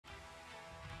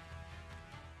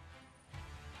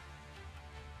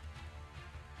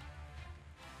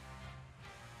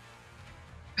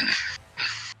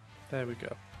There we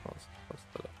go. That's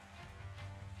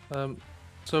better.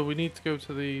 So we need to go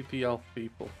to the elf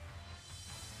people.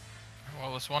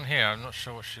 Well, there's one here. I'm not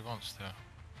sure what she wants to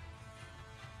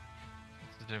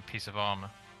do a piece of armor.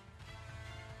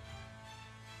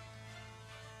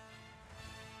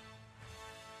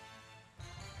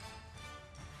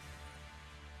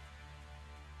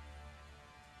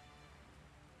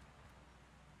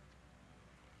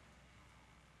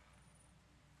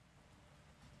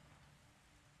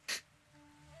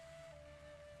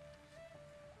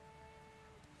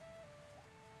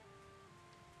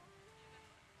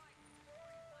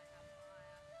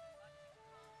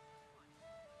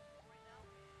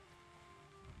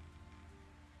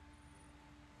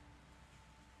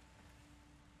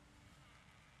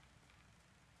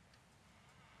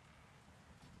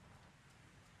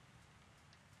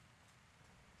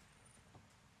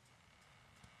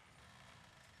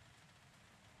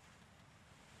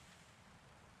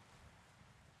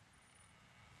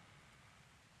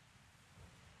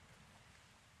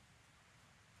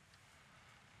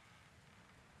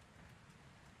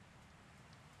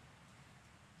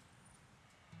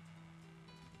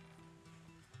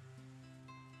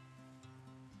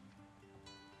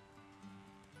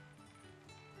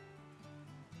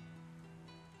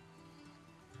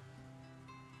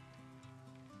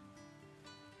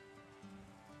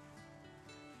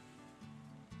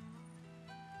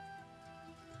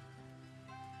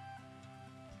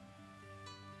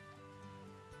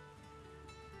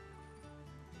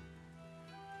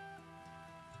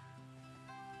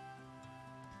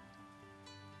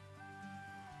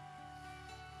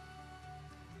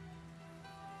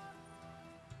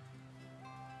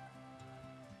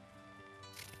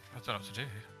 I don't know what to do.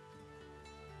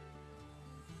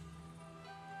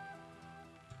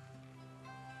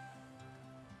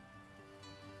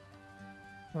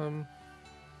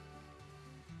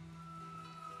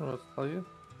 What to tell you?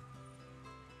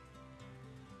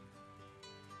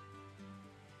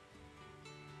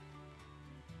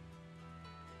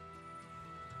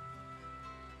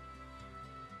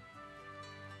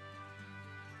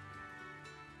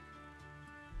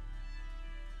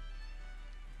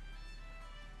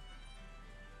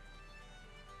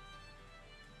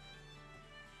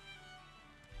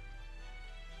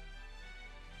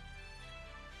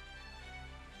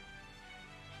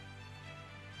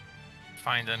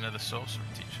 Find another sorcerer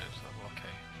teacher. Is that okay?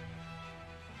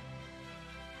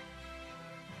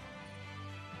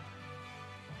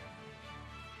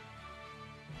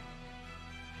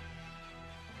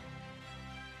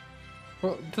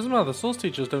 Well, it doesn't matter. The source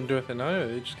teachers don't do anything either.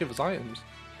 They just give us items.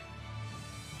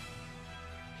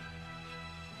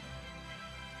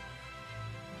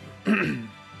 I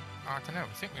don't know.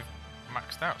 I think we've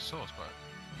maxed out source, but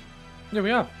Yeah,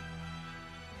 we are.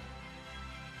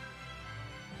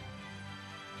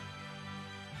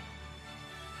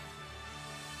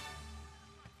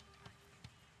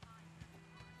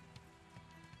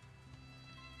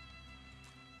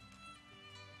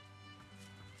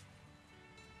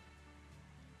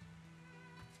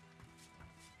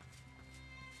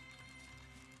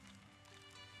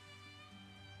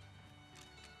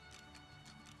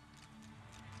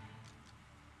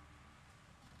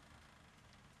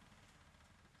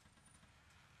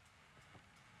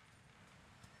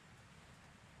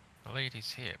 the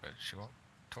lady's here, but she won't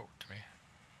talk to me.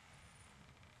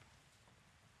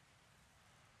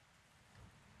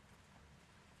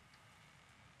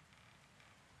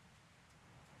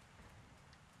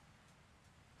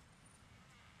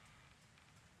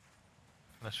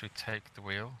 Unless we take the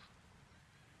wheel.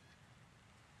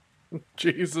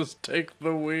 Jesus, take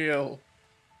the wheel.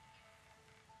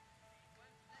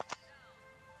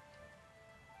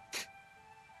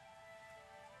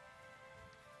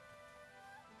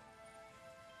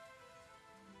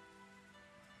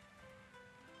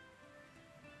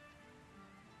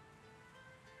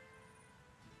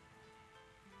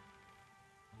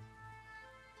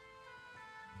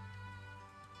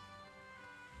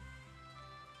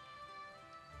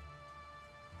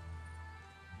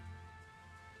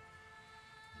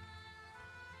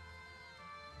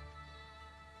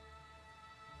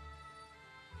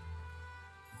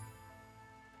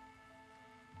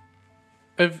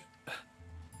 If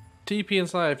TP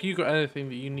inside, have you got anything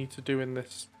that you need to do in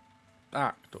this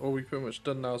act, or are we pretty much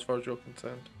done now as far as you're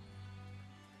concerned?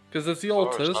 Because there's the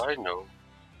altars. As far as I know.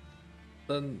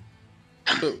 Then,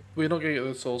 but we're not going to get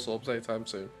those soul orbs anytime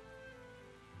soon.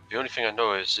 The only thing I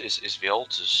know is the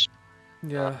altars.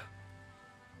 Yeah.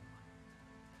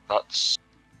 That's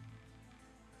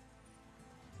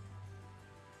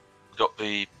got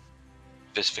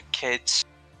there's for kids.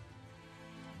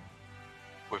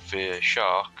 with the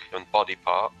shark and body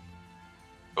part,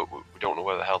 but we don't know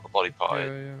where the hell the body part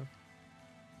is.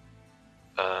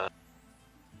 Yeah.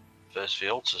 There's the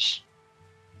altars.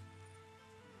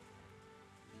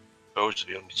 Those are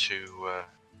the only two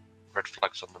red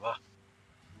flags on the map.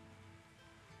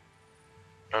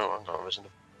 Oh, hang on, isn't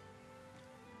it?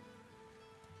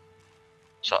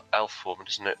 It's that elf woman,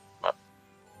 isn't it?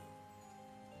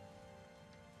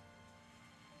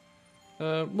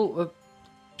 Well,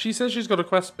 she says she's got a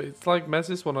quest, but it's like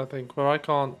Mez's one, I think, where I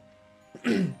can't,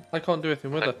 I can't do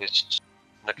anything with her.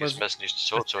 Nicholas Mez needs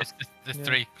to talk to her. It's the Yeah.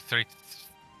 three.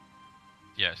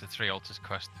 Yeah, it's the 3 altars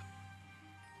quest.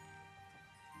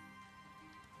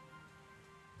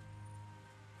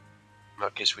 In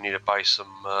that case, we need to buy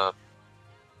some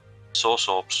source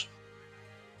orbs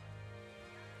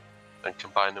and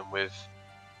combine them with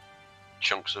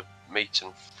chunks of meat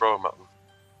and throw them at them.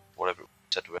 Whatever it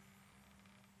said to it.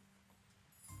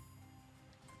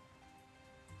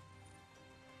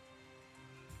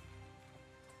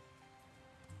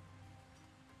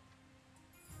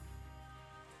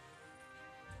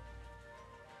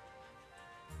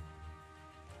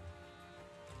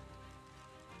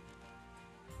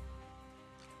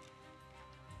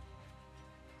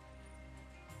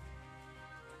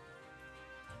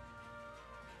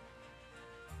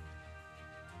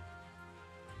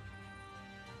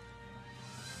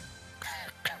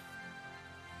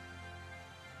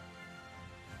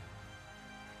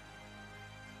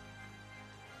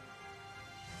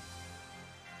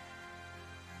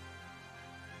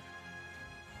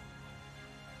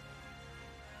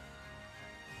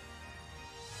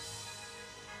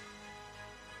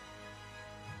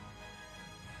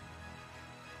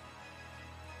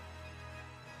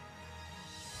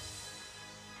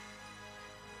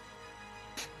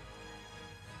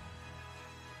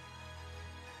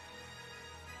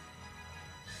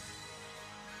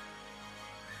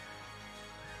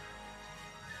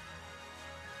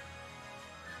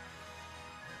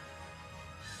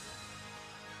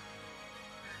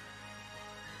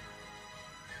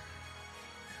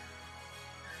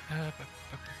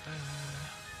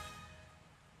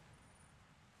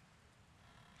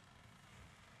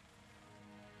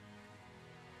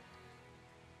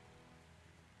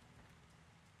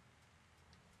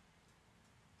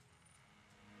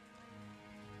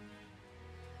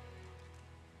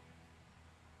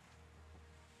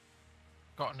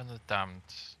 Forgotten and the Damned.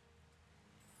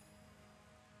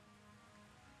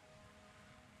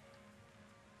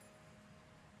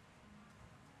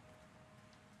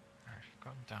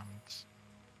 Forgotten Damned.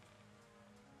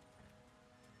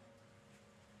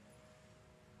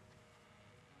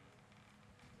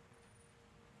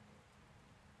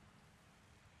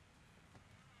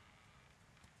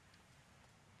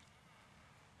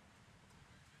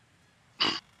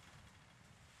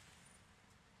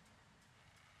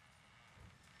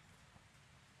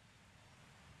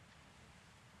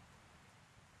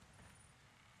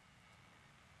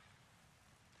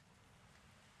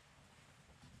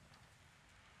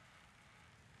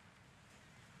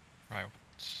 Right,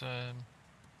 what's right,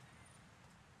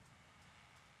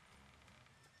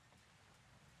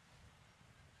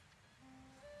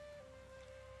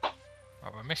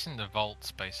 we're missing the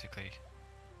vaults basically.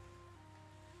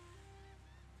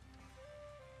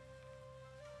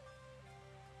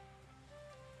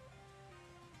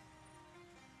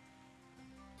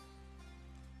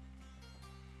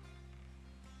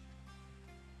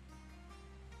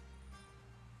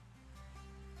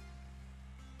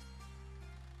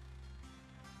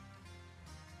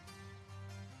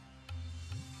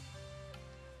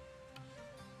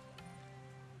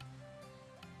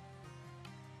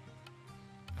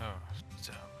 Oh,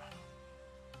 so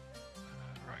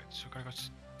right, so we're gonna go to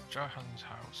Johan's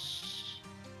house.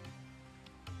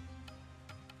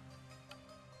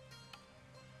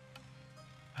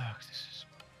 Oh, 'cause this is.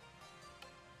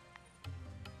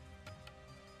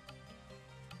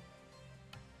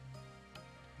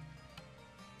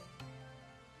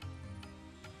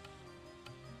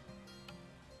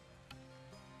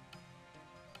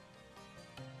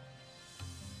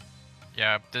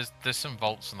 Yeah, there's some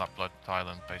vaults on that Blood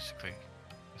Island basically.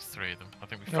 There's 3 of them. I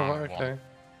think we Oh, found right, one. okay.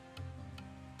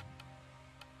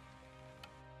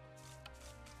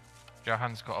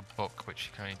 Johan's got a book which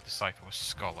you can only decipher with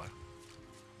Scholar.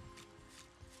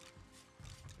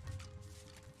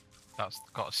 That's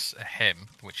got a hymn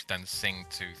which then sing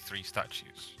to 3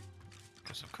 statues.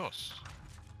 Because of course.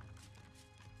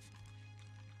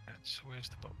 Right, so where's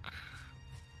the book?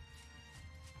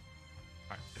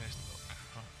 Right, there's the book.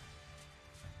 Oh.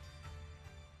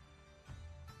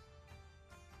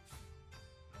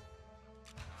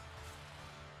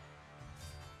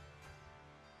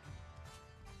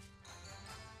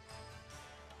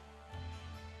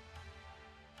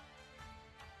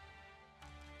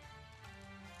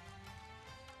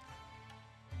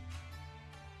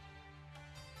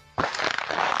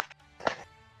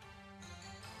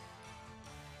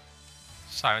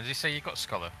 Simon, did you say you got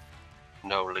Scholar?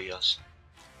 No, Lee has.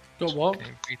 Got what?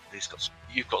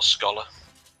 You've got Scholar.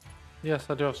 Yes,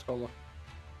 I do have Scholar.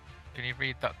 Can you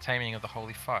read that Taming of the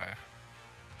Holy Fire?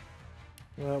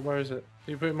 Where is it?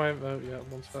 You put my info? Yeah,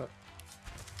 one sec.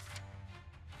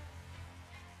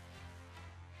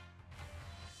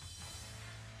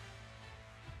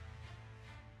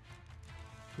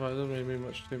 Right, it doesn't really mean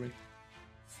much to me.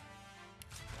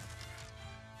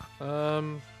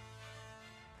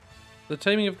 The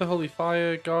Taming of the Holy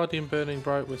Fire, Guardian burning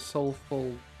bright with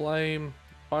soulful flame,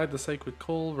 by the sacred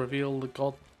call, reveal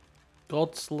the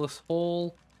godsless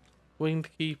hall, winged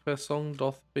keeper, song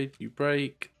doth bid you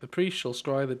break, the priest shall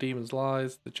scry the demon's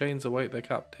lies, the chains await their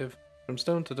captive, from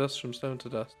stone to dust, from stone to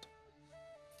dust.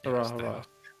 Hurrah, hurrah.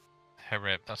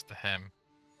 Hurrah, that's the hymn.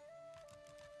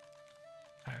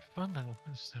 Right,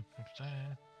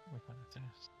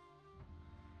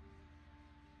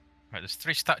 there's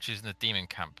 3 statues in the demon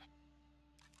camp.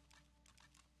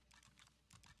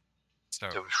 So,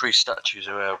 There were 3 statues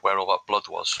where all that blood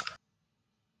was.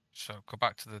 so go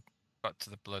back to the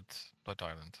blood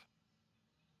island.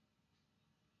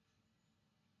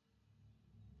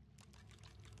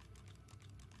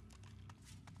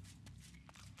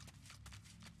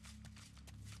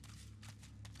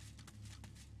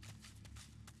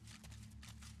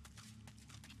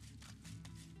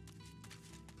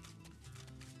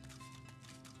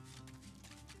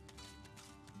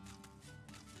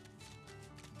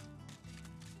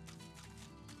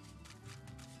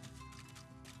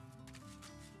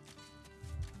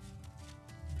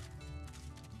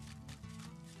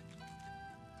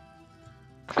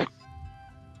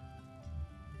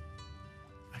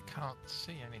 I can't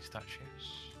see any statues.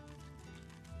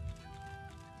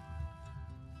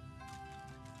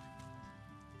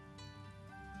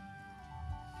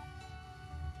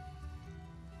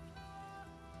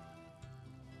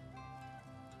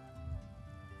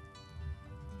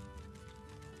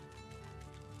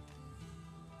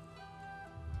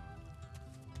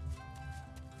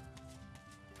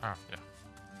 Ah, yeah.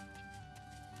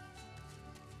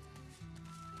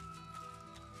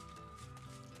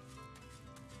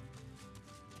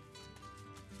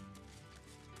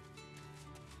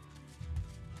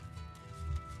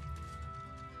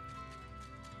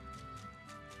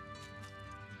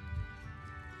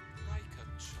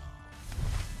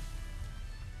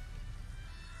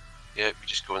 Yeah, we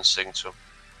just go and sing to him.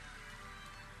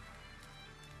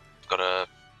 Got a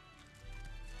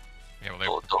Yeah,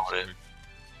 well, door here.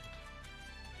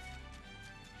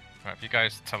 Right, if you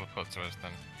guys teleport to us,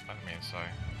 then let me inside.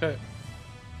 Okay.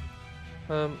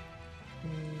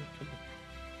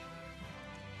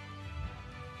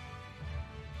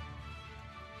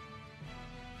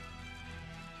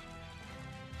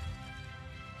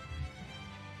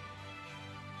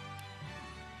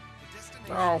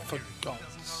 Oh, for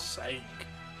God's sake.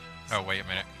 Oh, wait a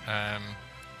minute. Do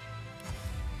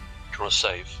you want to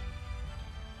save?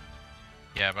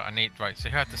 Yeah, but I need... Right, so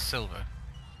who had the silver?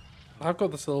 I've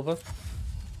got the silver.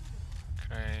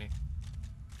 Okay.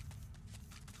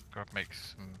 Gotta make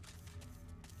some...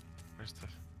 Where's the...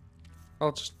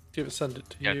 I'll just send it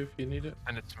to Yeah. you if you need it.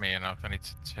 Send it to me and I need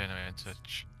to turn it into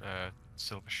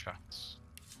silver shafts.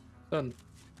 Done.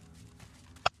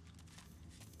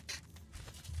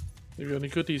 Have you got any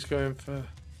goodies going for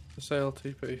sale,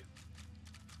 TP?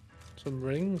 Some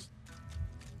rings?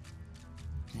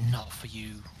 Not for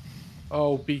you.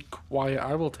 Oh, be quiet.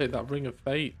 I will take that ring of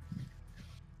fate.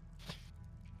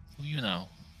 Who you know?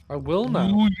 I will now.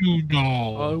 Who you I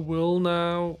know? will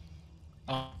now.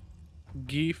 Oh,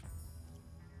 Give.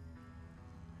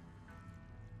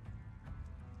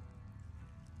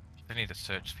 They need a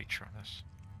search feature on this.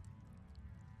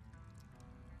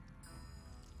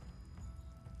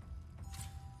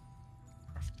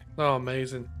 Crafting. Oh,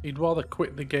 amazing. He'd rather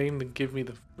quit the game than give me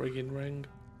the friggin' ring.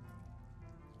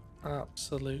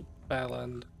 Absolute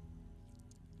bellend.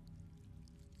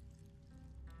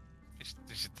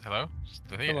 Is it hello?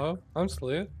 Still here? Hello, I'm still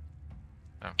here.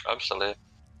 I'm still here.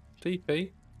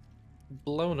 TP.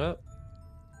 Blown up.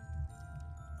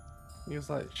 He was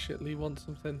like, shit, Lee wants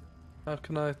something. How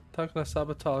can I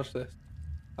sabotage this?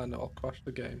 I know, I'll crash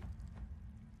the game.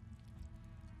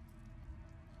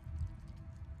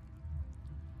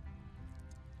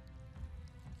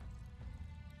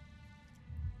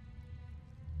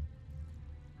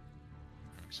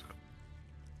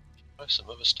 There's some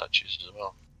other statues as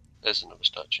well. There's another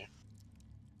statue.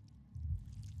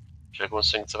 Should I go and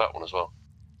sing to that one as well?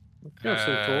 You can sing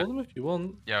to all of them if you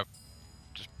want. Yeah,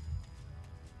 just...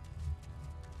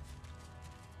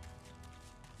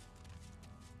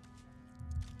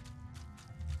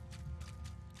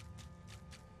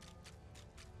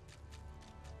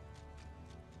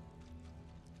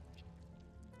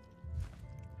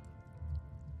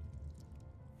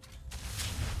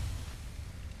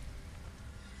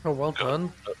 Oh, well Got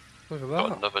done. Look at Got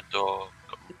that. another door.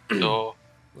 Got another door.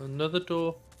 Another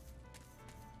door.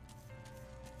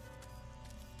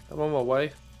 I'm on my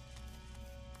way.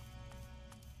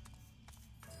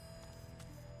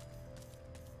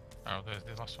 Oh,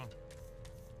 the last one.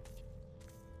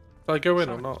 Shall I go in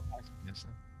or Sorry. not? Yes,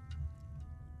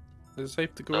 Is it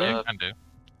safe to go in? you can do.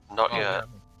 Not Oh, yet. yeah.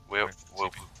 We've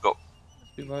Right, got.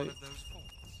 Too late.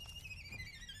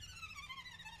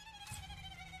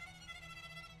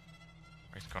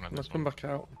 He's gone on I'll this come one. back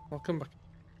out. I'll come back.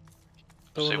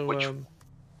 So Don't want which to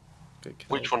get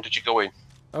killed. which one did you go in?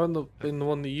 I went in the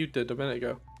one that you did a minute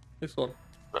ago. This one.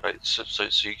 Right. So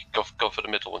you go for the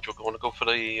middle one. Do you want to go for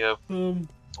the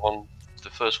one, the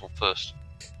first one first?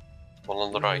 One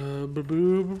on the right.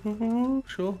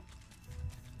 Sure.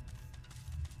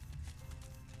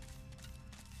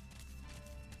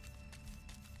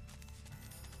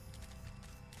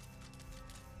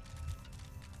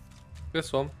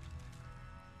 This one.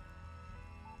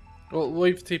 Well,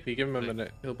 wait for TP. Give him a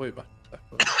minute. He'll be back.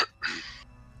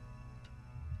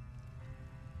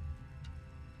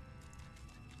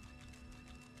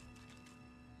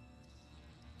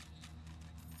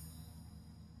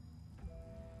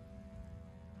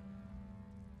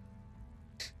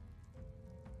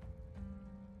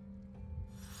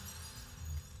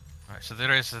 Right, so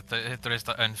there is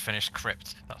the unfinished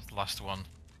crypt. That's the last one.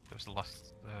 It was the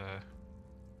last.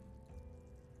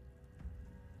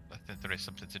 I think there is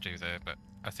something to do there, but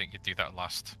I think you do that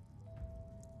last.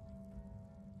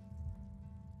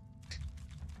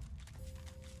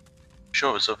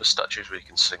 Sure, there's other statues we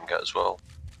can sing at as well.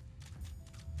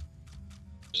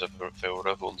 Because there were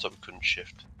other ones that we couldn't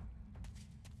shift.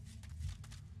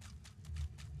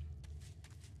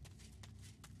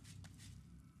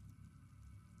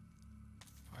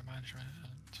 Fire management.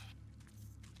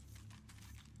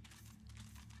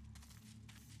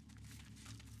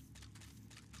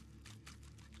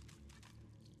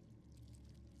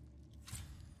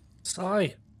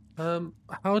 Sai,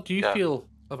 how do you Yeah. feel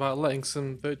about letting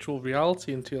some virtual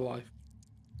reality into your life?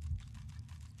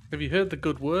 Have you heard the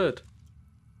good word?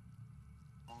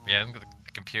 Yeah, I haven't got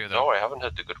the computer though. No, I haven't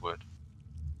heard the good word.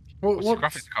 What's your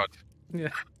graphics card? Yeah.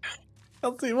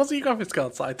 What's your graphics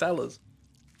card, Sai? Tell us.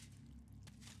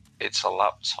 It's a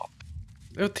laptop.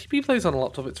 Oh, TP plays on a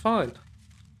laptop, it's fine.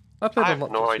 I played I on have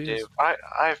laptops no for idea. years. I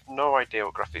have no idea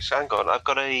what graphics. Hang on, I've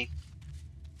got a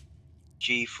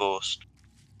GeForce.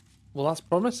 Well, that's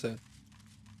promising.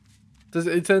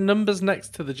 Is there numbers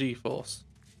next to the GeForce?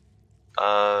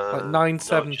 Like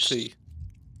 970.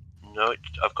 No,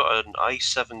 I've got an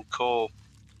i7 core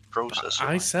processor,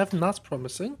 i7, that's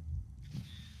promising.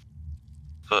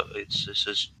 but it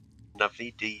says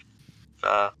Nvidia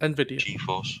NVIDIA.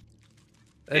 GeForce.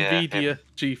 NVIDIA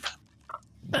GeForce.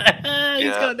 He's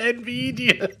Yeah. got an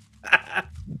NVIDIA.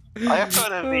 I have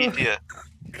got an Nvidia.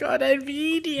 Got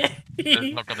NVIDIA.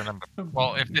 It's not got the number.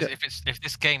 Well, if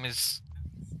this game is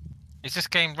this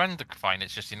game rendered fine?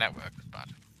 It's just your network is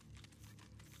bad.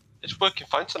 It's working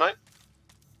fine tonight.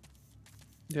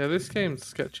 Yeah, this game's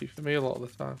sketchy for me a lot of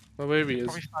the time. Well, where he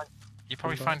is. You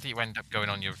probably Come find that you end up going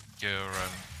on your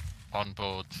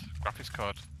onboard graphics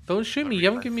card. Don't shoot me, you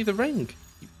haven't given me the ring.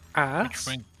 You ass. Which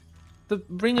ring? The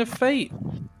ring of fate.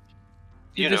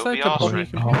 You know, decided the to arse bomb your ring.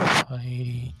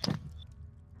 computer.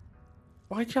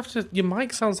 Why'd you have to... Your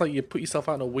mic sounds like you put yourself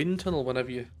out in a wind tunnel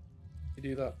whenever you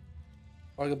do that.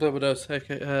 I can blow with those.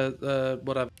 Okay,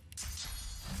 whatever.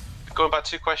 Going back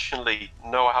to your question, Lee.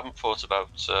 No, I haven't thought about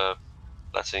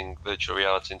letting virtual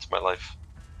reality into my life.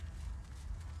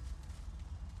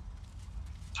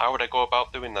 How would I go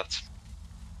about doing that?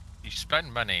 You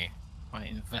spend money. By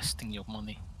investing your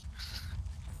money.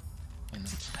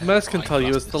 Merce can tell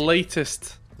you, as the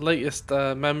latest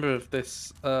member of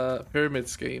this pyramid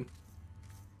scheme.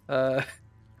 Well,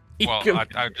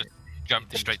 I would just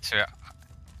jump straight to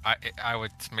it. I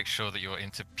would make sure that your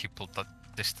interpupil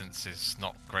distance is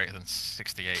not greater than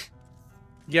 68.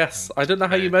 Yes, I don't know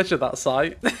how you measure that,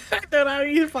 site. I don't know how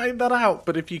you find that out,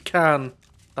 but if you can,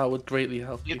 that would greatly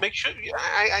help you. You make sure.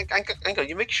 Hang on.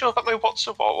 You make sure that my what's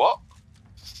up or what?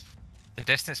 The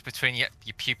distance between your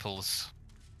pupils.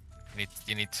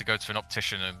 You need to go to an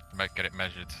optician and get it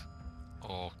measured,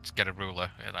 or to get a ruler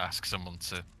and ask someone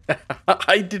to.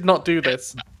 I did not do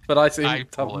this, but I seem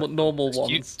to have normal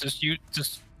ones. Just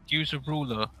use a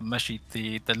ruler and measure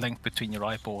the length between your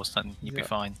eyeballs, and you'll be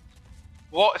fine.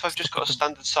 What if I've just got a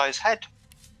standard size head?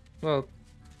 Well,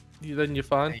 then you're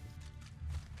fine.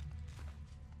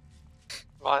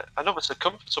 Right, I know the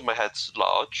circumference of my head's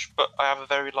large, but I have a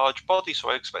very large body,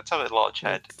 so I expect to have a large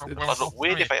head. I'd look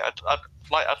weird if I'd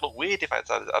look weird if I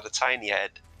had a tiny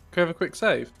head. Can we have a quick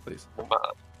save, please? No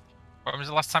matter. When was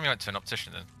the last time you went to an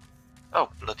optician then? Oh,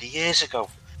 bloody years ago.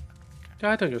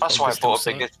 Yeah, I don't go. That's to why I hospital, bought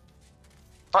a bigger.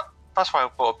 That's why I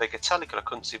bought a bigger telly, because I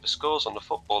couldn't see the scores on the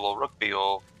football or rugby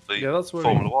or the Yeah, that's where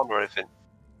Formula One or anything.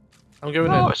 I'm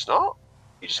going No, in. it's not.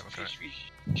 You Yeah,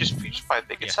 we're just buy a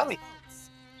bigger Yeah. telly.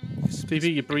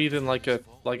 TV, you're breathing like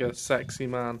a sexy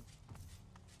man.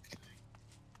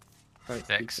 Thanks,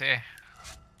 DP. Sexy.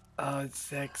 Oh, it's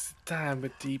sexy time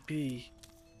with DP.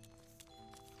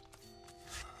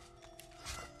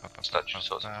 Statue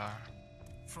sort of.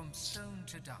 From stone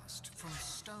to dust, from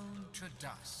stone to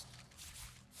dust.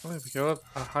 Oh, there we go.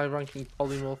 A high-ranking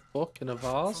polymorph book in a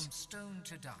vase. From stone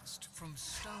to dust, from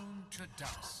stone to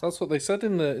dust. That's what they said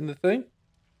in the thing.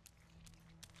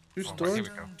 True From story.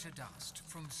 Stone to dust,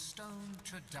 from stone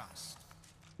to dust.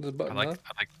 There's a button I like.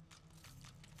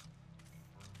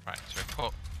 Right,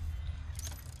 so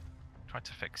try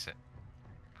to fix it.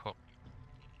 Put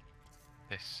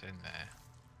this in there.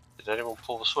 Did anyone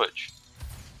pull the switch?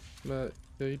 there.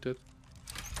 Yeah, you did.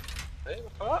 Hey,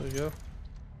 look at There that. you go.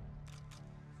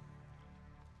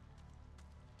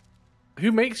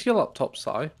 Who makes your laptop,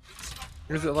 Si?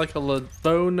 Is it like a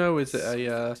Lenovo? Is it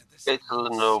a It's a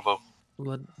Lenovo.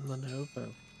 Lenovo?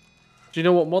 Do you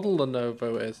know what model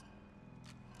Lenovo is?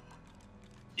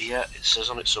 Yeah, it says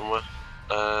on it somewhere.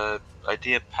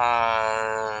 IdeaPad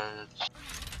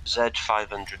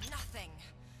Z500.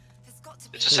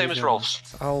 It's the There same you as go.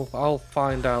 Rolf's. I'll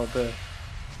find out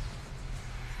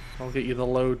I'll get you the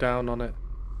lowdown on it.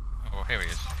 Oh, here he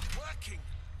is. Working.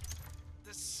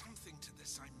 There's something to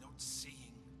this I'm not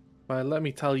seeing. Right, let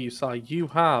me tell you, Si, you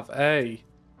have well,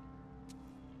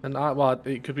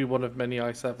 it could be one of many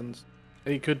i7s.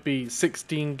 It could be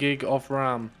 16 gig of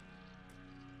RAM.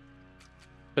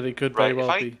 But it could very Right,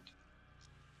 well be.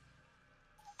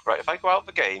 Right, if I go out of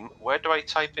the game, where do I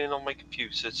type in on my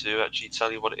computer to actually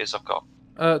tell you what it is I've got?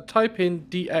 Type in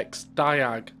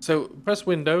dxdiag. So press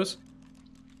Windows,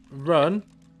 run,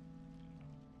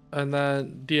 and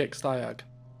then dxdiag.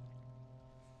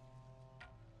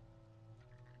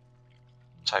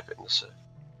 Type it in the search.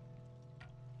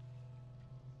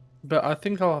 But I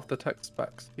think I'll have the text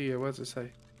specs here. Where's it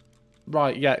say?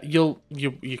 Right, yeah, you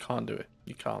can't do it.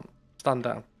 You can't. Stand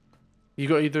down. You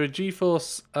got either a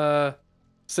GeForce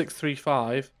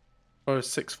 635 or a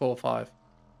 645.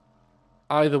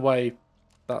 Either way,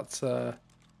 that's not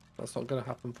going to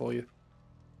happen for you.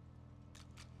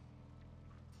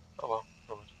 Oh well.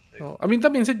 Oh, I mean,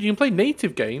 that being said, you can play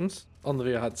native games on the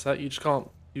VR headset. You just can't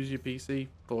use your PC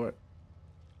for it.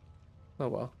 Oh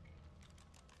well.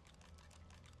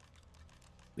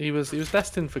 He was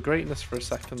destined for greatness for a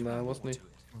second there, wasn't he?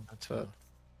 But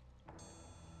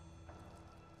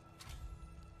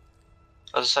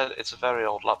As I said, it's a very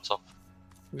old laptop.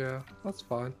 yeah, that's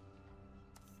fine.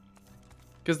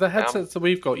 Because the headsets that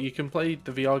we've got, you can play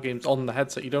the VR games on the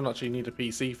headset. You don't actually need a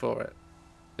PC for it.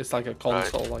 It's like a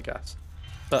console, I guess.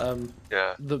 But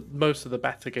Yeah. most of the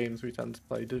better games we tend to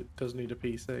play does need a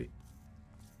PC.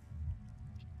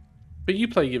 But you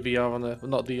play your VR on a...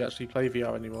 Not that you actually play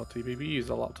VR anymore, TV, but you use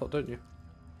a laptop, don't you?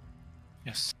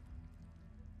 Yes.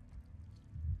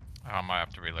 Oh, I might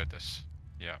have to reload this.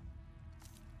 Yeah.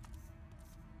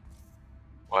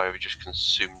 Why have we just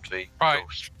consumed the Right.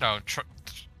 ghost? No,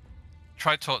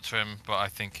 try talk to him, but I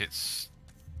think it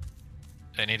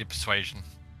needed persuasion.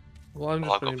 Well, I'm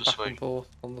Well, just I've got running back and persuasion. forth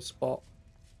on the spot.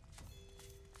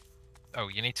 Oh,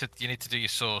 you need to do your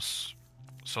source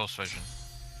version.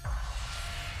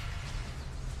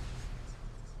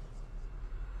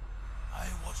 I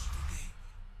watch the gate.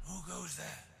 Who goes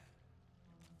there?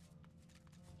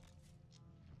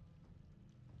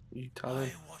 You tell him.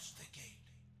 I watch the gate.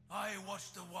 I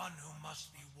watch the one who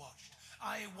must be watched.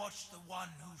 I watch the one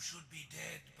who should be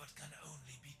dead but can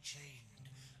only be chained.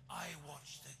 I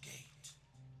watch the gate.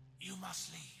 You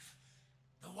must leave.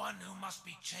 The one who must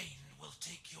be chained will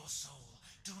take your soul.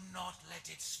 Do not let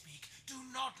it speak. Do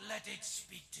not let it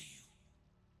speak to you.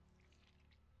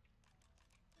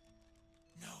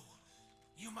 No.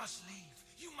 You must leave.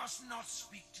 You must not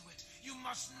speak to it. You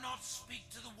must not speak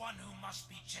to the one who must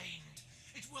be chained.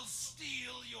 It will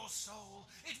steal your soul.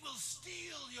 It will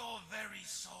steal your very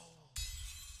soul.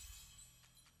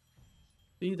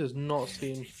 He does not Kill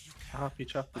seem it if you a can, happy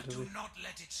chapter, but does do he? not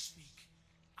let it speak.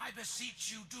 I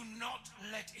beseech you, do not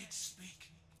let it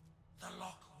speak. The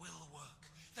lock will work.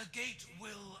 The gate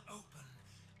will open.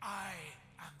 I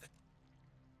am the...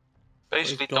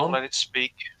 Basically, gone? don't let it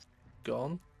speak.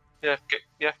 Gone. Yeah,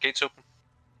 gate's open.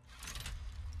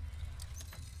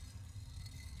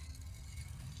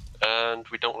 And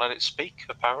we don't let it speak,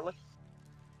 apparently.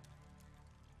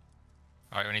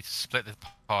 Alright, we need to split the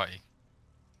party.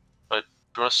 Right,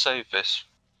 do you want to save this?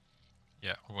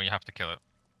 Yeah, well, you have to kill it.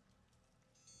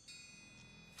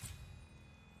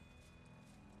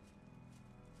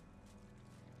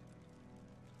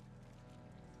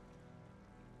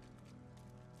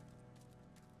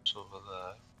 It's over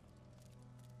there.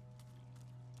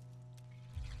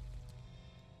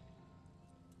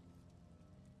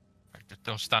 Right, just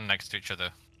don't stand next to each other.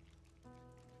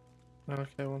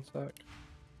 Okay, one sec.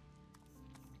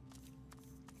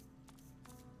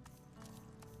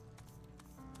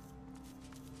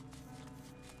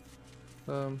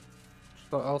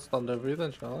 I'll stand over you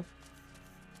then, shall I?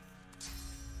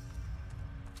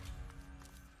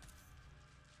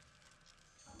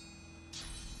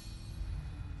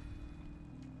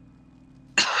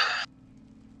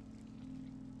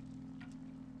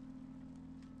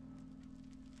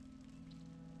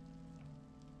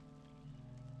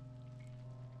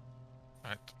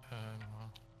 Right.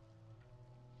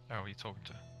 Oh, are you talking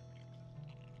to?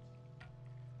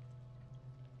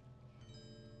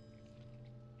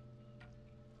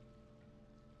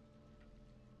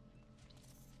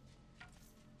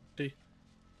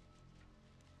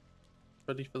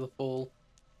 Ready for the fall.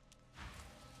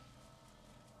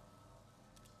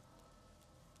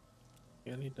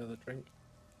 Yeah, I need another drink.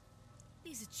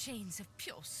 These are chains of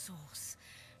pure source.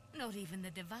 Not even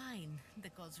the divine, the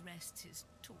god's rest his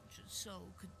tortured soul,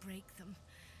 could break them.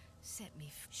 Set me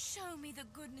show me the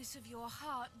goodness of your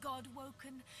heart, God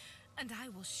woken, and I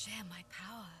will share my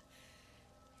power.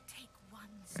 Take one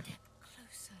step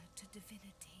closer to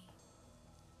divinity.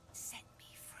 Set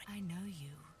me free. I know you.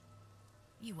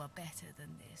 You are better than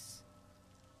this.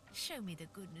 Show me the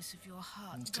goodness of your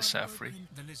heart. Needs to set her free.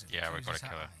 The lizard Yeah, we've got to closes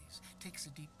kill her her. eyes, takes a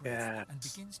deep breath, and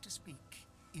Yes. begins to speak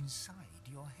inside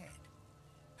your head.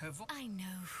 Her voice. I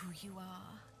know who you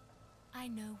are. I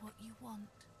know what you want.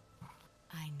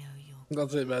 I know your.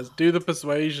 That's it, Mez. Do the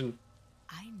persuasion.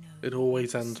 I know. It you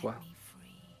always will ends set well. me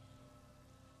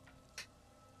free.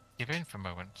 Give in for a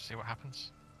moment, see what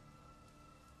happens.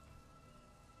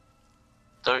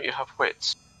 Don't you have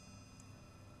wits?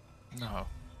 No.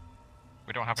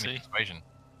 We don't have any See? persuasion.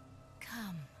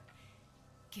 Come,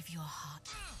 give your heart.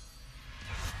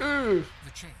 Ooh.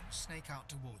 The chains snake out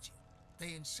towards you.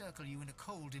 They encircle you in a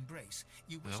cold embrace.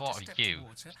 You wish There's a to lot of step you.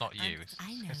 towards her, It's not you. and It's,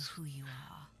 I know it's- who you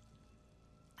are.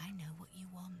 I know what you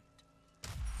want.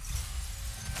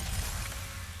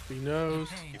 He knows.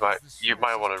 the pain You might- as the you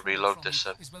might source wanna is torn reload from this,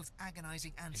 you then. is both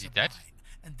agonizing and Is he sublime, dead?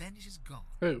 and then it is gone.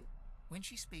 Who? When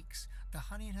she speaks, the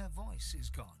honey in her voice is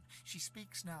gone. She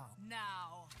speaks now.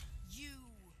 Now, you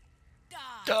die.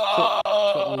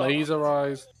 Got laser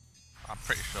eyes. I'm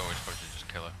pretty sure we're supposed to just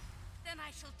kill her. Then I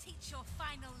shall teach your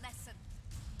final lesson.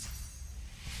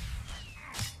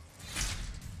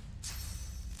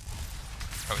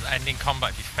 Oh, it's ending combat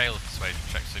if you fail the persuasion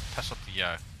check, so press up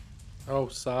the Oh,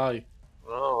 sigh.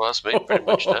 Oh, that's me pretty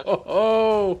much dead.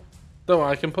 Oh, don't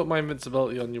worry, I can put my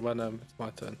invincibility on you when it's my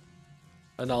turn,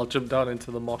 and I'll jump down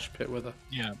into the mosh pit with her.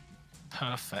 Yeah.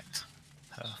 Perfect.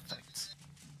 Perfect.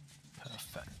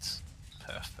 Perfect.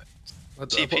 Perfect.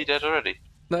 TP dead already?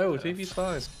 No, TP's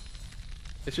fine.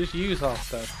 It's just you's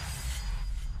half dead.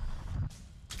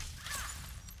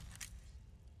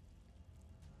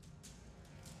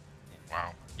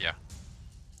 Wow, yeah.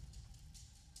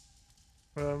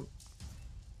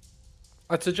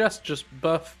 I'd suggest just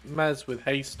buff Mez with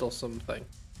haste or something.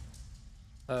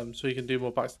 So he can do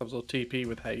more backstabs, or TP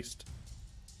with haste.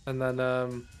 And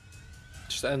then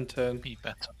just end turn. Be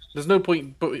better. There's no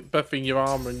point buffing your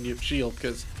armor and your shield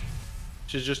because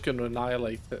she's just going to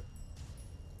annihilate it.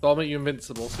 So I'll make you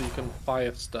invincible so you can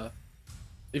fire stuff.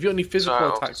 If you got any physical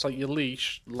So- attacks like your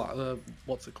leash, like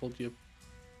what's it called, your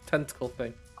tentacle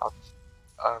thing,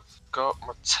 I've got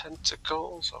my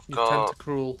tentacles. I've your got.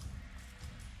 tentacruel,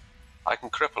 I can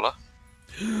cripple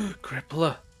her.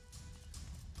 crippler.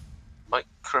 Might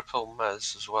cripple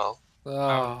Mez as well.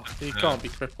 Ah, he can't be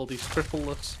crippled. He's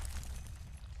crippleless.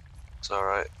 It's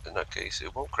alright. In that case,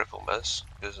 it won't cripple Mez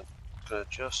because I'm gonna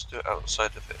just do it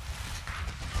outside of it.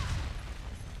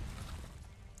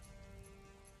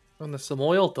 And there's some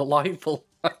oil, delightful.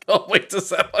 I can't wait to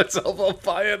set myself on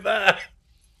fire there.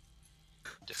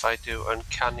 And if I do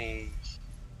uncanny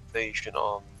evasion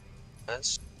on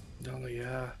Mez, Oh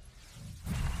yeah.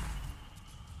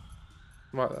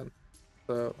 Right then.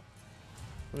 So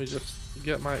let me just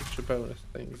get my extra bonus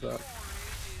things up.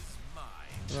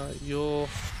 Right, you're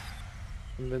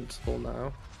invincible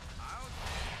now.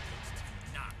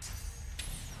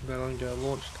 Then I'm gonna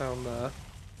launch down there.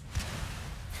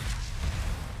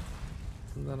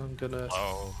 And then I'm gonna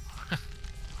Oh.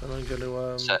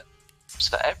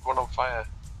 set everyone on fire.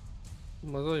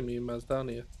 There's only me and Maz down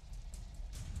here.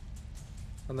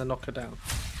 And then knock her down.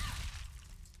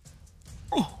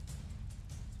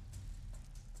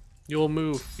 Your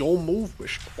move,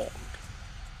 wish bond.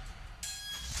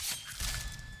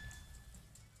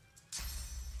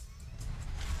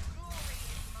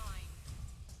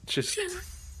 Just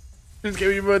get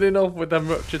me running off with them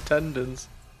ruptured tendons.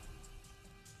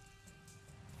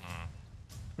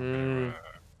 What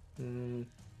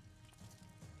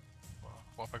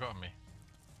have I got on me?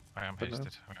 I am hasted.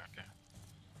 Okay.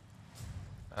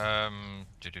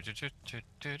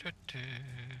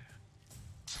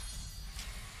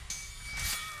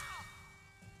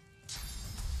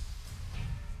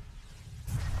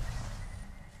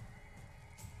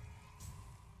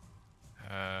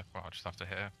 Well, I'll just have to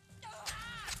hit her.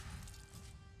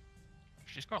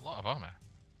 She's got a lot of armor.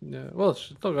 Yeah, well,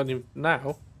 she's not got any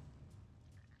now.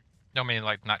 No, I mean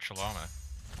like natural armor.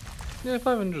 Yeah,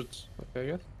 500s. Okay,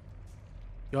 I guess.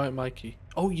 You're right, Mikey.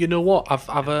 Oh, you know what? I've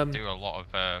do a lot of.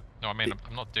 No, I mean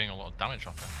I'm not doing a lot of damage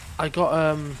off her. I got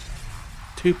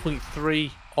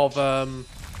 2.3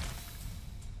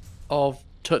 of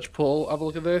touch pull. Have a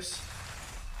look at this.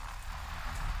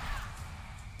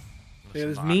 Yeah,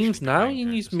 there's memes now. You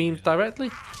can use memes directly.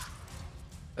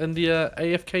 And the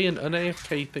AFK and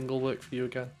un-AFK thing will work for you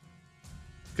again.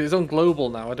 Because it's on global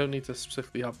now. I don't need to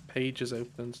specifically have pages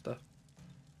open and stuff.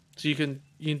 So you can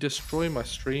destroy my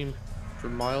stream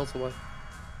from miles away.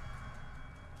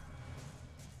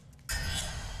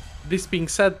 This being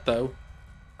said, though,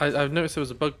 I've noticed there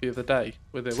was a bug the other day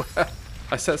with it where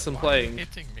I set some playing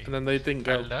and then they didn't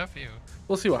go. I love you.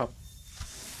 We'll see what happens.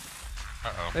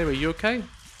 Uh-oh. Anyway, you okay?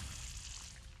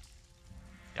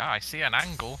 Yeah, I see an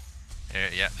angle.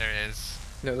 Yeah, there it is.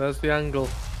 Yeah, there's the angle.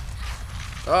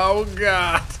 Oh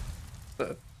god!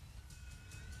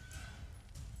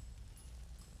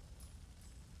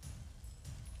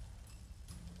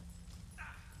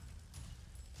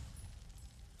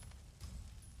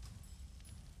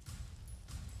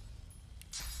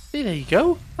 See, there you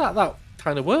go. That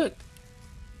kind of worked.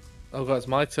 Oh god, it's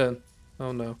my turn.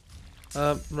 Oh no.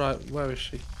 Right, where is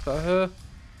she? Is that her?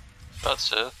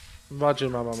 That's her.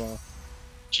 Imagine my mama.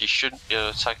 She shouldn't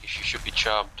attack you, she should be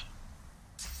charmed.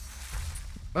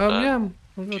 Yeah, I'm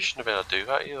You good. shouldn't have been able to do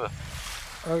that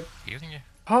either. Healing you.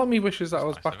 Part of me wishes that I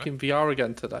was Nice of back it. in VR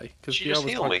again today, because She VR just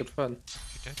was healed quite me. good fun.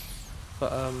 She did.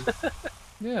 But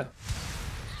yeah.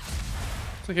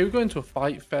 It's okay, we go into a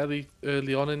fight fairly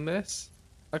early on in this.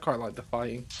 I quite like the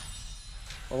fighting.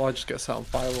 Although I just get set on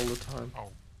fire all the time.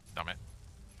 Oh, damn it.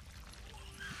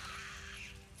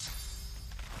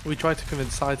 We tried to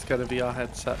convince Sai to get a VR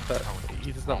headset, but Oh,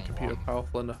 he doesn't have a wrong computer one.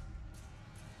 powerful enough.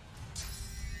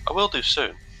 I will do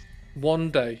soon. One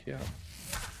day, yeah.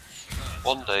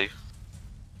 One day.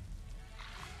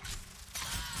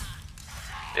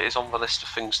 It is on the list of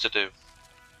things to do.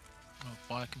 Oh,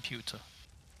 buy a computer.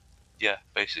 Yeah,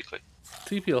 basically.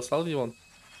 TP will sell you one.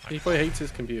 He probably hates his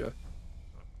computer.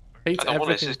 Hates I don't want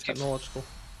everything his computer. technological.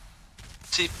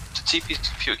 The TP's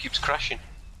computer keeps crashing.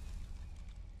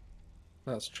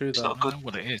 That's true It's though. not I good. know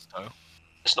what it is though.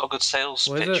 It's not a good sales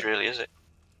What is pitch, it? really, is it?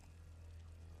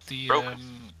 The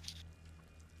Broken.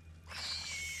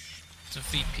 it's a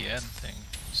VPN thing.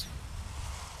 It's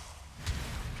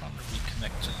trying to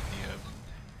reconnect to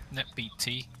the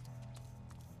NetBT.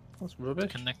 That's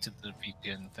rubbish. Connected to the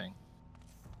VPN thing.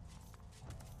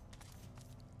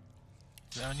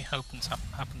 It only happens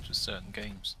with certain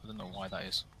games. I don't know why that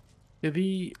is. Yeah,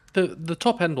 the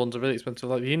top end ones are really expensive.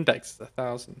 Like the Index is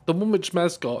 1,000. The one which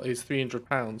Mez got is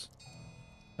 £300,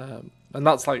 and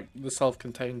that's like the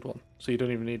self-contained one, so you don't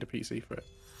even need a PC for it.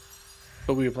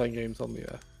 But we were playing games on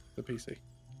the PC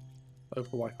over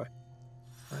Wi-Fi.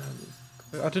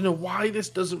 I don't know why this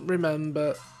doesn't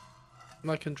remember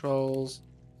my controls.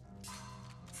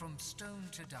 From stone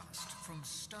to dust, from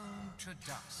stone to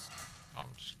dust. I'm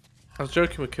just... I was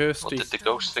joking with Kirsty What did the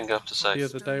ghost thing have to say? the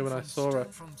other day when I saw her.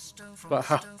 But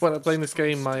how, when I'm playing this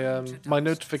game, my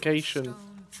notification.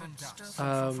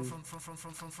 Oh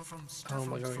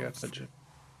my god, I get a picture.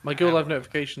 My Go Live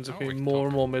notifications are getting more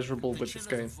and more miserable with this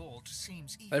game.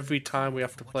 Every time we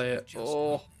have to play it.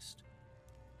 Oh.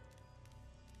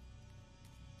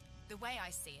 The way I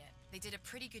see it, they did a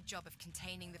pretty good job of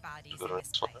containing the baddies Good in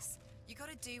this one. place. You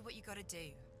gotta do what you gotta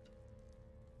do.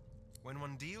 When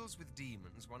one deals with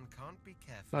demons, one can't be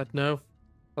careful. I'd know.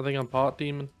 I think I'm part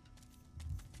demon.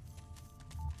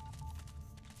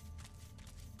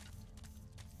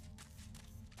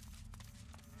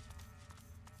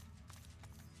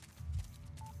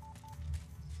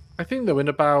 I think though in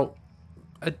about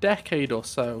a decade or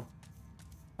so,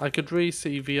 I could really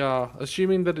see VR,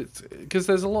 assuming that it's because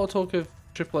there's a lot of talk of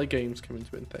AAA games coming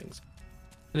to it and things,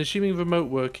 and assuming remote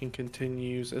working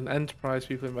continues and enterprise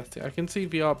people investing, I can see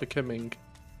VR becoming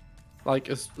like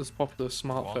as popular as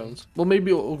smartphones. Well,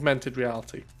 maybe augmented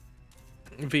reality,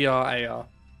 VR, AR.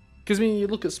 Because I mean, you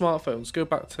look at smartphones. Go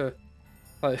back to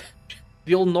like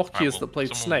the old Nokias that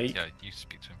played Snake. Yeah, you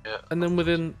speak to him. Yeah. And then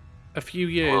within a few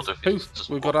years, poof,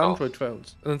 we've got Android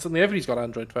phones. And then suddenly everybody's got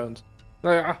Android phones.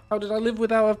 Like, how did I live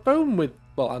without a phone with,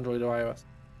 well, Android or iOS?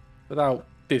 Without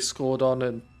Discord on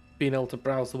and being able to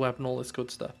browse the web and all this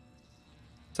good stuff.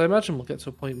 So I imagine we'll get to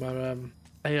a point where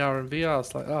AR and VR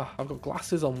is like, I've got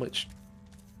glasses on which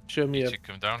show me a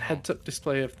heads-up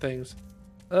display of things.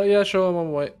 Yeah, sure, I'm on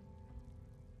my way.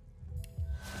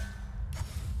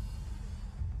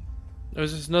 Oh,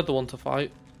 is this another one to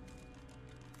fight?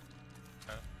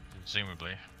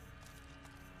 Presumably.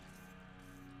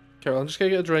 Okay, well, I'm just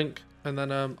gonna get a drink, and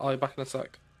then I'll be back in a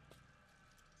sec.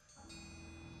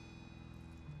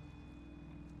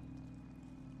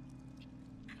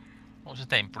 What was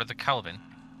his name? Brother Calvin?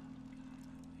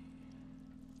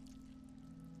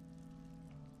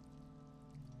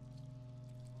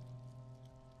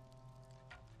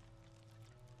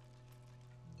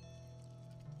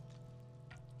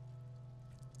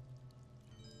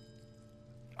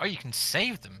 Oh, you can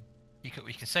save them. We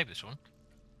can save this one.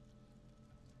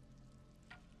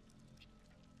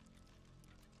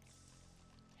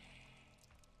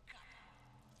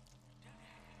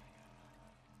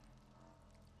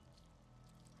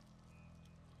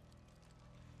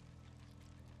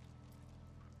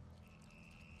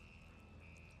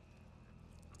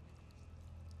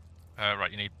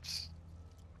 Right, you need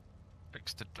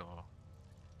fix the door.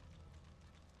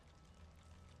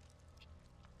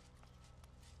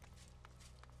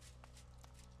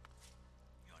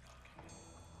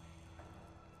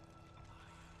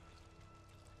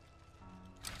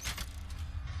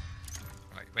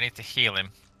 Right, we need to heal him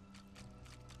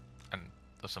and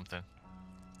do something.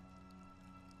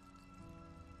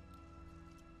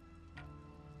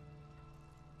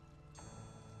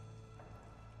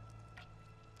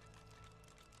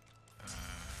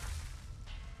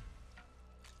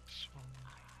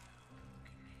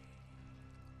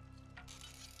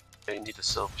 You need a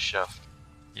silver shaft.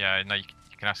 Yeah, no, you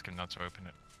can ask him not to open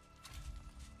it.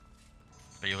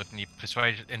 But you would need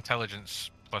persuasion, intelligence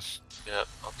plus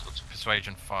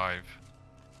persuasion 5.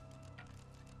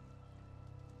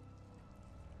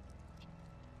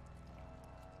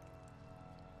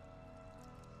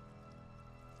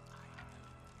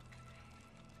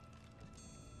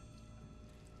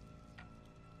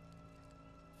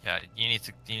 Yeah, you need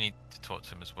to talk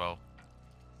to him as well.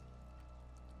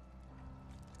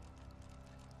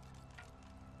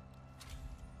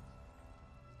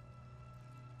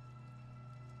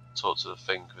 Talk to the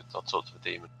thing, I'll talk to the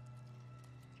demon.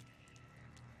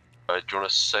 Alright, do you want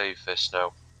to save this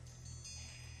now?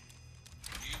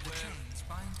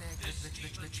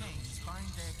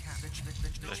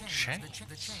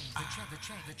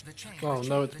 Oh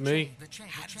no, it's me.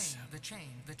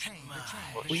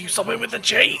 Will you stop it with the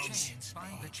chains?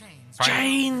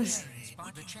 Chains!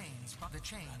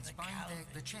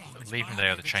 Leave him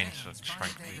there, the chains for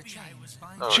strength.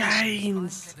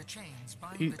 Chains!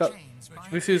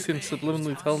 This is him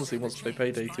subliminally telling us he wants to play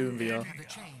Payday 2 in VR.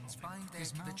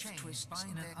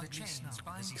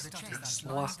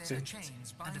 Slapping.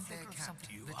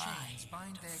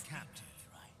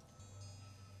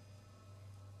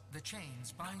 The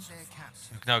chains bind their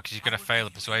captive. No, because you're going to fail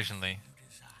the persuasion, Lee.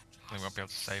 We won't be able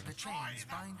to save him. The chains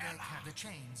bind their captive. The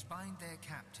chains bind their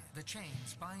captive. The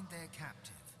chains bind their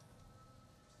captive.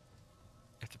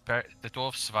 If the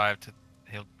dwarf survived,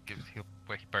 he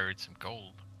buried some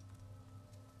gold.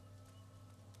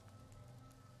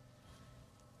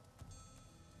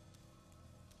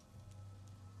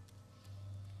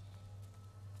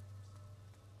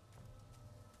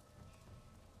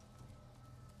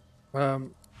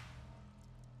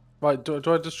 Right, do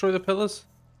I destroy the pillars?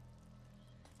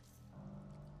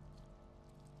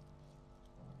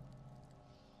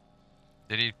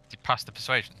 Did he pass the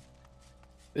persuasion?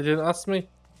 He didn't ask me?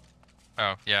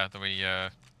 Oh, yeah, then we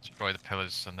destroy the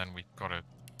pillars and then we gotta...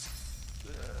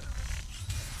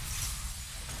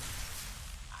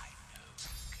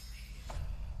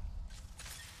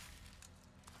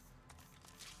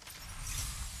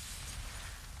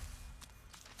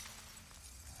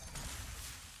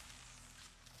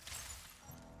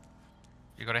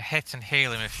 You gotta hit and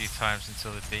heal him a few times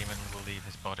until the demon will leave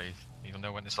his body. You'll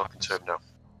know when this happens. To him now.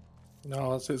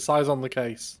 No, it's eyes on the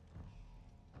case.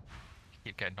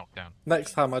 Keep getting knocked down.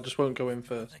 Next time I just won't go in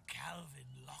first. The Calvin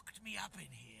locked me up in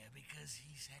here because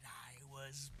he said I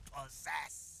was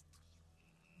possessed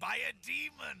by a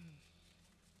demon.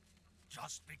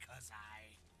 Just because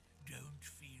I don't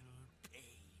feel pain.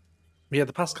 Yeah,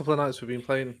 the past couple of nights we've been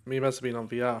playing, me and Mez have been on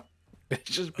VR.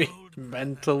 It's just being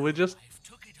mental. We're just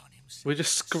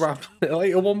scrapping.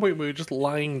 Like at one point we were just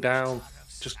lying down,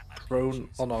 just prone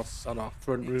on our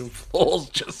front room floors,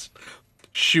 just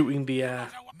shooting the air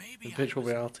in virtual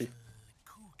reality.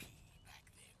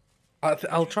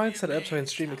 I'll try and set it up so I can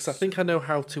stream it because I think I know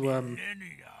how to.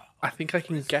 I think I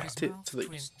can get it to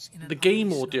the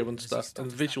game audio and stuff, and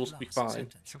the visuals will be fine.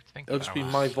 It'll just be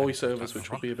my voiceovers,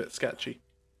 which will be a bit sketchy.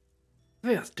 I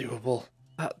think that's doable.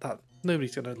 That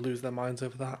nobody's gonna lose their minds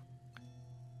over that.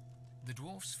 The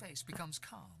dwarf's face becomes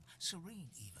calm, serene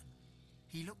even.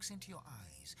 He looks into your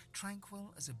eyes,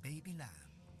 tranquil as a baby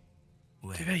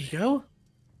lamb. There you go.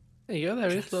 There you go. There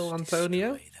is little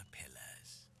Antonio.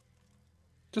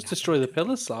 Just destroy the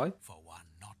pillars, Si.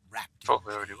 Thought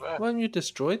we already were. Why haven't you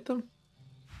destroyed them?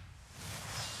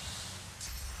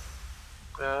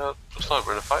 Looks like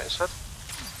we're in a fight instead.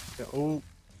 Yeah, oh,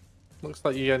 looks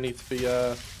like you're gonna need to be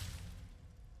Oh,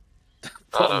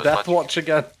 no, it's Death magic. Watch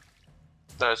again.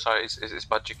 No, sorry, it's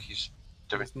magic he's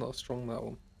doing. It's not strong, that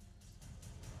one.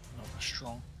 Not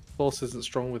strong. Force isn't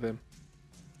strong with him.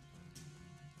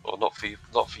 Well, not for you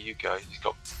guys. He's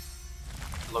got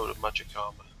a load of magic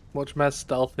armor. Watch Mez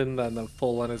stealth in there and then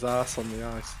fall on his ass on the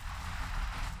ice.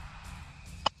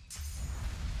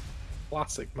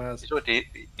 Classic Mez.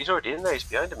 He's already in there. He's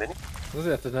behind him, isn't he? Does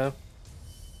he have to know?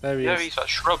 There he Yeah, is. he's that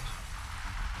shrub.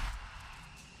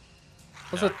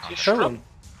 What's a He's shrub. Cohen?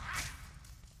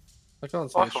 I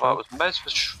can't see I a thought shrub. that was Mez for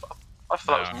shrub. I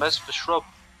thought that was Mez for shrub.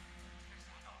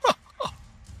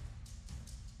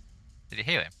 Did you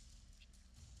hear him?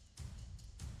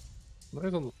 No,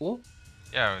 he's on the floor.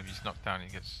 Yeah, when he's knocked down, he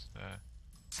gets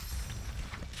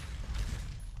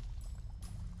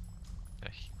a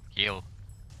heal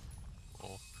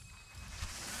or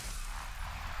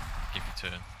give you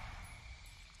turn.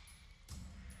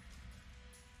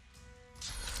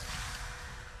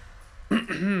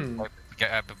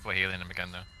 Get up before healing him again,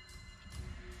 though.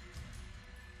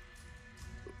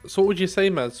 So what would you say,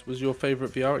 Mez, was your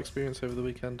favourite VR experience over the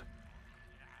weekend?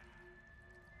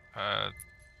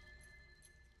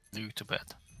 New to bed.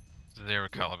 Zero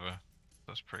caliber.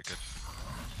 That's pretty good.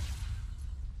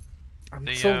 I'm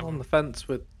The, still on the fence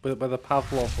with whether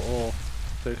Pavlov or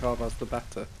Turkov has the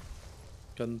better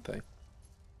gun thing.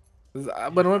 'Cause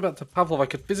when I went back to Pavlov, I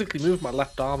could physically move my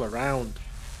left arm around,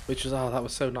 which is, that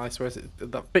was so nice. Whereas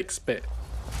that fixed bit,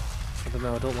 I don't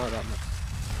know, I don't like that much.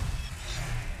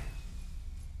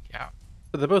 Yeah.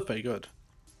 But they're both very good.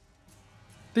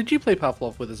 Did you play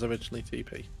Pavlov with us originally,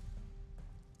 TP?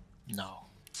 No.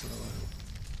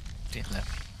 Didn't let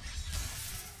me.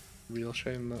 Real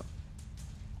shame that.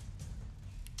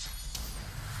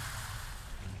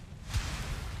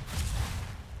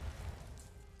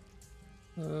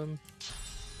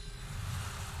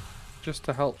 Just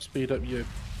to help speed up your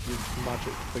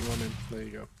magic thing on him. There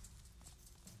you go.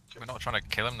 We're not trying to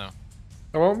kill him, though.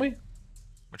 Oh, aren't we?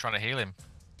 We're trying to heal him.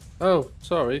 Oh,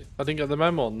 sorry. I didn't get the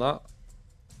memo on that.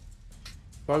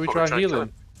 Why are we thought we trying to tried heal to-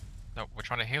 him? No, we're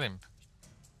trying to heal him.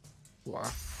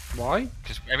 Why?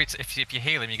 Because if you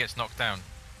heal him, he gets knocked down.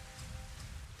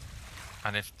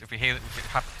 And if we heal,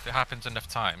 if it happens enough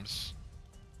times,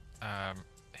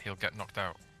 he'll get knocked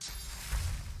out.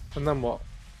 And then what?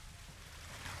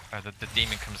 The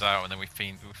demon comes out, and then we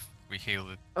heal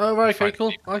the. Oh, right, okay, fight the cool.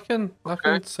 demon. I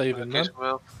can save him then.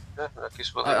 I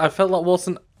guess we'll I felt that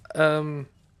wasn't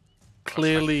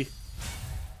clearly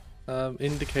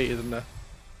indicated enough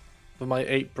for my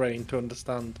ape brain to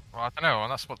understand. Well, I don't know,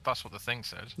 and that's what the thing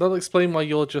said. That'll explain why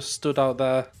you're just stood out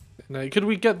there. You know, could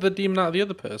we get the demon out of the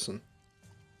other person?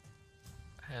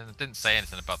 And it didn't say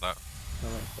anything about that. Oh,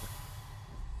 okay.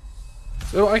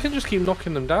 So I can just keep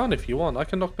knocking them down if you want. I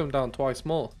can knock them down twice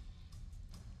more.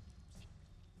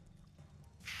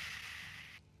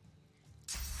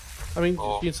 I mean,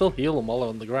 you can still heal them while they're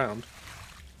on the ground.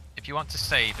 If you want to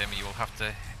save him, you will have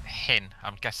to hin.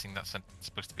 I'm guessing that's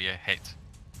supposed to be a hit.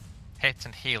 Hit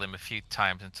and heal him a few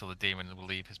times until the demon will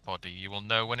leave his body. You will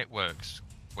know when it works,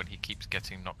 when he keeps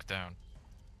getting knocked down.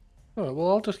 Alright, well,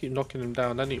 I'll just keep knocking him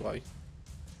down anyway.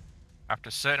 After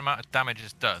a certain amount of damage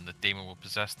is done, the demon will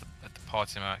possess the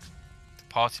party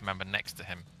member next to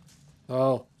him.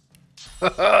 Oh.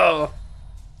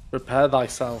 Prepare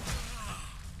thyself.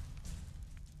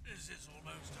 This is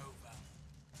almost over.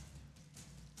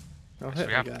 I'll So hit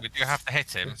him again. we do have to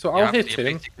hit him. So You I'll have hit to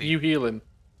him, basically- you heal him.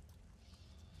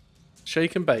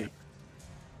 Shake and bake.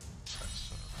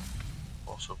 That's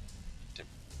awesome.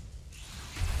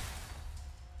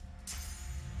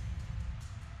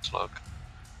 Slug.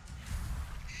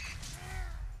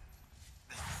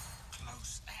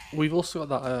 We've also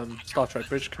got that Star Trek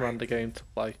Bridge Commander game to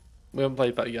play. We haven't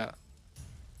played that yet.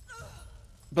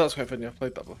 But that's quite funny, I've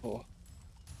played that before.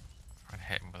 Try and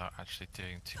hit him without actually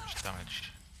doing too much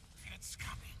damage. It's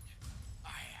coming. I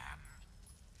am.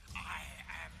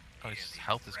 Oh, his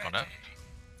health has gone up.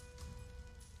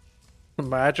 The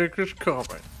magic is coming.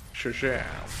 Shazam.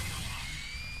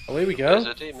 Away we There's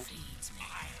go. a demon.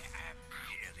 I am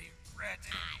really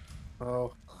ready.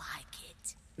 Oh, Like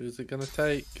it. who's it gonna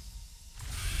take?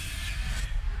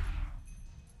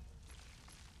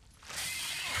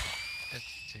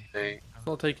 Hey,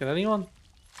 Not taking anyone.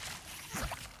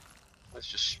 it's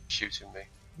just shooting me.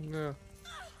 No.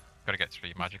 Gotta get through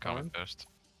your magic armor Fine. first.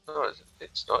 No,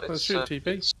 it's not. Let's It's, shoot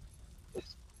TP.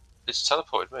 it's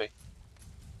teleported me.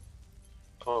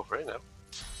 I'm over here now.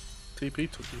 TP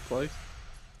took your place.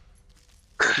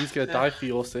 He's gonna die for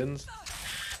your sins.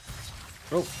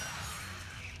 Oh.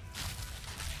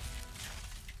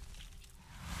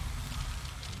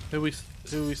 Who we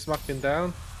smacking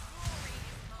down?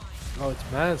 Oh, it's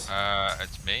Maz.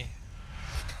 It's me.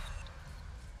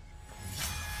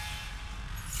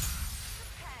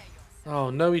 Oh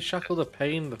no, he shackled a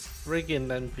pain, the friggin'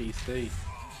 NPC.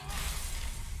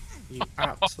 You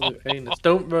absolute anus.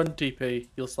 Don't run, TP.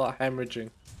 You'll start hemorrhaging.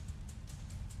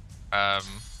 Yeah,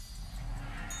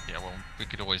 well, we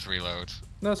could always reload,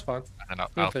 No, it's fine. and then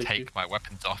We'll I'll take take you. my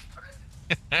weapons off.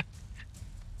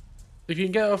 If you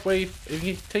can get away, if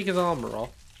you can take his armor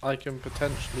off, I can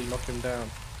potentially knock him down.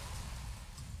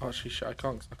 Actually, shit, I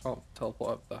can't, 'cause I can't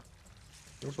teleport up there.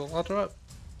 You want to ladder up?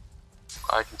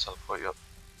 I can teleport you up.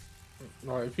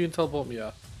 Right, if you can teleport me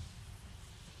up.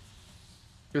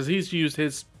 Because he's used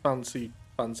his fancy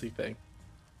thing.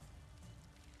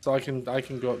 So I can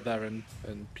go up there and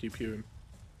pew him.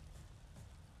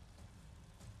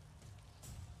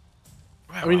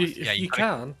 I mean, if yeah, you gotta-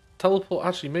 can, teleport...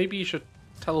 Actually, maybe you should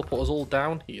teleport us all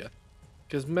down here.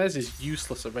 Because Mez is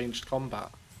useless at ranged combat.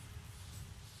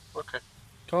 Okay.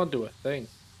 Can't do a thing.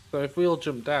 So if we all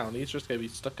jump down, he's just going to be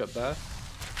stuck up there.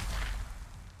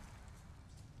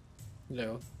 You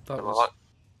know, that was...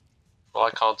 Well,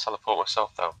 I can't teleport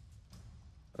myself down.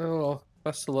 Oh, well,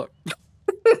 best of luck.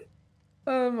 I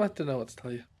don't know what to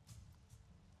tell you.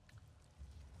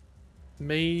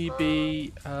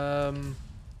 Maybe, I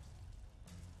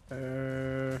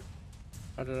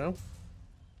don't know.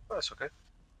 That's okay.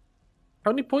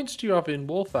 How many points do you have in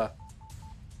Warfare?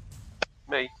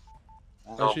 Me?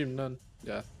 I No. assume none.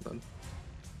 Yeah, none.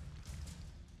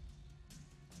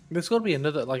 There's got to be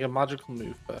another, like a magical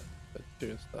move for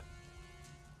doing stuff.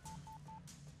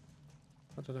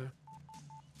 I don't know.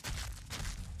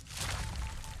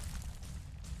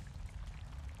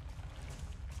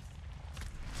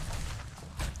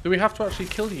 Do we have to actually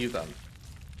kill you then?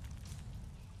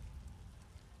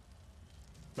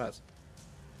 Maz.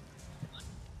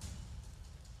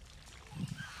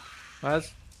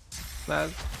 Maz?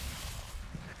 Maz?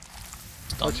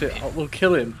 Watch it, we'll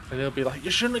kill him, and he'll be like,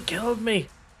 "You shouldn't have killed me!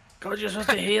 God, you're supposed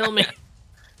to heal me!"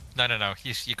 No.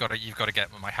 You've got to get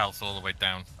my health all the way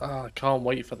down. Oh, I can't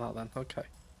wait for that then. Okay.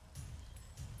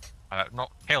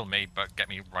 Not kill me, but get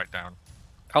me right down.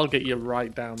 I'll get you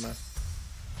right down there.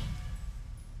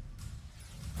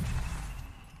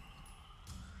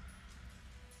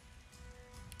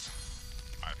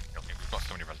 Alright, kill me. We've got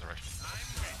so many resurrections.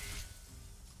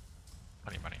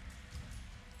 Plenty of money.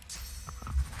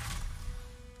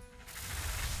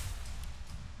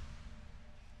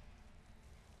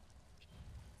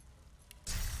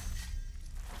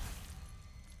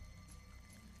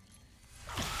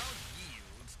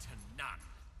 Yield to none.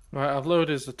 Right, I've loaded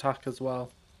his attack as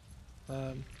well.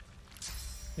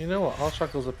 You know what? Our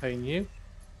shackles are paying you.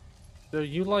 Do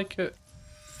you like it?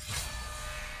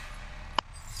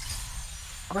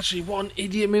 Actually, what an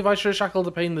idiot move! I should have shackled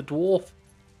the pain the dwarf.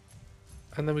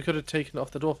 And then we could have taken it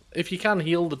off the dwarf. If you can,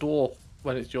 heal the dwarf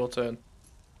when it's your turn.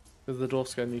 Because the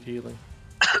dwarf's going to need healing.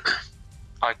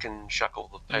 I can shackle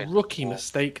the pain. Rookie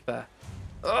mistake there.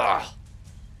 Ugh!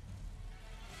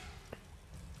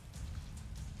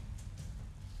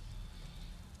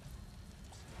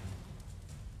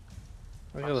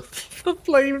 I got the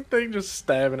flame thing just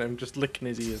staring at him, just licking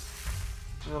his ears.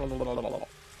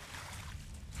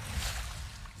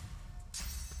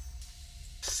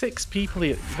 6 people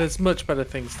here. There's much better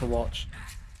things to watch.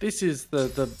 This is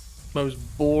the most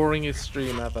boringest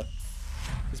stream ever.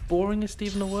 Is boringest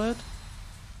even a word?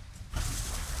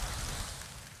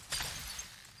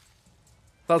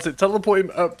 That's it. Teleport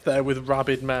him up there with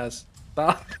Rabid Maz.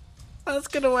 That's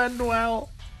gonna end well.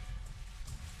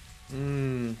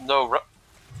 No,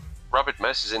 Rabbit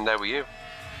Mess is in there with you.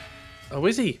 Oh,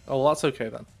 is he? Oh, that's okay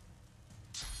then.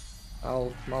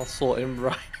 I'll sort him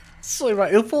right. Sort him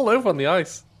right. He'll fall over on the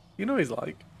ice. You know what he's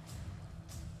like.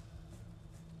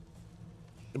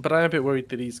 But I am a bit worried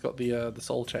that he's got the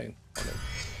soul chain on him.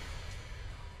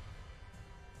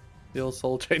 The old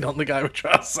soul chain on the guy we're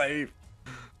trying to save.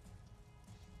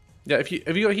 Yeah, have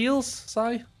you got heals,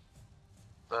 Sai?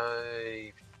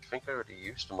 I think I already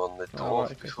used them on the dwarf Oh,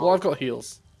 right, okay. before. Well, I've got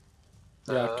heals.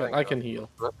 Yeah, hang I on. can heal.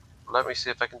 Let me see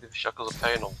if I can do the Shackles of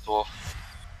Pain on the dwarf.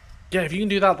 Yeah, if you can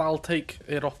do that, that'll take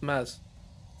it off Mez.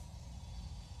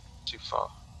 Too far.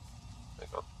 Hang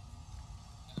on.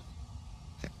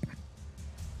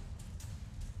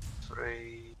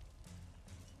 3.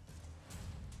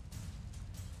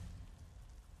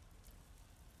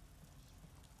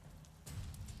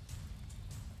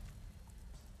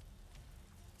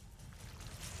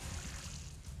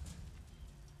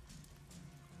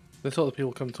 This other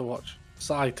people come to watch.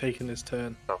 Sai taking his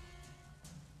turn. Oh.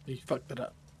 You fucked it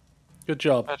up. Good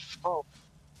job. I had 4.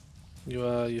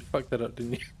 You fucked it up,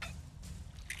 didn't you?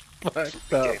 Fucked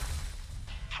Stupid up. game.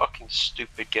 Fucking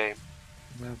stupid game.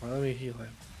 Yeah, well, let me heal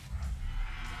him.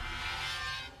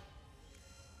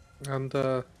 And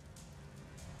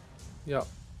yeah.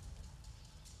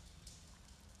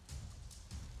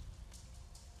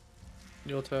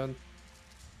 Your turn.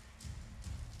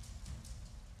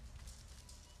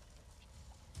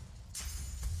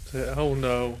 Oh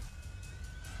no.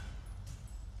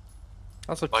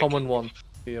 That's a Mikey. common one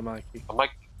here, Mikey. I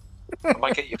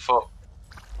might get your foot.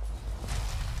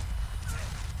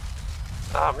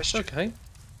 Ah, missed you. Okay.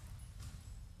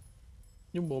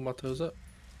 You warm my toes up.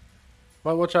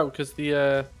 Right, watch out because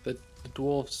the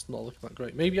dwarf's not looking that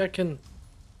great. Maybe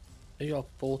I'll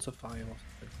fortify him or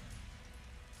something.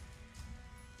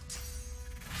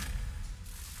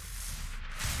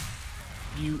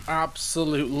 You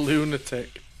absolute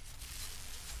lunatic.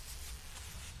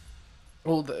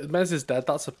 Well, Mez is dead.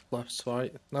 That's a plus,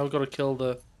 right? Now we've got to kill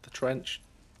the trench.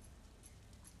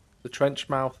 The trench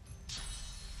mouth.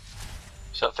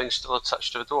 Is that thing still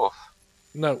attached to the dwarf?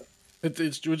 No, we're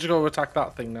just going to attack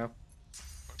that thing now.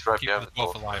 It's right Keep behind the the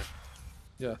dwarf dwarf. alive.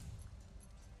 Yeah.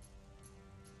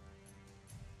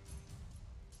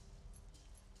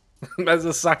 Mez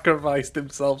has sacrificed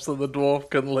himself so the dwarf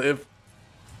can live.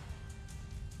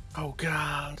 Oh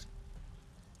god.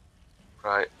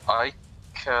 Right, I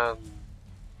can...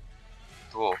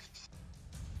 Dwarf.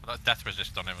 Death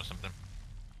resist on him or something.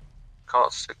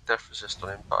 Can't stick death resist on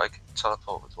him, but I can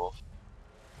teleport the dwarf.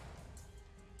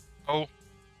 Oh.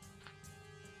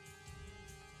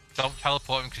 Don't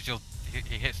teleport him because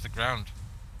he hits the ground.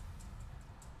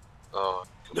 Oh,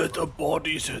 Let the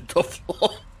bodies hit the floor.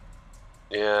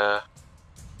 yeah.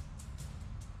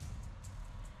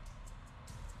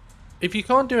 If you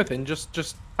can't do anything, just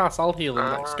pass. I'll heal him.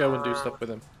 Let's go and do stuff with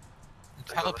him.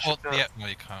 Teleport the... No,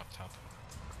 you can't teleport.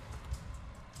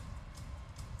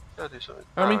 Gotta do something.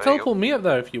 I mean, there you go. teleport me up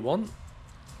there if you want.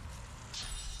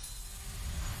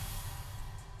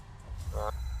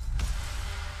 Right.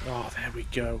 Oh, there we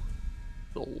go.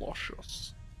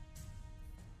 Delicious.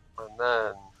 And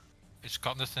then It's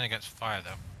got nothing against fire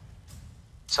though.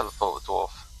 teleport the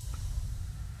dwarf.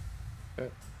 Okay.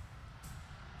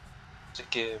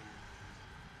 Stick him.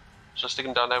 Shall I stick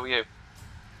him down there with you?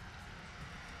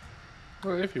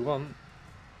 Well, if you want.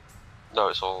 No,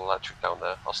 it's all electric down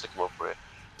there. I'll stick him over here.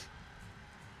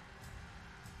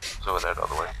 It's over there the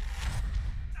other way.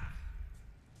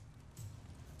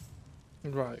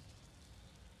 Right.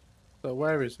 So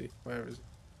where is he? Where is he?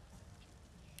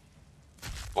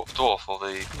 What, the dwarf or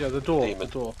the... Yeah, the door. Demon. The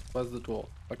door. Where's the door?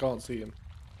 I can't see him.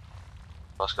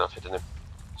 That's gonna fit in him.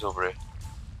 He's over here.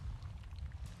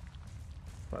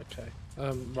 Okay.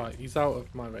 Right, he's out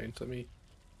of my range. Let me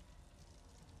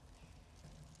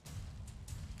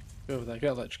go over there.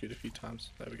 Get electrocuted a few times.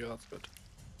 There we go. That's good.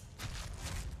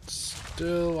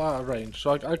 Still out of range,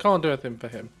 so I can't do anything for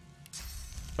him.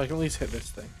 But I can at least hit this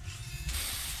thing.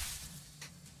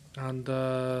 And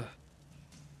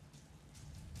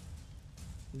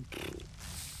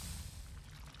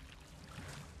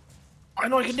I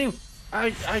know what I can do.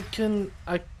 I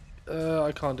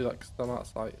can't do that because I'm out of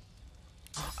sight.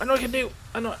 I know what I can do.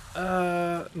 I know.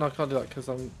 No, I can't do that because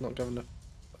I'm not going enough.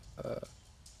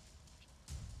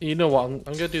 You know what? I'm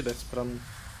gonna do this, but I'm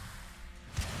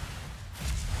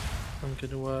gonna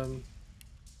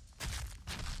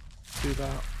do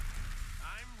that.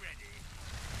 I'm ready.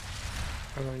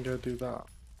 And I'm gonna do that.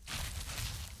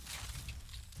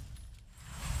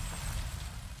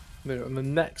 No, and the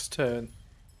next turn,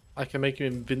 I can make him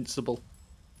invincible.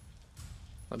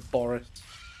 Like Boris.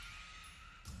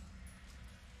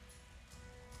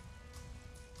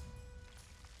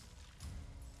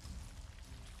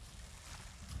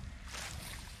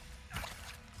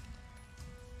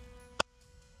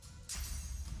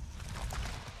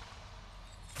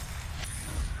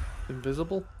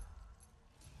 Invisible?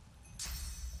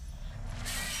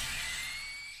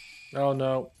 Oh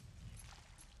no.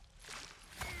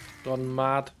 Gone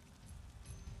mad.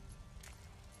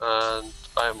 And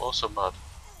I am also mad.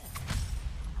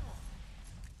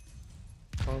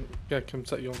 Yeah, come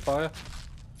set you on fire.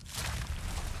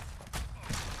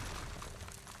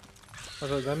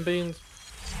 What are them beans?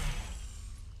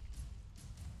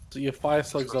 So your fire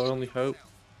slug's our only hope.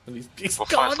 And he's Well,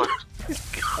 gone! He's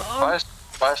gone!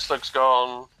 Fire slug's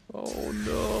gone. Oh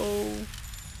no!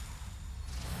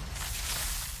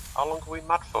 How long are we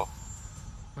mad for?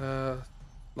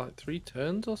 Like 3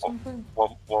 turns or something?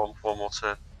 One more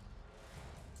turn.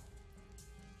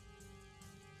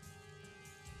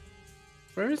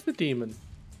 Where is the demon?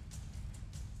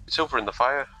 It's over in the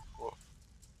fire.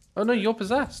 Oh no, you're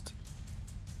possessed.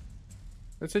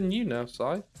 It's in you now, Si.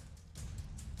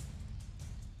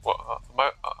 What?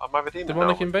 Am I the demon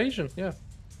Demonic now? invasion, yeah.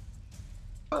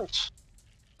 Thanks.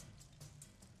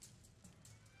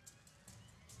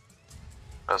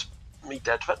 That's me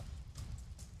dead then.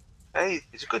 Hey,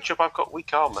 it's a good job I've got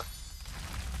weak armour.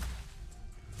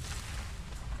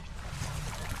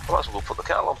 I might as well put the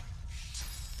kettle on.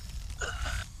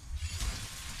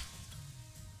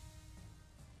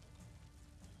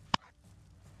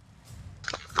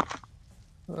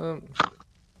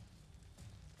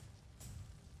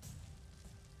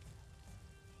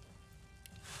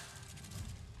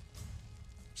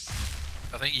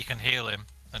 I think you can heal him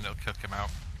and it'll cook him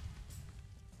out.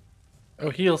 Oh,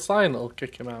 heal sign will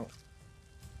kick him out.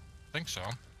 I think so.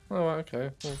 Oh, right,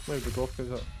 okay. Well, maybe the Grofit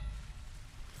is up.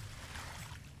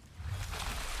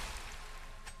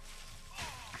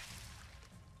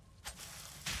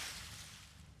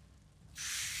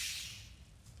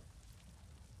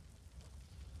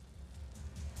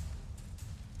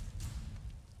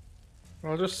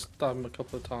 I'll just stab him a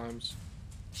couple of times.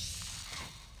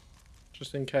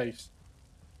 Just in case.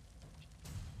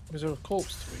 Is there a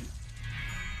corpse to eat?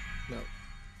 No.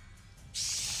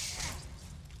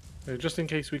 Yeah, just in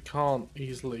case we can't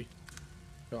easily.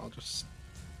 I'll just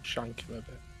shank him a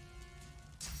bit.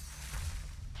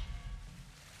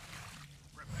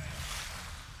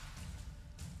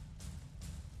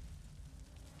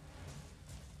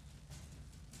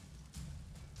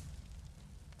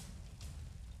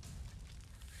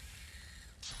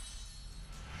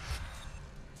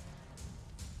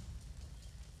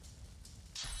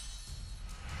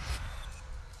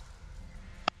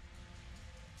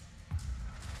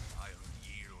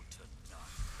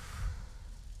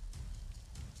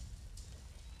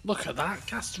 Look at that,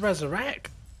 cast resurrect.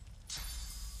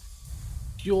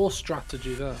 Your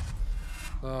strategy there.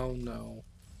 Oh no.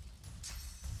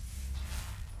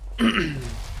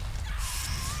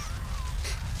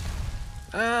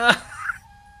 Ah!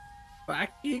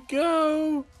 Back you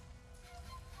go.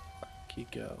 Back you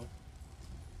go.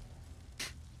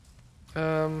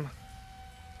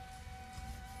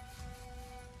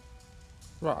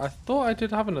 Right, I thought I did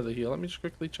have another heal. Let me just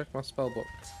quickly check my spell book.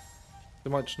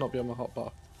 It might just not be on my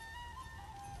hotbar.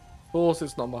 Of course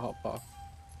it's not my hotbar.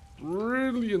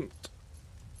 Brilliant!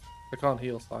 I can't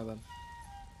heal Sly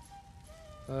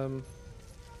then.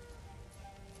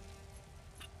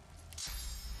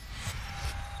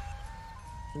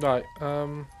 Right,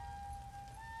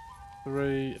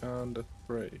 3 and a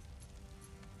 3.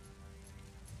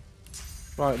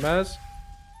 Right, Mez.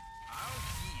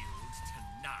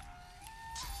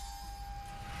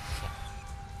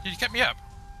 Did you get me up?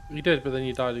 You did, but then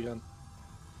you died again.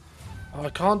 Oh, I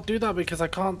can't do that because I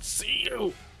can't see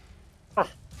you!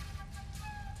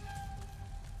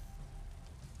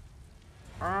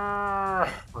 Ah!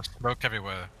 There's smoke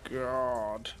everywhere.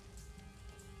 God.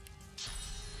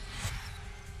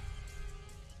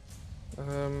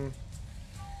 I'll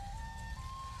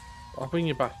bring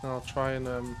you back and I'll try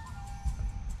and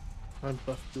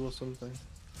buff you or something.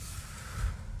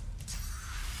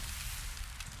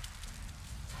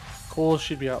 Of course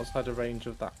you'd be outside of range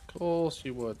of that. Of course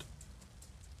you would.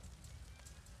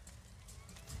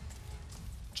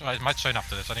 So I might sign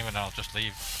after this anyway, and I'll just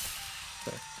leave.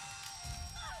 Okay.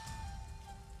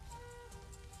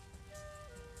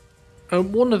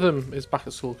 One of them is back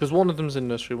at school because one of them's in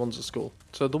nursery, one's at school.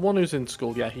 So the one who's in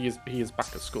school, yeah, he is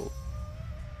back at school.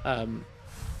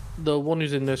 The one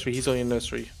who's in nursery, he's only in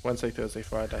nursery Wednesday, Thursday,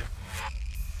 Friday.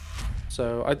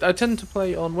 So I tend to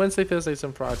play on Wednesday, Thursdays,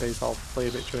 and Fridays. I'll play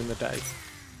a bit during the day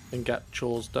and get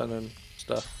chores done and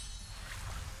stuff.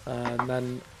 And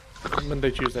then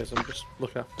Monday, Tuesdays, I'm just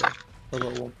looking after a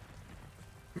little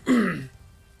one.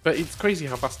 But it's crazy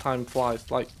how fast time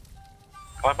flies. Like,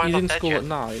 he's in school at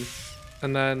 9,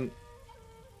 and then,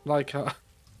 like,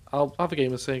 I'll have a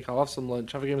game of Sync, I'll have some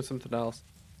lunch, have a game of something else.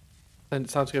 Then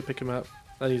it's time to go pick him up.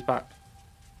 Then he's back.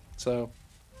 So,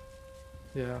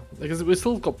 Yeah, because we've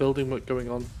still got building work going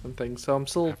on and things, so I'm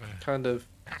still kind of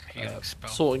Healing spell.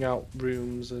 sorting out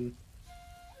rooms and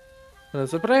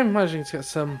so. But I am managing to get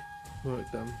some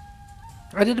work done.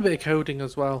 I did a bit of coding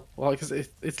as well, because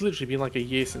it's literally been like a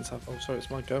year since I've. Oh, sorry, it's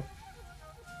my go.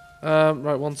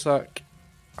 Right, one sec.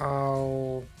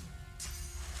 I'll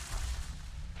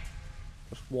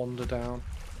just wander down.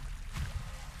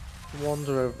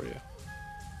 Wander over here.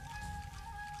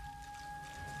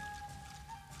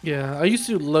 Yeah, I used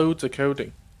to do loads of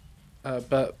coding,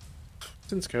 but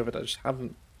since COVID I just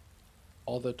haven't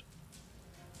bothered.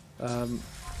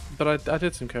 But I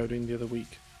did some coding the other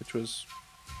week, which was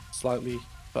slightly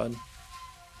fun.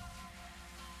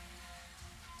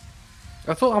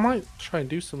 I thought I might try and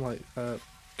do some like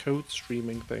code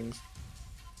streaming things.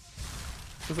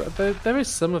 'Cause there is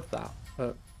some of that,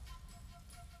 but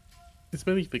it's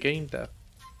mainly for game dev.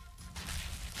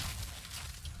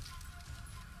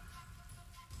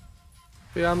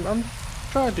 But yeah, I'm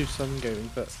trying to do some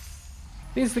gaming, but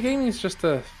the gaming is just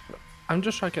I'm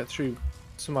just trying to get through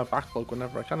some of my backlog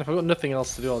whenever I can. If I've got nothing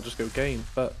else to do, I'll just go game.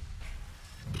 But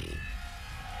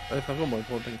if I've got more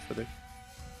important things to do,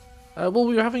 well,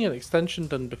 we were having an extension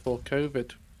done before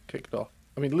COVID kicked off.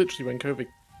 I mean, literally when COVID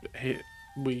hit,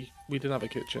 we didn't have a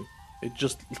kitchen. It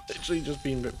just literally just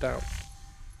been ripped out.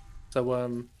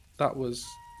 So that was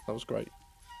great.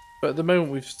 But at the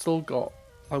moment we've still got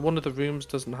like one of the rooms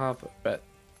doesn't have a bed.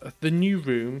 The new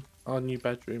room, our new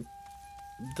bedroom,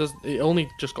 it only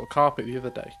just got carpet the other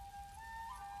day.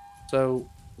 So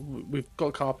we've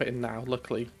got carpet in now.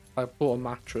 Luckily, I bought a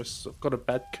mattress. I've got a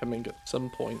bed coming at some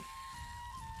point.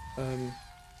 I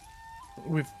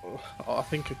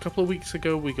think a couple of weeks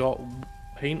ago we got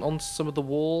paint on some of the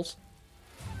walls.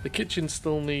 The kitchen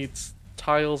still needs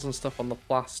tiles and stuff on the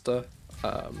plaster,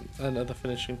 and other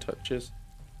finishing touches.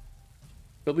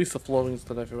 But at least the flooring's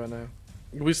done everywhere now.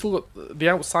 We still got the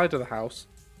outside of the house.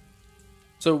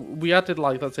 So we added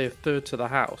like, let's say, a third to the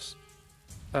house.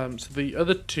 So the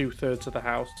other 2/3 of the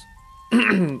house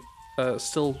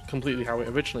still completely how it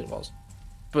originally was.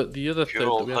 But the other third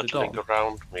that we added on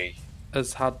around me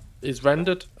is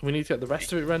rendered. And we need to get the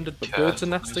rest of it rendered, but birds are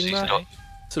nesting there.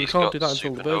 So we can't do that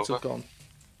until the birds have gone.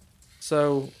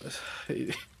 So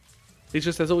it's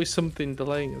just there's always something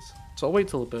delaying us. So I'll wait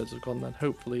till the birds have gone, then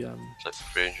hopefully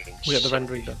we get the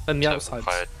rendering done. And the outside's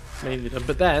mainly done.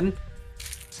 But then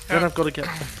I've got to get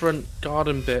the front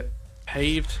garden bit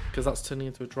paved, because that's turning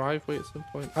into a driveway at some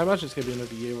point. I imagine it's going to be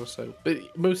another year or so.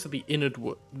 But most of the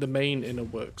the main inner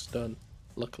work's done,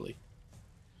 luckily.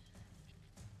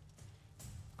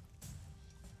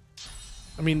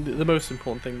 I mean, the most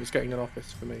important thing was getting an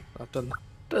office for me. I've done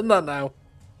that now.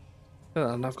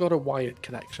 And I've got a wired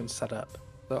connection set up.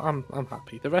 So I'm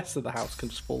happy. The rest of the house can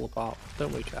just fall apart.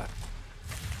 Don't really care.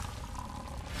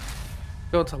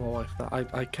 Don't tell my wife that.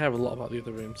 I care a lot about the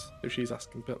other rooms, if she's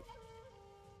asking, but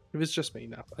if it's just me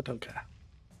now, I don't care.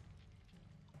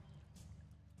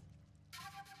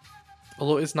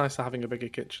 Although it is nicer having a bigger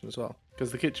kitchen as well,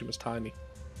 because the kitchen was tiny.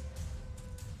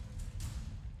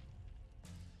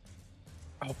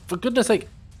 Oh, for goodness sake!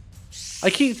 I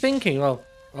keep thinking, well,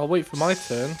 I'll wait for my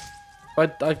turn.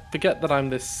 But I forget that I'm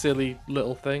this silly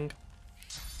little thing.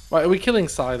 Right, are we killing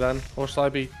Sai then? Or shall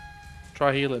I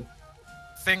try healing?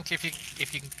 Think if you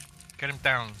can get him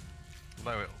down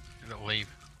low, it'll leave.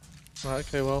 Right,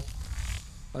 okay, well,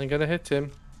 I'm gonna hit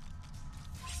him.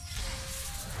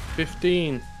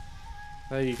 15.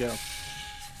 There you go.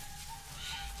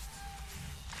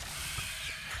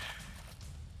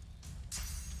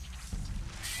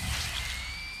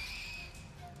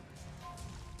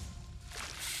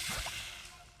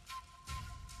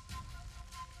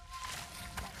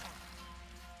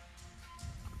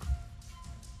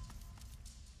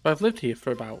 I've lived here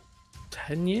for about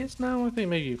 10 years now, I think,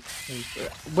 maybe.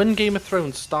 When Game of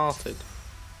Thrones started.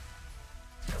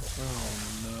 Oh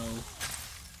no.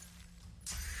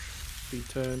 Be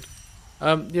turned.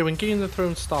 Yeah, when Game of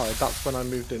Thrones started, that's when I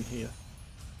moved in here.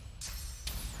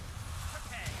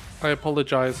 I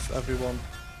apologise, everyone.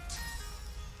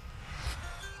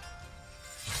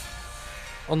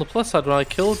 On the plus side, when I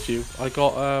killed you, I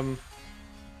got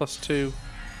 +2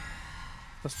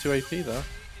 AP there.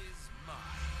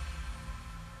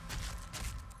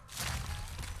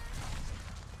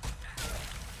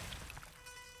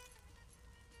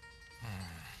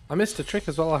 I missed a trick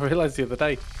as well, I realised the other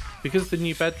day. Because the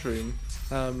new bedroom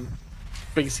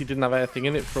basically didn't have anything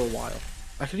in it for a while,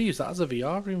 I could use that as a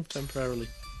VR room temporarily.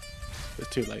 It's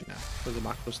too late now, there's a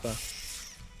macros there.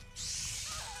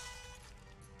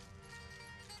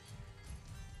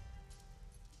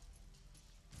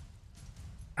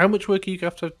 How much work are you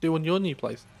going to have to do on your new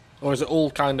place? Or is it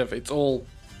all kind of, it's all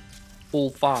all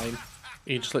fine.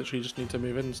 You just literally just need to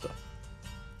move in and stuff.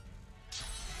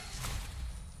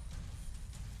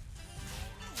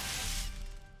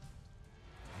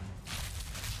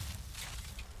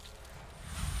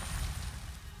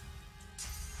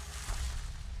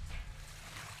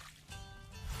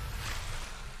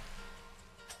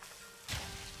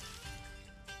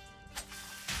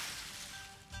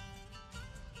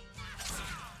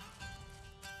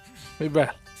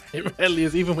 It really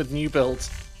is, even with new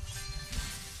builds.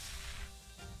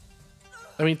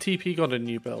 I mean, TP got a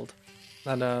new build,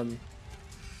 and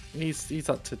he's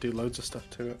had to do loads of stuff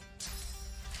to it.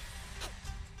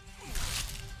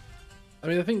 I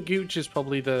mean, I think Gooch is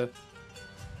probably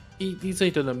he's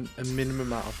only done a minimum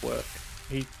amount of work.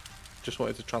 He just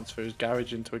wanted to transfer his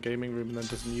garage into a gaming room and then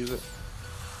doesn't use it.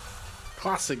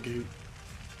 Classic Gooch.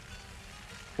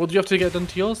 What do you have to get done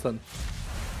to yours then?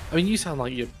 I mean, you sound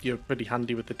like you're pretty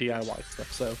handy with the DIY stuff,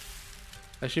 so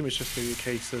I assume it's just going to be a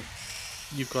case of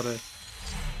you've got to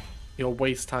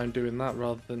waste time doing that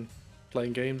rather than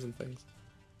playing games and things.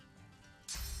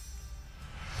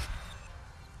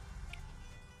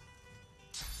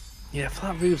 Yeah,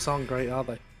 flat roofs aren't great, are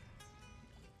they?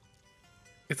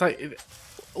 It's like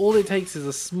all it takes is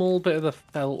a small bit of the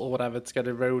felt or whatever to get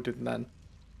eroded, and then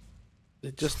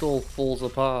it just all falls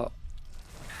apart,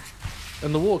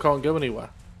 and the water can't go anywhere.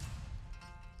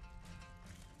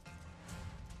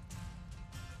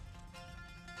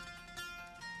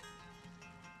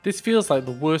 This feels like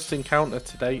the worst encounter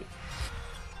to date.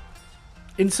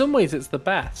 In some ways it's the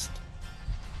best,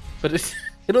 but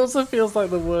it also feels like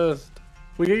the worst.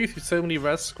 We go through so many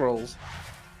res scrolls.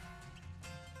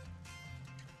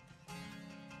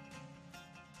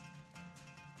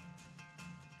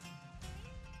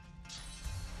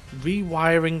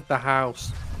 Rewiring the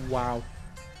house. Wow.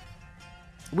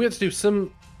 We had to do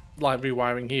some like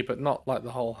rewiring here, but not like the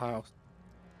whole house.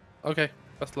 Okay,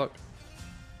 best luck.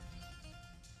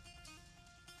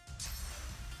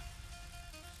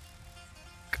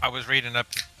 I was reading up,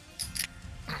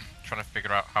 trying to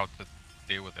figure out how to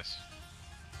deal with this.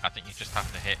 I think you just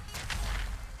have to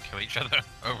kill each other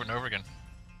over and over again.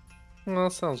 Well,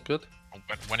 that sounds good.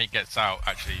 When he gets out,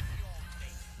 actually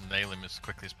nail him as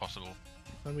quickly as possible.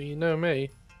 I mean, you know me,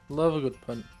 love a good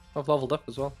punt. I've leveled up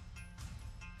as well.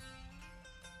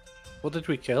 What did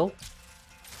we kill?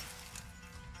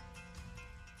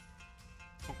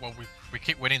 Well, we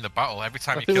keep winning the battle every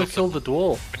time I you think kill we killed the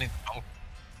dwarf. winning the battle.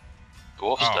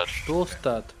 Dwarf's Oh, dead. Dwarf's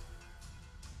dead.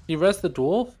 You res the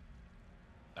dwarf?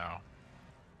 No.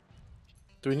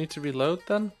 Do we need to reload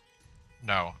then?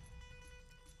 No.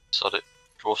 Sod it.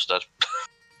 Dwarf's dead.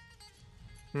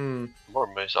 Hmm.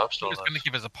 More amazed I'm He still was alive. going to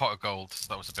give us a pot of gold, so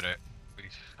that was a bit it.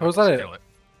 Oh, was that it? Steal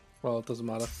Well, it doesn't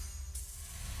matter.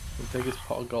 We'll take his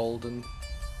pot of gold and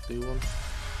do one.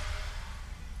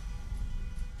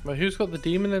 Wait, who's got the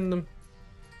demon in them?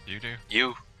 You do.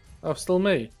 You. Oh, still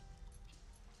me?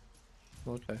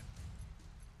 Okay.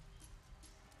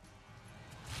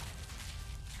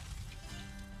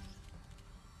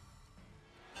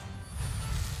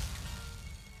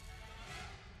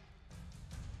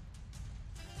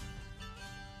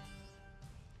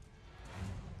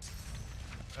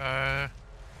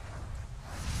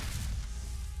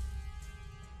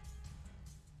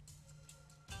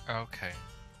 Okay.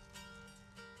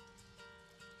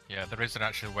 Yeah, there is an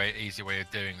actual easy way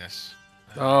of doing this.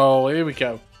 Oh, here we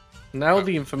go. Now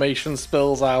the information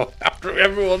spills out after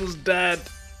everyone's dead.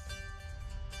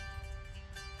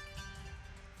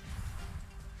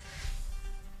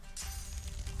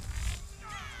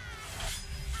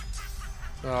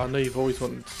 Oh, I know you've always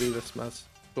wanted to do this, Maz.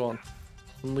 Go on.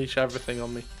 Unleash everything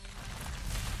on me.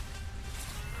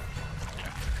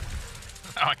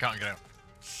 Oh, I can't get out.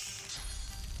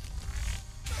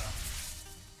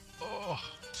 Oh.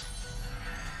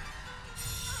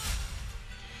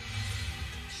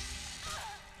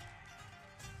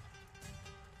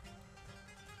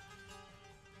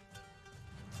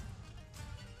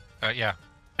 Yeah.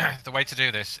 The way to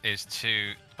do this is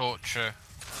to torture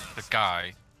the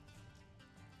guy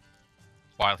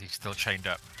while he's still chained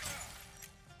up.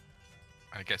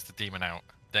 And it gets the demon out.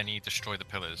 Then you destroy the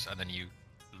pillars and then you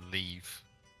leave.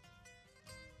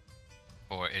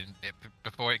 Or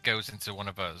before it goes into one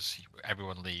of us,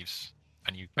 everyone leaves.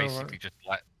 And you basically just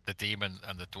let the demon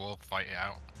and the dwarf fight it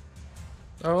out.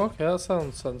 Oh, okay, that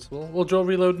sounds sensible. Will Joe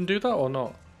reload and do that or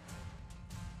not?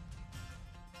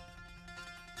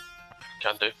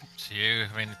 Can do. To you,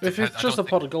 I mean, If it's just a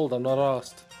pot of gold, I'm not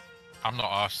asked. I'm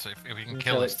not asked. If we can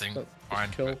kill this thing, fine.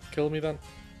 Kill me then.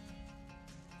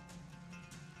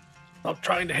 Stop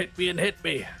trying to hit me and hit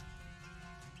me.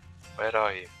 Where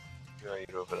are you? Where are you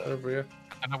over there? Over here.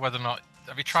 I don't know whether or not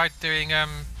Have you tried doing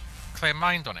clear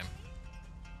mind on him,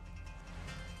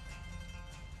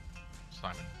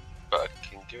 Simon? But I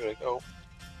can give it a go.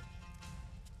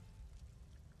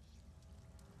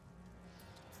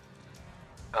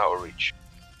 Out of reach.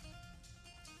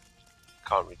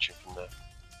 Can't reach him from there.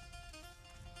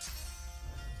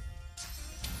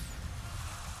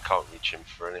 Can't reach him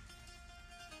for any.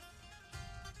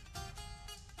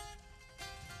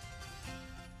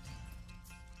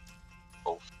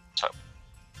 Oh, tap.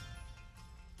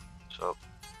 So,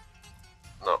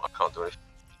 no, I can't do anything.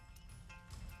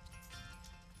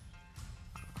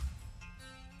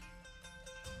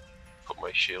 Put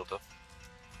my shield up.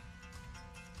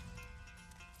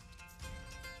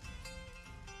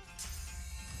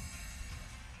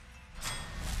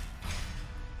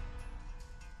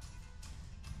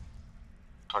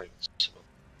 Can't even summon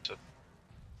to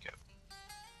go.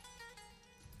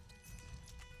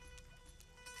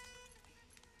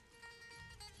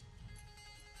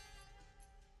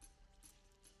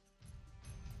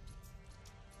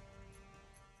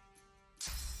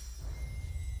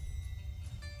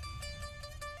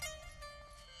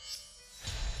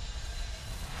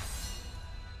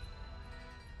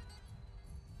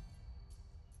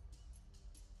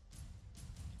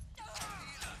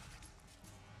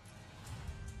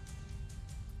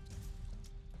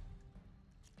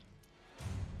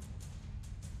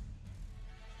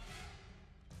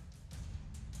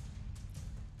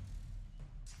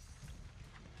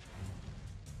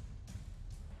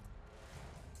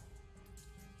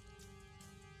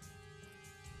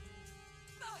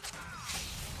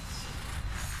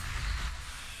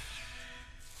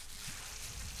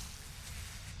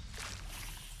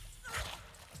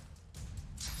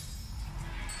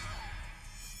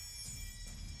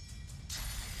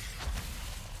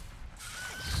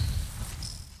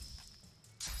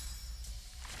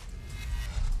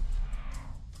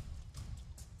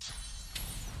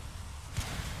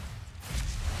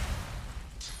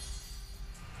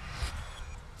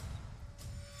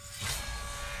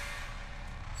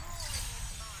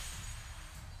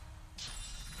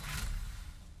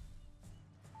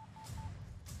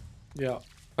 Yeah.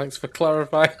 Thanks for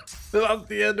clarifying. That's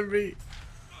the enemy.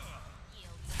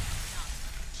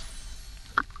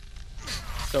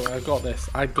 So I got this.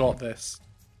 I got this.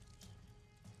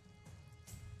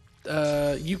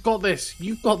 You've got this.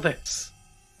 You've got this.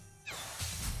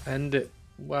 End it.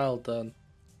 Well done.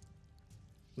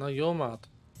 Now you're mad.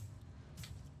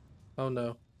 Oh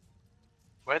no.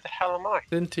 Where the hell am I?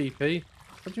 It's in TP.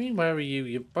 What do you mean, where are you?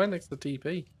 You're right next to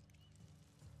TP.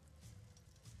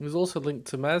 It was also linked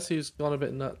to Mez, who's gone a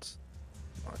bit nuts.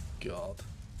 My god.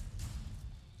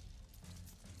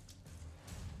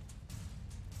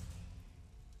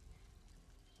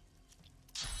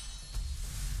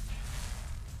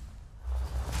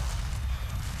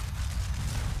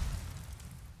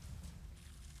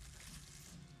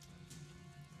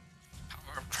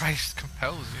 Power of Christ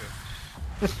compels you.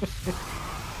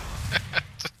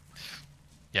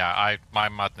 Yeah, my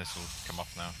madness will come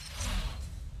off now.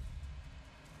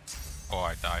 Or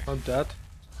I die. I'm dead.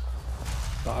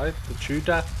 Died. The true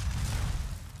death.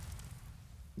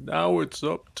 Now it's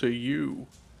up to you.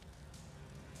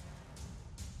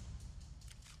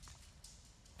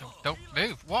 Don't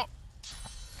move. What?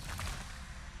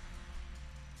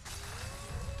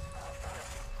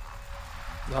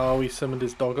 Oh, he summoned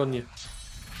his dog on you.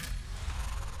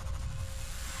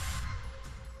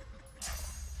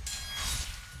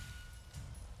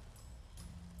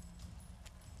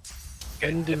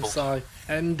 End him, Si.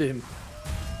 End him.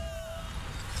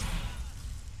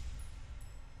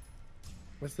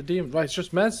 Where's the demon? Right, it's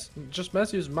just Mez. Just Mez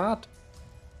who's mad.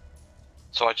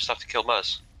 So I just have to kill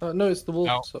Maz? No, it's the wolf.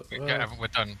 No, So, we're done. We're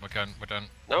done. We're done.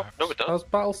 No, no, we're done. How's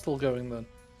battle still going then?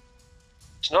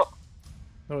 It's not.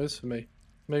 No, it is for me.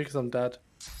 Maybe because I'm dead.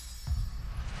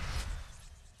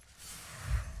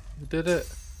 We did it.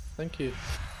 Thank you.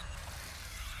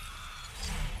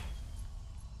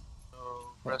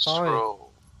 Rest Fine.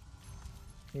 roll.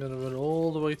 I'm gonna run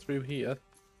all the way through here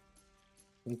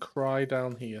and cry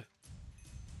down here.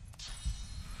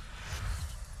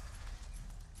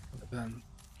 And then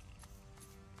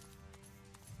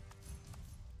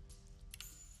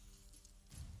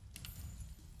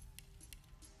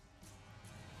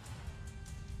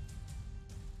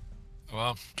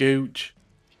Well, Gooch.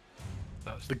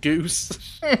 that's The goose.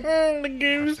 The that's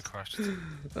goose. the question.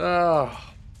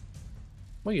 Ah.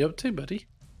 What are you up to, buddy?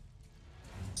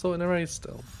 Sorting a race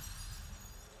still.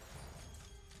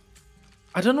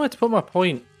 I don't know where to put my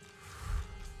point.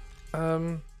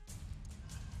 I've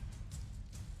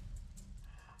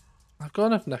got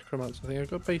enough necromancer. I think I've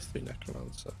got base 3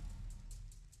 necromancer.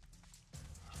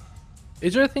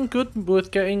 Is there anything good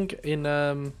worth getting in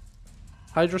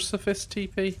Hydrosophist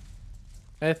TP?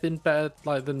 Anything better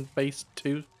like than base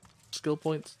 2 skill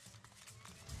points?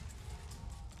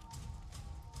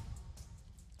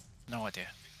 No idea.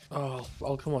 Oh,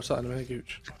 I'll come watch that in a minute,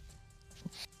 Gooch.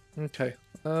 Okay.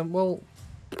 Well,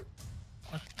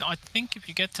 I think if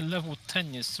you get to level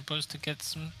 10, you're supposed to get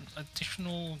some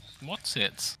additional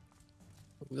what's-its.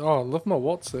 oh, I love my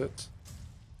what's it.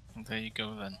 There you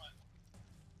go then.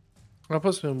 I'll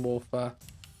put some in warfare.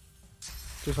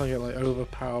 Just so I get like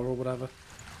overpower or whatever.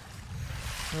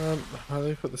 Let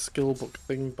me put the skill book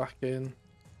thing back in.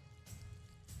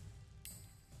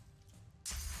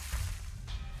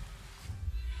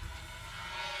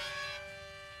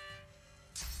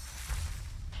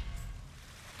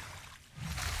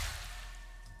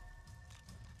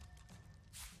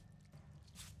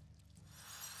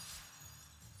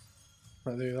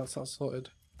 Right there, that's that sorted.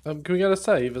 Can we get a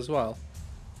save as well?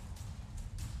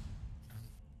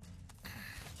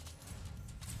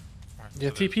 Right, Yeah,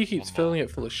 so TP there's keeps one filling more.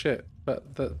 it full of shit,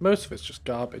 but most of it's just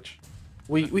garbage.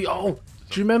 Oh, do you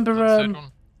Is remember that the third do one?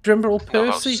 you remember old No, that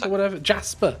was Percy or second. whatever?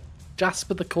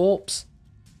 Jasper the corpse.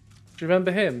 Do you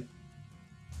remember him?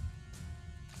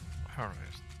 Alright,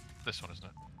 this one, isn't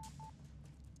it?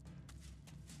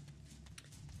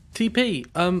 TP,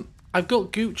 I've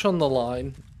got Gooch on the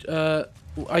line.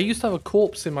 I used to have a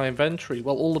corpse in my inventory.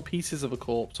 Well, all the pieces of a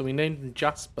corpse, and we named him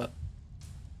Jasper.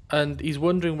 And he's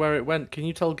wondering where it went. Can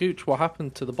you tell Gooch what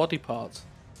happened to the body parts?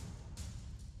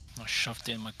 I shoved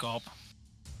it in my gob.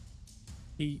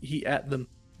 He ate them.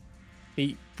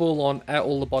 He full on ate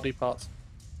all the body parts.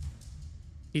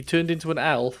 He turned into an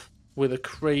elf with a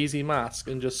crazy mask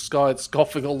and just started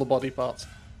scoffing all the body parts.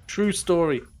 True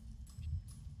story.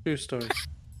 True story.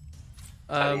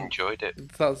 I enjoyed it.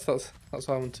 That's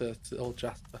why I went to old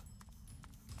Jasper.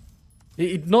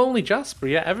 Not only Jasper,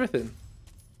 he ate everything.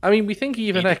 I mean, we think he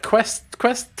even had quest.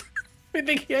 We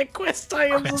think he had quest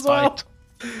items as well.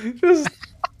 Just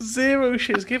zero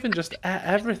shit's given. Just ate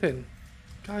everything.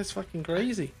 Guy's fucking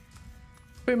crazy.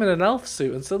 Put him in an elf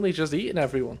suit and suddenly just eating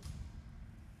everyone.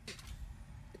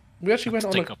 We actually went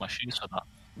on Take a off my shoes for that.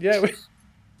 yeah.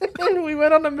 We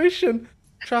went on a mission.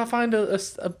 Try to find a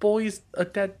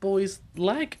dead boy's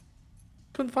leg.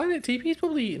 Couldn't find it. TP's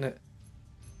probably eating it.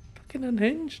 Fucking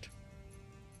unhinged.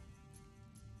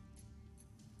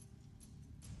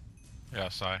 Yeah,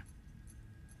 so.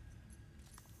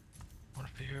 What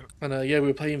if you? And yeah, we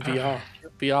were playing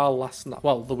VR last night.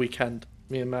 Well, the weekend.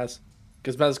 Me and Mez,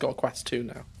 because Mez got a Quest 2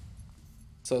 now.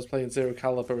 So I was playing Zero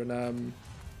Caliber and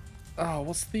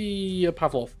what's the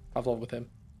Pavlov with him.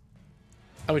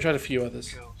 And we tried a few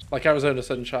others, like Arizona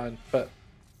Sunshine, but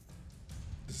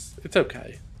it's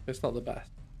okay. It's not the best.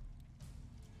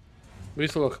 We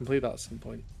still got to complete that at some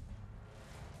point.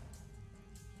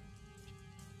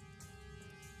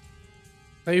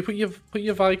 Now you put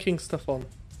your Viking stuff on.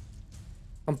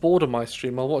 I'm bored of my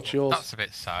stream. I'll watch yours. That's a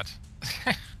bit sad.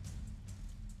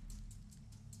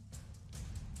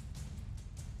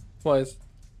 What is?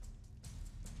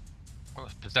 Well,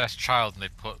 it's a possessed child, and they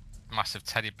put massive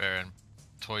teddy bear and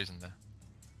toys in there.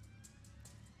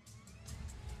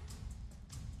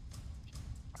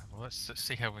 Right, well, let's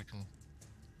see how we can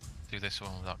do this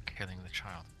one without killing the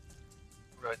child.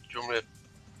 Right, do you want me to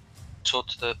talk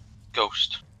to the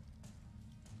ghost?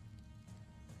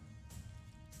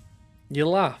 You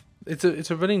laugh.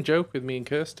 It's a running joke with me and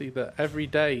Kirsty that every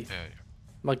day Yeah.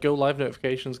 my go live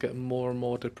notifications get more and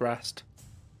more depressed.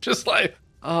 Just like,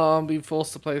 oh, I'm being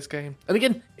forced to play this game. And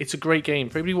again, it's a great game.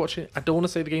 For everybody watching, I don't want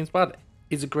to say the game's bad.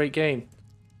 It's a great game.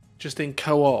 Just in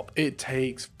co-op, it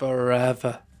takes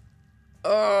forever.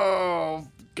 Oh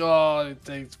god, it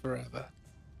takes forever.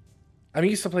 I'm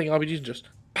used to playing RPGs and just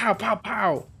pow pow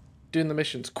pow, doing the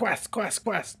missions, quest,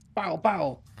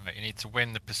 battle. Right, you need to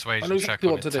win the I persuasion know check exactly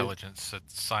on what to do. intelligence, so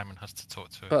Simon has to talk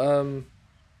to it. But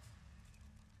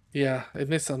yeah,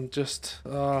 in this I'm just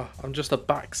a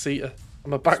backseater.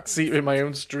 I'm a backseater in my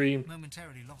own stream.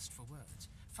 Momentarily lost for words.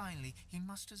 Finally, he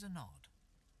musters a nod.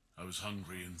 I was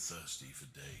hungry and thirsty for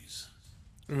days.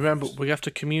 Remember, we have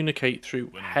to communicate through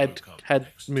When I head woke up head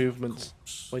next to the movements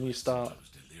corpse, when you I thought start. I was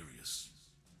delirious.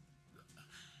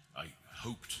 I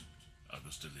hoped I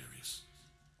was delirious.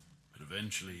 But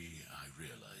eventually I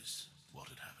realized what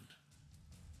had happened.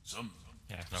 Some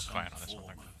no crying on this form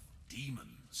one, thank of demon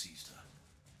seized her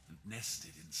and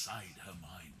nested inside her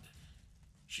mind.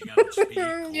 She cannot speak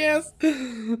or Yes.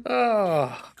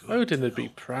 Oh, could Odin would be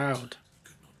help, proud.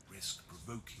 could not risk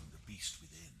provoking the beast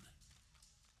within.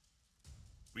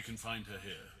 We can find her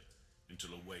here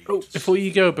until a way Oh, to before see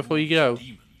you go, which demon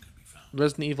can be found.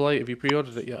 Resident Evil 8, have you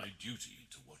pre-ordered it yet? My duty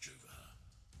to watch over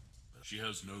her. She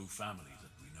has no family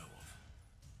that we know of.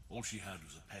 All she had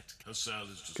was a pet. Her cell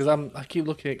is just... Because I keep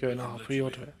looking at it going, oh,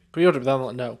 pre-order it. Pre-order it, but then I'm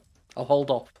like, no. I'll hold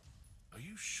off. Are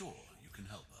you sure you can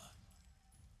help her?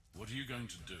 What are you going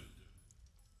to do?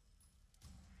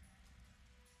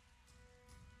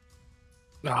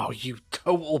 Oh, you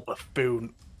total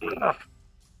buffoon. My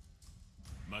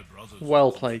brothers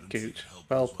Well played, Gooch.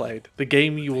 Well played. The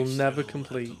game you will never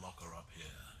complete.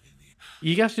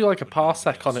 You have to do like a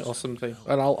parsec on it or something,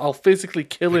 and I'll physically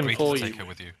kill him for you,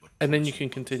 and then you can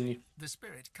continue. The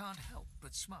spirit can't help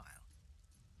but smile.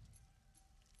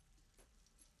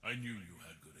 I knew you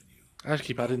had good in you. I just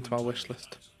keep adding to my wish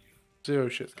list. 0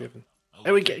 shit's given.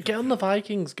 Anyway, get on the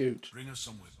Vikings, Gooch. Bring us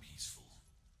somewhere peaceful.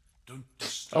 Don't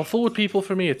I'll forward people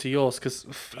from here to yours, because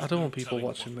I don't want people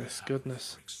watching this.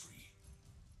 Goodness.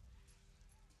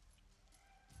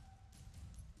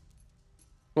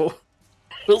 Well,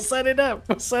 we'll set it up.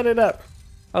 We'll set it up.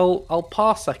 I'll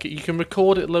parsec it. You can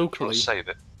record it locally. Save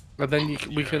it. And then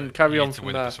we can carry on to from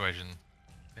win there. persuasion,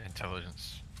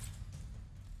 intelligence.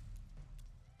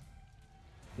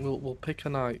 We'll pick a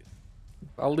night.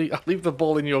 I'll leave the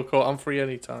ball in your court. I'm free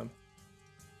anytime.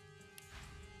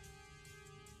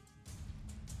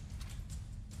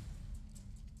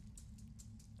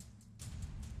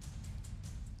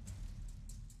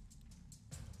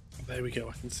 There we go.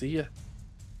 I can see you.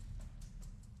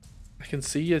 I can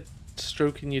see you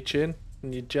stroking your chin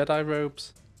in your Jedi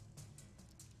robes.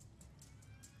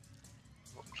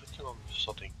 I'm clicking on the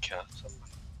sodding cat.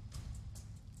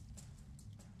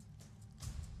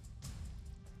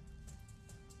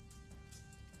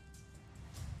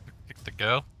 The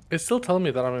girl? It's still telling me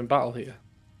that I'm in battle here.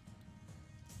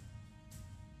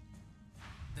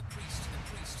 The priest, the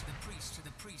priest, the priest,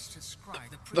 the priest, the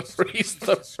scribe, The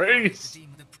priest.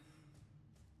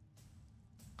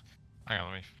 Hang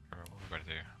on, let me figure out what we're going to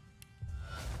do.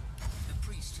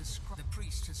 The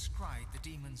priest has scried the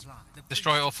demon's lie.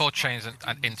 Destroy all 4 chains and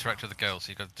interact with the girl, so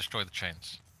you've got to destroy the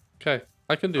chains. Okay,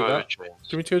 I can do that. Do you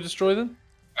want me to go destroy them?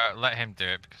 Let him do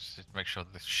it, because make sure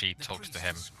that she talks to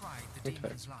him.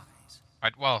 Okay.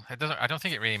 Well, it doesn't. I don't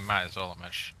think it really matters all that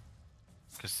much,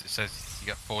 because it says you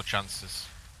get 4 chances.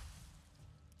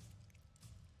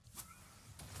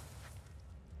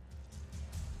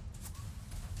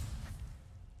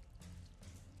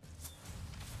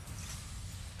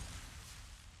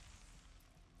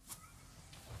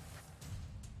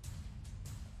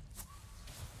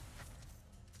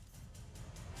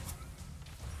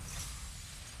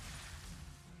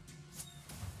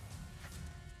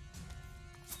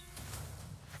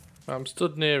 I'm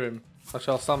stood near him. I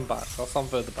shall stand back. I'll stand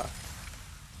further back.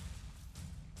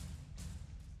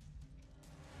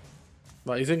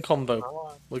 Right, he's in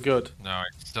combo. We're good. No,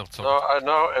 it's still talking. No, I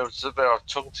know. It was a bit. I'm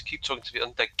keep talking to the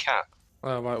undead cat.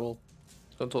 Oh, right, well,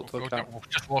 don't talk to the cat.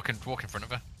 Just walk in front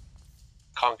of her.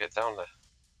 Can't get down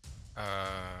there.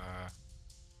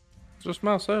 Just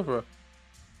mouse over her.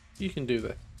 You can do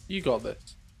this. You got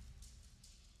this.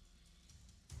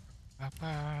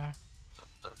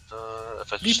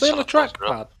 If You play on a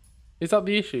trackpad? Is that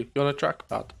the issue? You're on a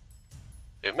trackpad?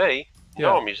 Who, me? Yeah.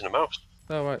 No, I'm using a mouse.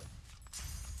 Oh, right.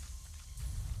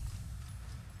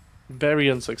 Very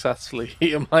unsuccessfully,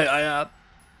 might I add.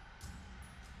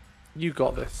 You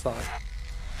got this, Si.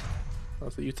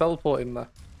 That's it. You teleport in there.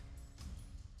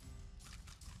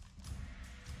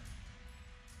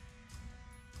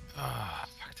 Ah,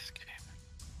 fuck this game.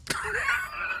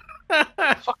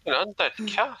 Fucking undead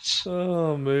cat.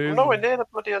 Oh, man. I'm nowhere near the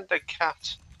bloody undead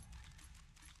cat.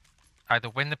 Either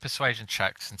win the persuasion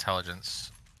checks,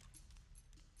 intelligence,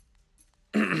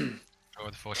 or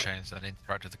the 4 chains, and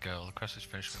interact with the girl. The quest is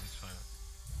finished when it's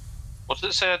What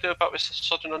does it say I do about this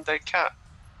sudden undead cat?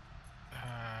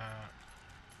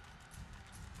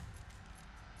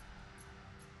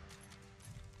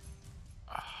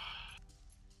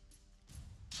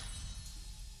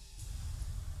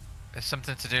 It's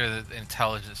something to do with the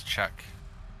intelligence check.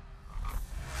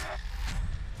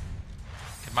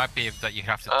 It might be that you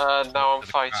have to. Now I'm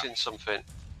fighting something.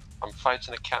 I'm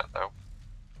fighting a cat now.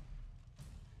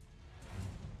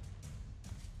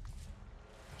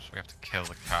 So we have to kill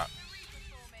the cat.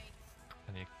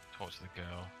 And you talk to the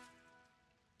girl.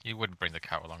 You wouldn't bring the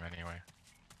cat along anyway.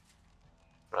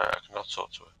 Right, I cannot talk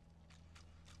to her.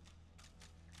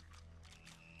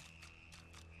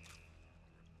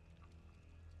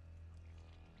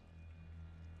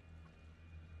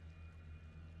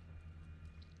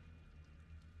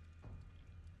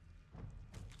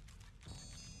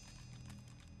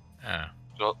 Yeah.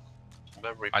 Got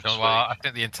memory. I don't. Well, I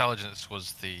think the intelligence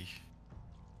was the.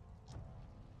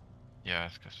 Yeah,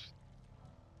 because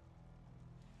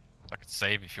I could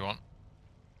save if you want.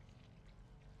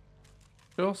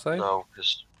 Sure, save. No,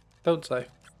 because Don't save.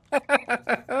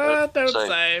 Don't save.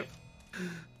 save.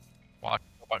 Well, I'll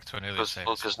go back to an earlier save.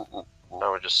 Because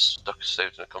now we're just stuck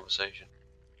saved in a conversation.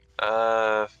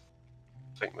 I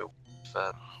think we're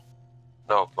fair.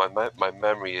 No, my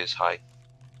memory is high.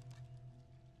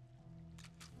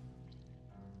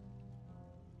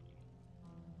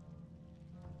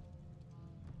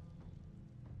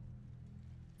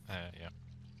 Yeah.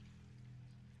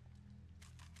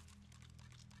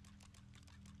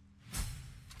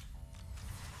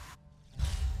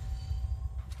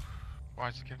 Why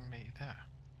is it giving me there?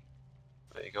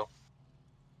 There you go.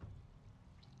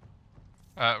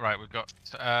 Right, we've got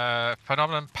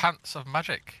Phenomenon Pants of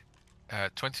Magic.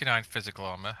 29 physical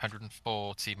armor,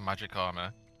 140 magic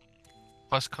armor,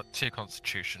 plus 2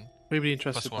 constitution. Really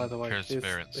interested, Plus by 1 the way.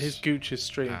 perseverance. His Gooch's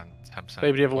stream. And 10% If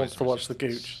anybody ever wants to poison watch the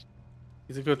resistance. Gooch,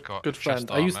 he's a good Got good friend.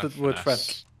 chest I use armor, the word friend.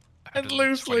 finesse, And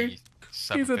loosely,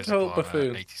 127 he's a physical total armor,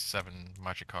 buffoon. 87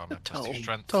 magic armor, A plus 2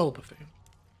 strength. total buffoon.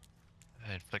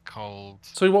 Inflict cold.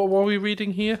 So what are we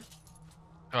reading here?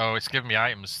 Oh, it's giving me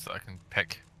items that I can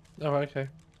pick. Oh, okay.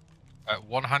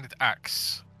 One-handed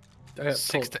axe, Yeah,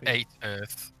 6 to totally. 8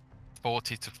 earth,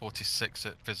 40 to 46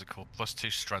 at physical, plus 2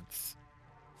 strength.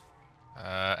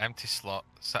 Empty slot,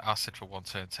 set acid for 1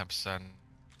 turn, 10%.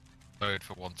 Load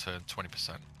for 1 turn,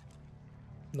 20%.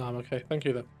 No, I'm okay. Thank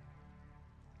you then.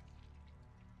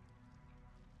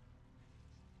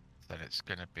 Then it's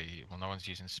gonna be, well, no one's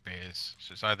using spears,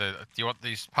 so it's either. Do you want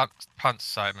these pants,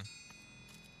 Simon?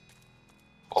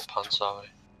 What pants are they?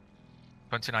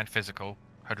 29 physical,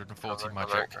 140 Alright,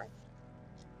 magic. alright.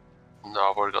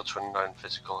 No, I've already got 29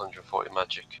 physical, 140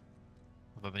 magic.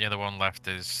 Then the other one left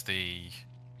is the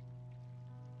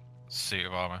suit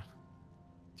of armor.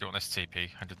 Do you want this TP?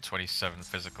 127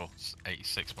 physical,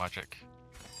 86 magic,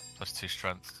 plus 2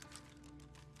 strength.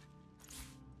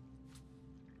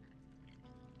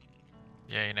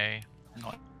 Yay, nay.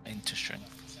 Not into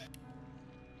strength.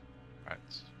 Right.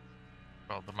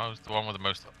 Well, the one with the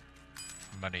most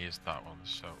money is that one,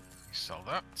 so we sell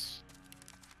that.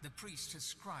 The priest has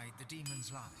scried the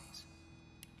demon's lies.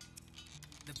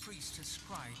 The priest has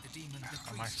scried the demon. The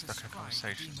Am I priest has stuck in a scried the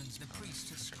conversation? demons. The priest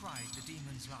has scried the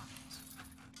demon's lies.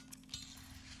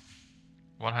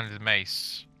 100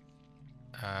 mace.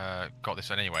 Got this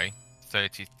one anyway.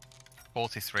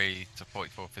 43 to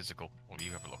 44 physical. Well,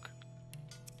 you have a look.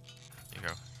 Here you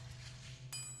go.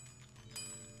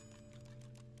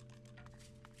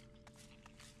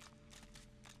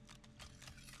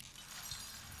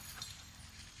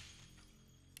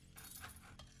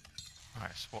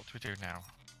 Right, so what do we do now?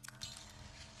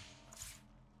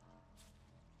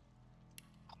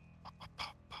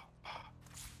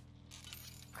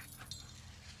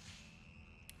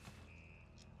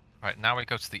 Right, now we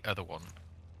go to the other one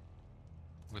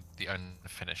with the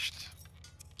unfinished.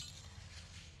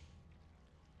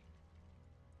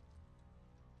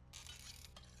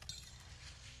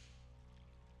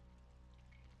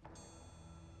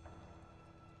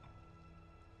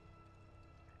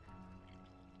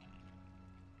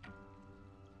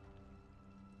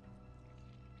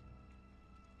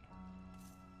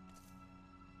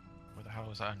 Where the hell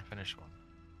was that unfinished one?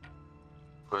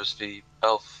 Where's the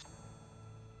elf?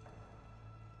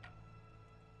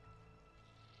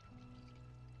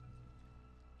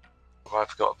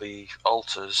 I've got the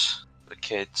altars, the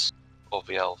kids, or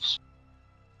the elves.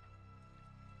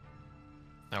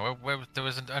 No, where there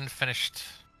was an unfinished.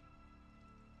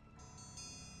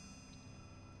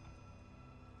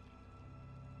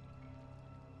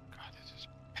 God, this is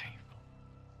painful.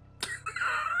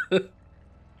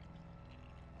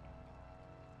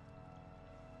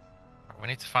 We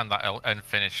need to find that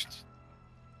unfinished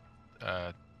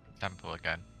temple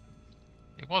again.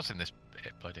 It was in this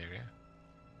blood area.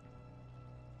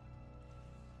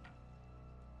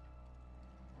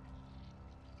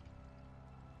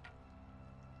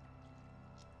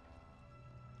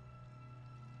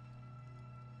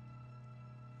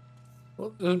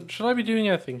 Well, should I be doing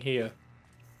anything here?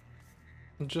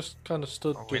 I'm just kind of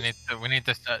stood. Oh, we need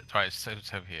this. Right, it's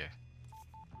over here.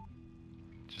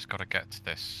 Just gotta get to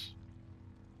this.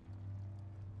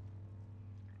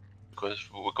 Because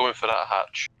we're going for that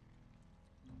hatch.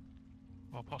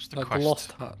 Well, what's the Like quest?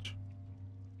 lost hatch.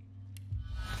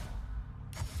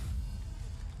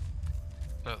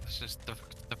 So this is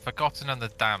the Forgotten and the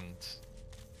Damned.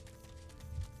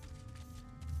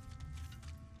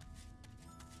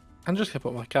 I'm just gonna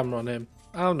put my camera on him.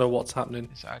 I don't know what's happening.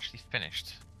 Is it actually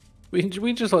finished? We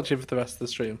just watch it for the rest of the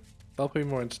stream. That'll be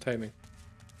more entertaining.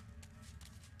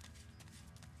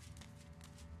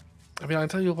 I mean, I can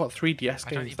tell you what 3DS I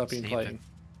don't games even I've been see playing.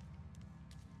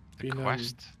 the Been,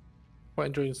 quest. quite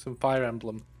enjoying some Fire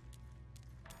Emblem.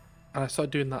 And I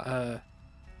started doing that,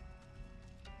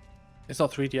 it's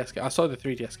not 3DS game. I saw the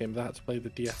 3DS game, but I had to play the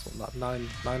DS one. That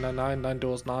 9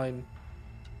 doors, 9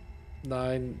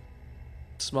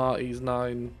 Smarties,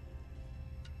 9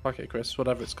 Packet Crisps,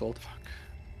 whatever it's called. Fuck.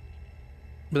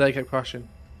 But they kept crashing.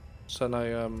 So then I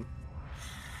went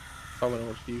and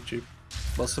watched YouTube.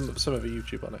 Well, some of the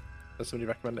YouTube on it. There's somebody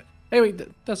recommended it. Anyway,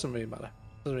 doesn't really matter.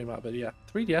 Doesn't really matter. But yeah,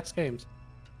 3DS games.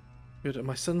 Good. And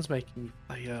my son's making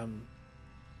a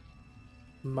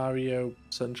Mario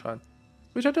Sunshine,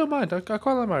 which I don't mind. I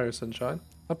quite like Mario Sunshine.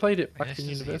 I played it back in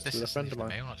university with a friend of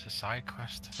mine. It's a side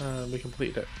quest. We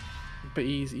completed it. But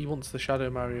he wants the Shadow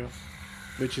Mario,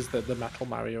 which is the Metal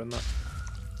Mario and that.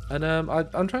 And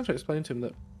I'm trying to explain to him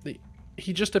that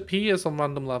he just appears on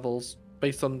random levels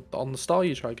based on the star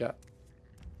you try to get.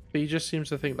 But he just seems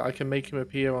to think that I can make him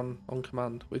appear on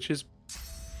command, which is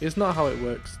not how it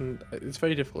works, and it's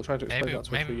very difficult trying to explain that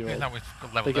to a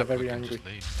 3-year-old. They get very angry.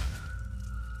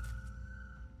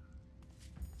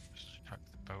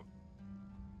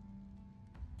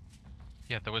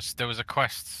 Yeah, there was a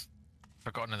quest,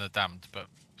 Forgotten in the Damned, but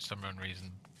for some unknown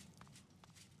reason,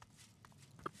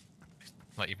 it's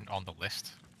not even on the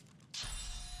list.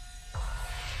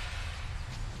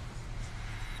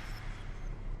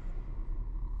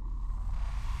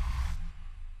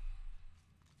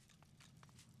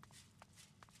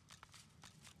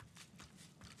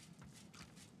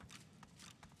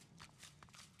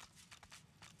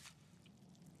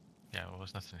 Yeah, well,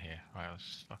 there's nothing here. Right, I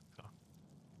was fucked up.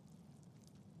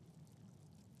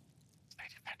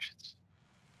 Lady Vengeance.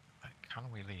 Right, can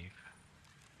we leave?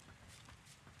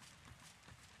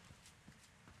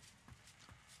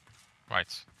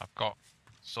 Right, I've got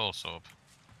Soul Orb.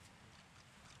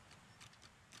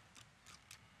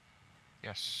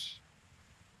 Yes.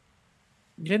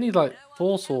 You need like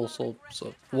 4 Soul Orbs.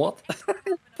 What?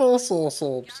 4 Soul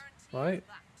Orbs, right?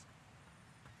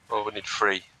 Well, we need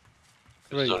 3.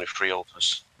 There's only 3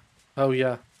 altars. Oh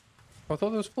yeah. I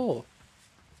thought there was 4.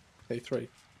 Okay, 3.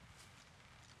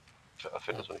 I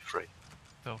think there's only 3.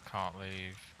 Still can't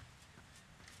leave.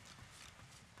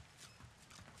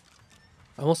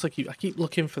 I keep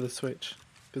looking for the Switch,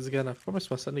 because again I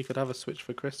promised my son he could have a Switch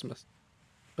for Christmas.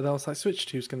 But then I was like, Switch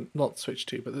 2's not Switch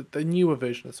 2, but the newer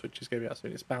version of Switch is going to be out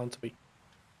soon. It's bound to be.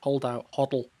 Hold out,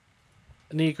 hodl.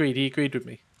 And he agreed with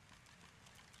me.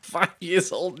 5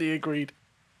 years old and he agreed.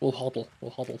 We'll hodl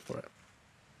for it.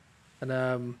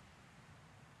 And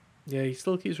yeah, he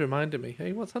still keeps reminding me,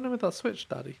 hey, what's happening with that Switch,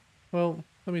 Daddy? Well,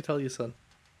 let me tell you, son.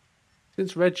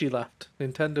 Since Reggie left,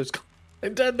 Nintendo's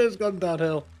gone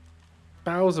downhill.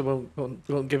 Bowser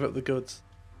won't give up the goods.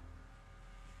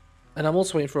 And I'm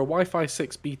also waiting for a Wi-Fi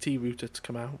 6 BT router to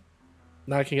come out.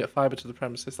 Now I can get fibre to the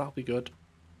premises. That'll be good.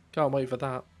 Can't wait for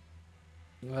that.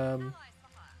 I'm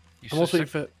also waiting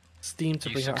for Steam to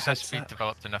bring out a successfully headset.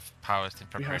 developed enough powers in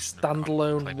We have a preparation.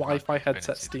 standalone of Wi-Fi Divinity,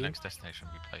 headset the Steam. next destination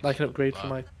will be placed. I can upgrade Blah. from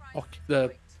my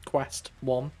Quest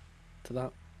 1 to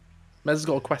that. Mez has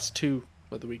got a Quest 2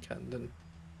 at the weekend, and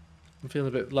I'm feeling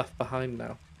a bit left behind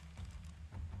now.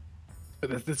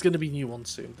 But there's going to be new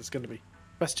ones soon. There's going to be.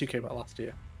 Quest 2 came out last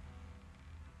year.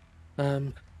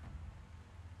 There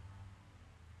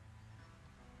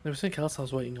was something else I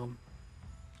was waiting on.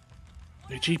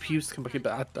 New GPUs to come back in,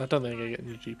 but I don't think I'm going to get a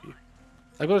new GPU.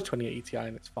 I've got a 2080 Ti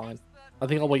and it's fine. I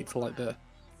think I'll wait till like the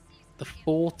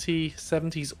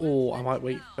 4070s, or I might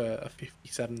wait for a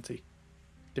 5070.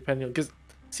 Depending on, because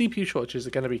CPU shortages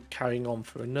are going to be carrying on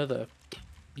for another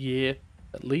year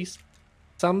at least.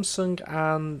 Samsung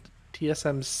and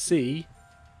TSMC,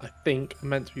 I think, are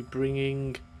meant to be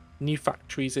bringing new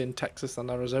factories in Texas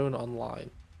and Arizona online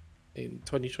in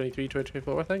 2023,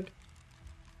 2024, I think.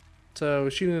 So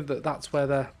assuming that that's where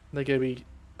they're going to be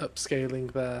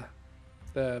upscaling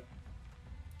their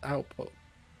output,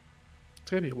 it's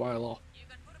going to be a while off.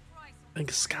 I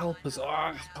think scalpers,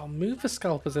 I'll move the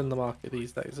scalpers in the market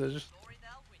these days. They're just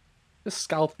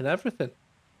scalping everything.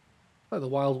 Like the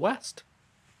Wild West.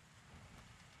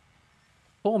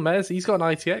 Poor Mez, he's got an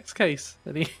ITX case,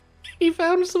 and he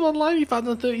found some online. He found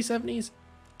the 3070s.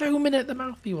 Foaming at the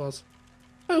mouth he was.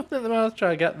 Foaming at the mouth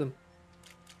trying to get them.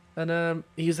 And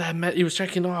he was there. He was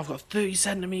checking. Oh, I've got 30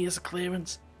 centimeters of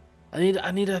clearance. I need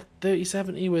a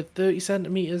 3070 with 30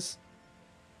 centimeters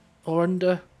or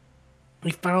under.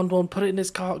 He found one, put it in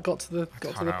his cart, got to the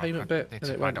payment bit, Need and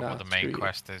to it find went, out what the main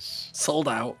quest is. sold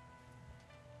out.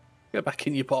 Get back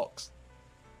in your box.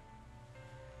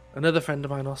 Another friend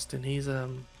of mine, Austin, he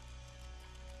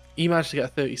managed to get a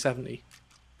 3070,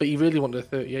 but he really wanted a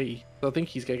 3080. So I think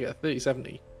he's gonna get a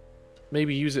 3070,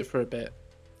 maybe use it for a bit.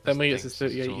 Then when he gets his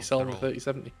 3080, sell him the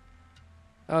 3070.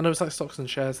 I know it's like stocks and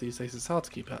shares these days. It's hard to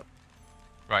keep up.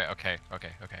 Right. Okay.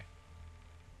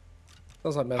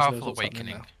 Sounds like Mez knows Powerful what's happening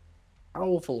awakening. now.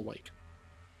 Powerful awakening.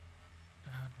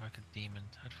 Like a demon.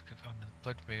 I'd found the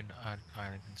blood moon. Iron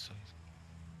and so.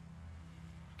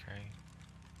 Okay.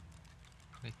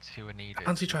 Only 2 are needed.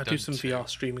 Fancy try to do Done some 2. VR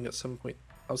streaming at some point.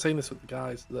 I was saying this with the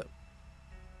guys that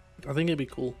I think it'd be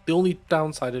cool. The only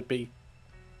downside would be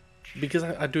because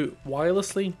I do it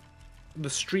wirelessly. The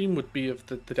stream would be of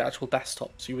the actual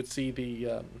desktop, so you would see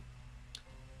the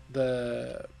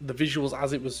visuals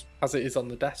as it is on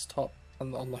the desktop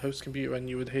and on the host computer, and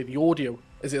you would hear the audio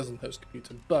as it is on the host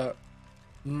computer. But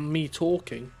me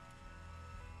talking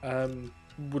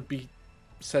would be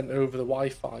sent over the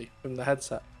Wi-Fi from the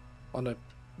headset on a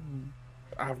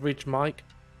average mic,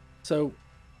 so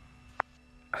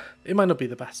it might not be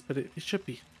the best, but it should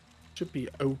be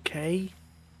okay.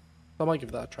 I might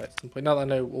give that a try at some point, now that I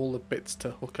know all the bits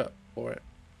to hook up for it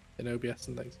in OBS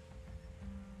and things.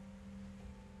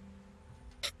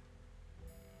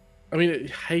 I mean,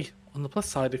 hey, on the plus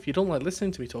side, if you don't like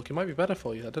listening to me talk, it might be better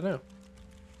for you. I don't know.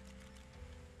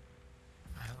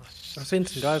 I've seen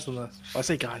some guys on this. I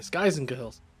say guys and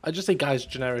girls. I just say guys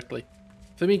generically.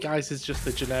 For me, guys is just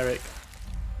the generic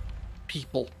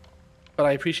people. But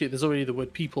I appreciate there's already the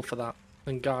word people for that.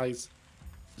 And guys,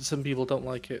 some people don't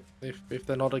like it if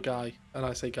they're not a guy and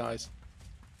I say guys.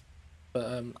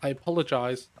 But I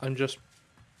apologise. I'm just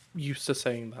used to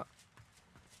saying that.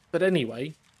 But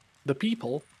anyway, the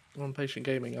people on Patient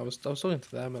Gaming, I was talking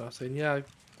to them and I was saying, yeah,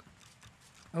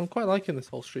 I'm quite liking this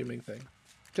whole streaming thing.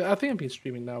 I think I've been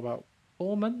streaming now about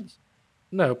 4 months.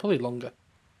 No, probably longer.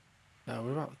 No,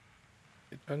 we're about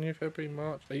January, February,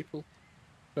 March, April.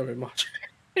 No, we're in March.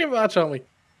 We're in March, aren't we?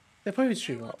 They're probably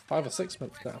streaming about 5 or 6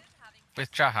 months now.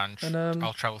 With Jahan, And,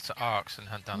 I'll travel to Arcs and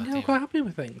hunt down a yeah, demon. I'm quite happy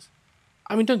with things.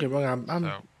 I mean, don't get me wrong,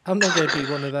 I'm not going to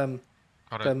be one of them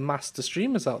the master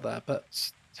streamers out there,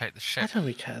 but take the ship. I don't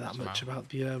really care that much about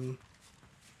the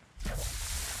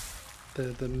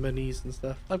monies and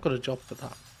stuff. I've got a job for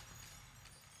that.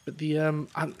 But the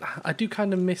I do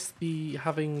kind of miss the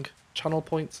having channel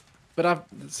points. But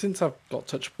since I've got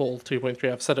Touch Ball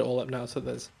 2.3, I've set it all up now, so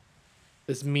there's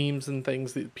memes and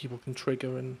things that people can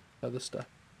trigger and other stuff.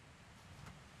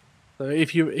 So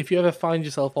if you ever find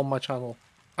yourself on my channel,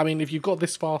 I mean, if you've got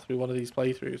this far through one of these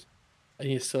playthroughs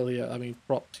and you're still here, I mean,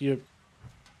 props to you.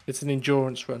 It's an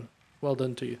endurance run. Well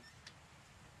done to you.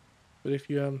 But if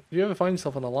you ever find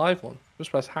yourself on a live one,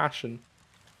 just press hash and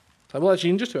well, actually,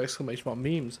 you can just do exclamation mark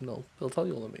memes and they'll tell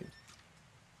you all the memes.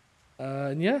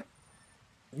 And yeah,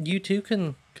 you too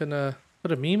can put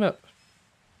a meme up.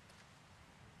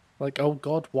 Like, oh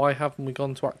god, why haven't we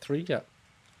gone to Act 3 yet?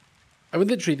 I mean,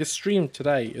 literally, this stream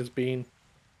today has been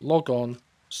log on,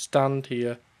 stand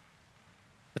here,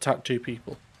 attack 2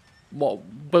 people.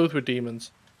 Both were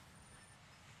demons.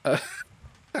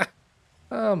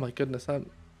 Oh my goodness,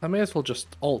 I may as well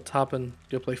just alt-tab and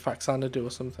go play Faxanadu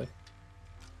or something.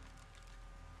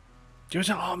 Do you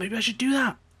know, oh, maybe I should do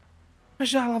that. I'll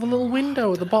have a little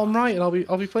window at the bottom right and I'll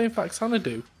be playing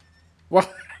Faxanadu. While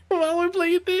we're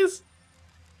playing this.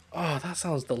 Oh, that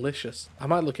sounds delicious. I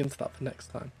might look into that for next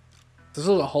time. There's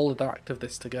still a whole other act of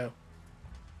this to go.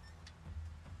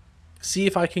 See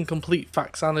if I can complete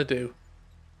Faxanadu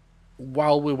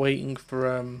while we're waiting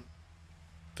for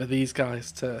these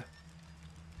guys to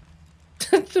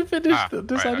finish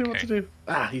deciding what to do.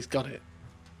 Ah, he's got it.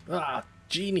 Ah,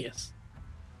 genius.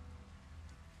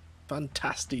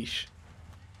 Fantastic.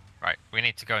 Right, we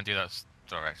need to go and do that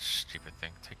stupid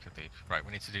thing. Take a leap. Right,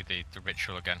 we need to do the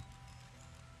ritual again.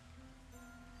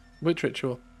 Which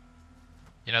ritual?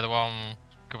 You know the one.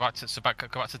 Go back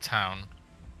to town.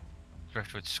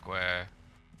 Driftwood Square.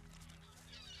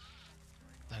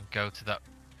 Then go to that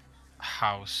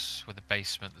house with the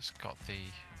basement that's got the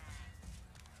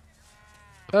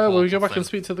oh, will we go back thing. and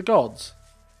speak to the gods?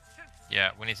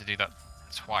 Yeah, we need to do that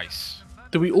twice.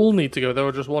 Do we all need to go there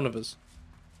or just one of us?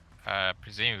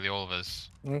 Presumably all of us.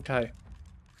 Okay.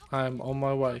 I'm on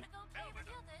my way.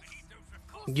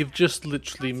 You've just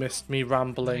literally missed me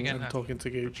rambling and talking to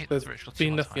Gooch. There's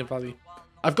been nothing of value.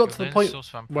 I've got to the point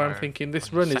where I'm thinking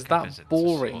this run is that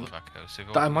boring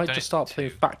that I might just start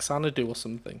playing Faxanadu or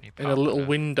something in a little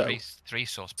window. Three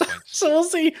source points. So we'll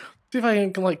see if I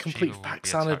can like complete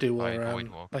Faxanadu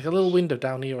or like a little window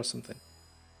down here or something.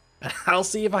 And I'll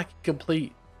see if I can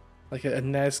complete like a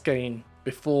NES game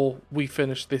before we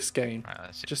finish this game.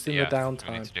 Right, just in the downtime.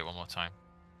 We need to do it one more time.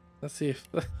 Let's see if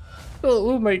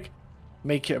we'll make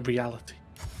it a reality.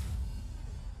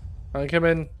 Alright, come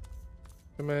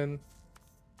in.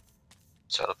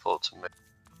 Teleport to me.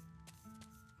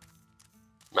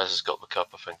 Mez has got the cup,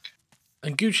 I think.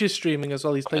 And Gucci is streaming as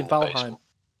well. He's playing in the Valheim. basement.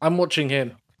 I'm watching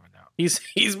him.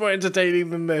 He's more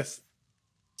entertaining than this.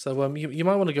 So you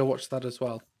might want to go watch that as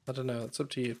well. I don't know. It's up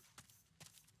to you.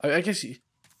 I guess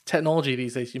technology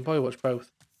these days, you can probably watch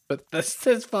both. But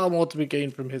there's far more to be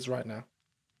gained from his right now.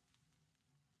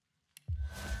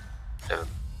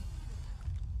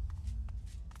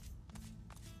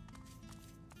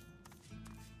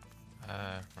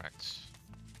 Right.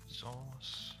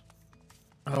 Sauce.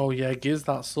 Oh yeah, gives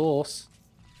that sauce.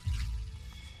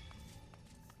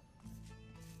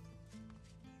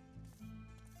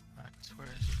 Right, where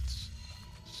is it?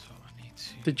 So I need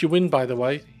to... Did you win, by the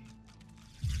way?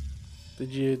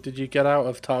 Did you get out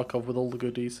of Tarkov with all the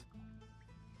goodies?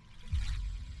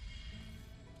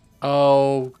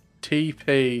 Oh,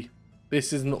 TP.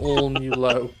 This is an all-new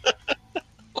low.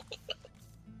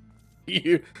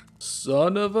 You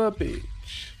son of a bitch.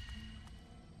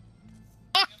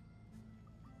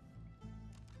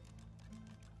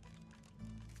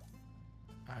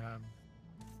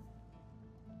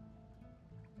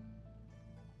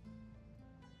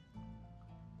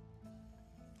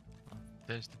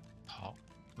 There's the pot.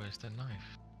 Where's the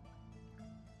knife?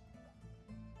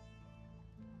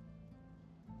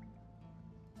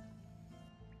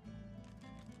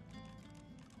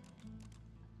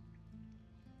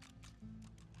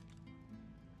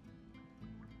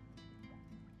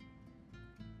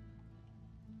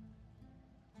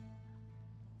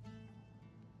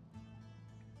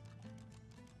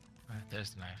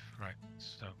 There's the knife. Right.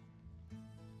 So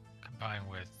combine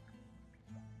with.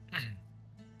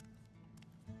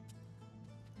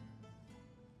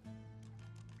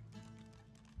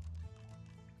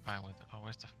 Combine with. Oh,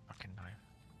 where's the fucking knife?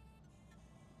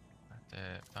 Right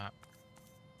there. That.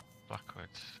 Blackwood.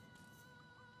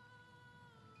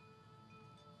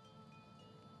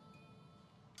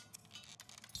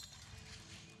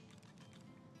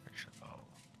 Oh.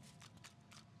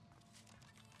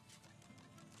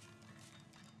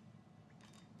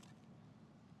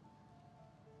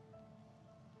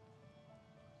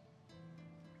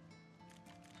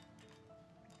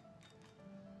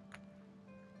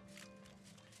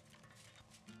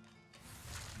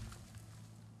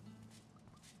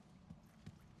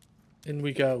 In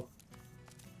we go.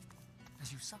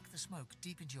 As you suck the smoke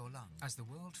deep into your lungs, as the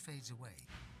world fades away.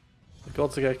 The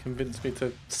gods are going to convince me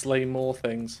to slay more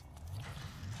things.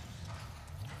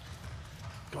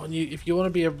 Go on, if you want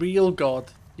to be a real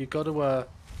god, you got to oh,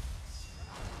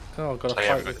 got to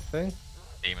fight this thing.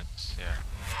 Demons, yeah.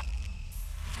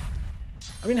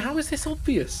 I mean, how is this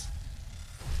obvious?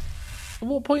 At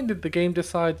what point did the game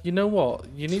decide, you know what,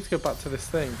 you need to go back to this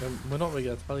thing, and we're not really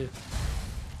going to tell you.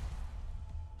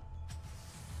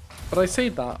 But I say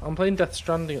that, I'm playing Death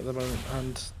Stranding at the moment,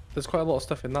 and there's quite a lot of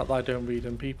stuff in that I don't read,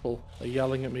 and people are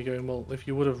yelling at me going, well, if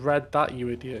you would have read that, you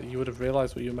idiot, you would have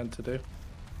realised what you were meant to do.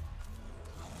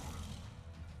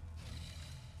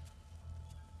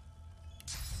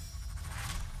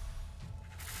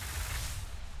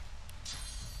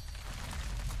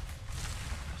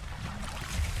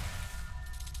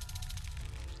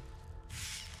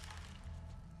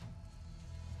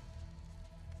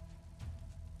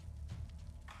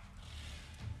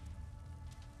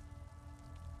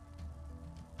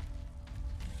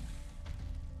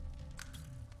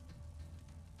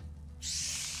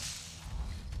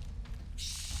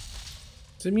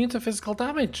 It's immune to physical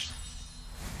damage.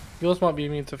 Yours might be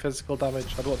immune to physical damage.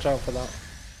 I'd watch out for that.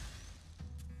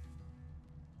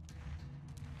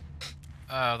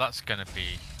 Oh, that's gonna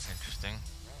be interesting.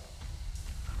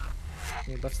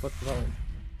 Yeah, best luck with that one.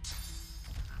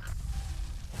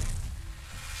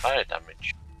 Fire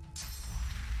damage.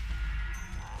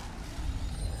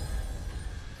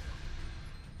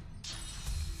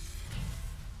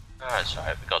 Ah, it's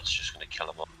alright, the god's just gonna kill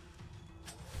them all.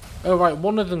 Oh right,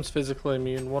 one of them's physically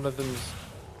immune, one of them's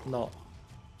not.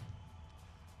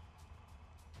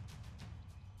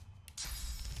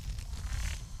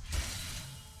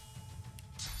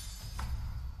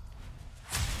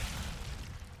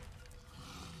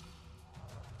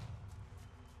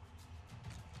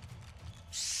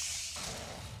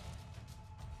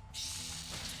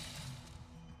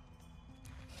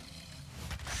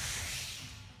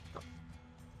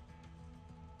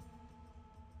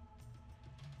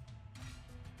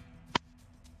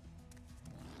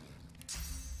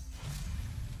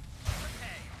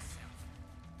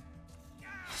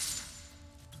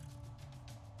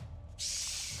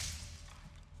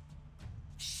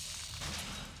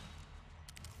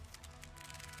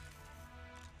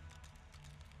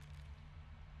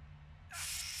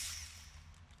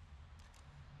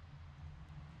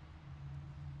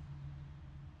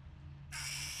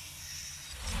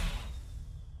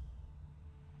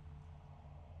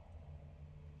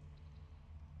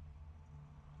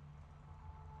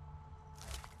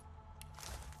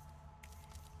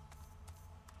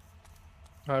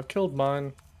 I've killed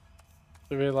mine,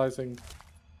 realizing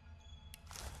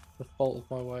the fault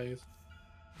of my ways.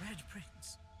 Red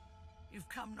Prince, you've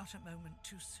come not a moment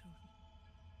too soon.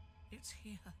 It's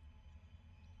here.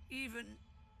 Even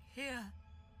here.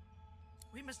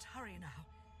 We must hurry now.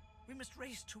 We must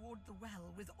race toward the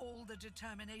well with all the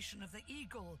determination of the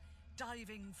eagle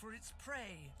diving for its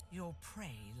prey. Your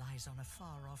prey lies on a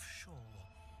far-off shore,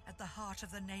 at the heart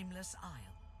of the Nameless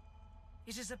Isle.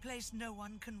 It is a place no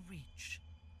one can reach,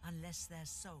 unless their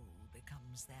soul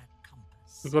becomes their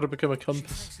compass. We've got to become a She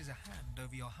compass. places a hand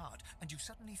over your heart, and you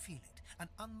suddenly feel it, an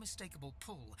unmistakable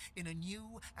pull in a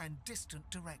new and distant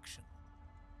direction.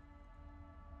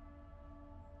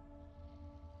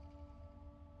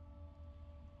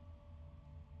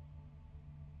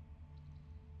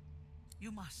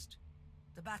 You must.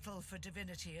 The battle for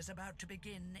divinity is about to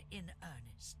begin in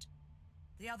earnest.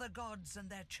 The other gods and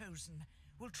their chosen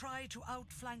will try to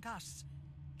outflank us,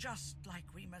 just like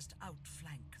we must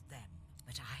outflank them.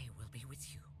 But I will be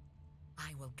with you.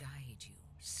 I will guide you,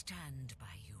 stand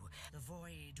by you. The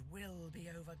void will be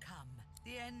overcome.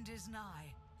 The end is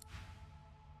nigh.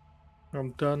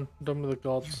 I'm done. Done with the You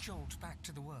gods. jolt back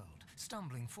to the world,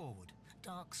 stumbling forward.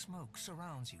 Dark smoke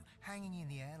surrounds you, hanging in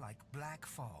the air like black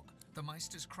fog. The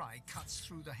Meister's cry cuts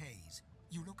through the haze.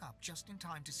 You look up just in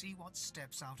time to see what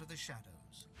steps out of the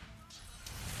shadows.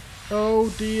 Oh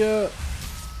dear.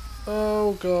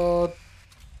 Oh god.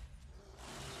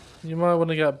 You might want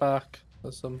to get back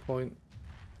at some point.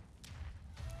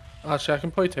 Actually, I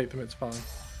can probably take them, it's fine.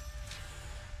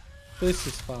 This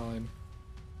is fine.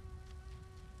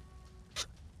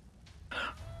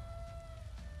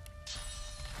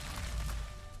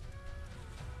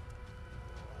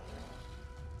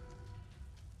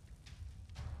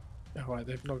 Alright,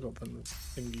 they've not got the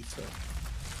thingy set.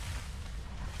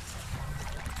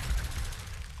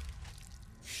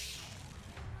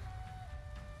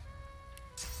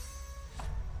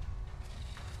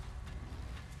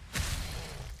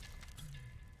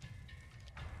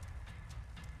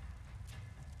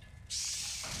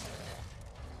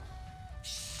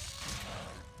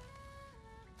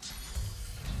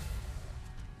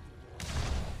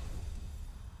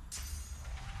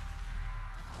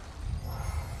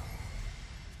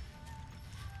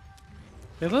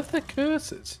 They left their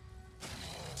curses.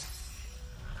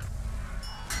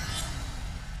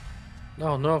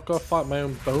 Oh no, I've got to fight my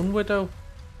own Bone Widow.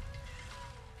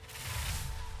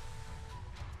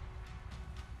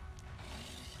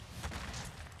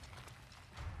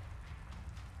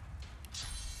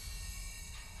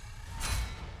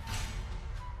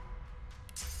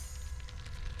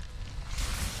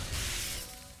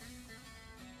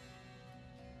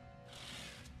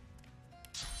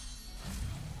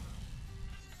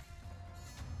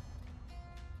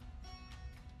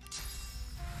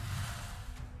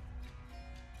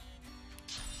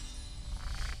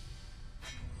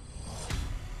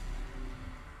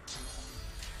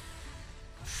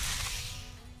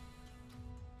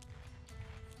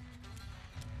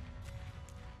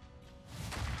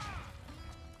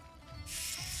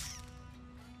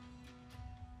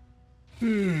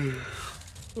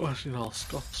 Oh, actually, no, I'll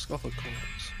scoff a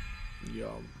corpse.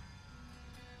 Yum.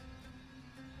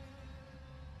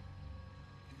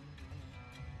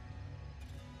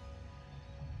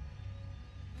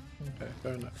 Okay,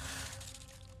 fair enough.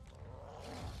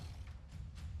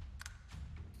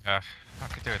 I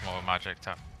could do with more magic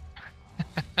tap.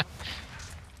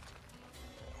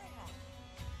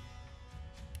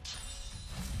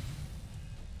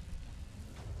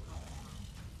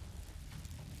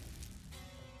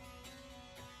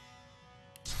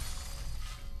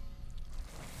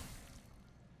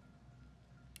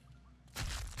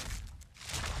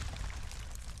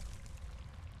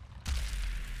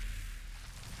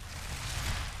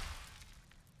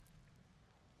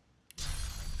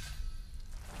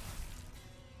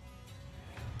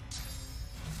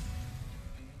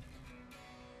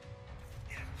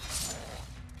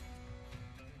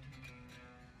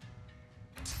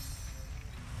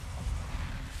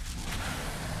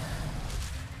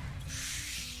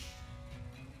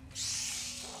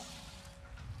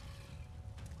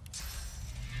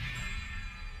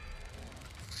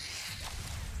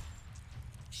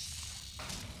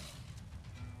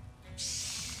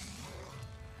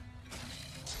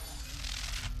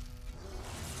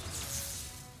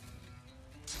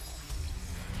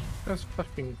 That's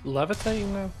fucking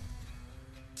levitating now.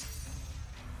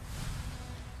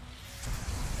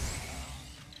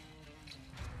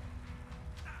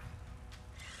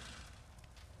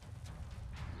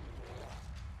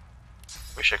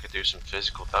 Wish I could do some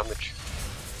physical damage.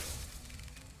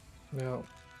 Yeah.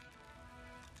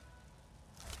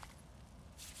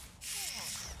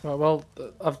 Right, well,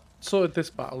 I've sorted this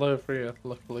battle over here,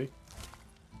 luckily.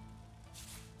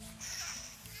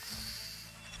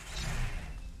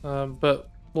 But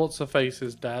what's her face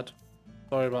is dead.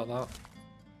 Sorry about that.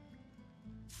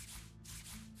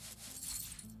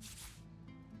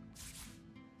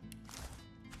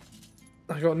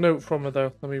 I got a note from her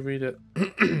though. Let me read it.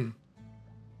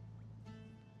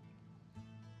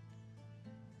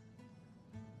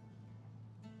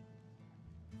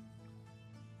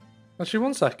 Actually,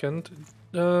 one second.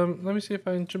 Let me see if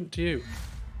I can jump to you.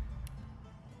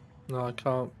 No, I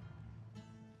can't.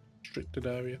 Restricted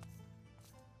area.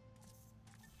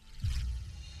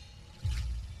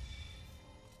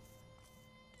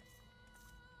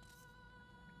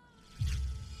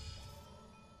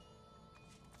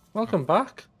 Welcome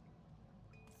back.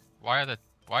 Why is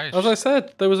As I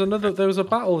said, there was a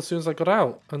battle as soon as I got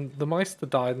out, and the Meister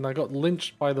died, and I got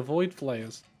lynched by the Void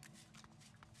Flayers.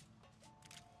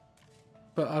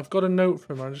 But I've got a note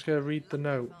from her. I'm just gonna read the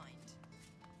note.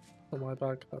 Not my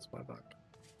bag. That's my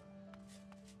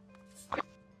bag.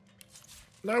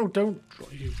 No, don't,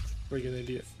 you friggin'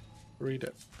 idiot. Read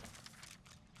it.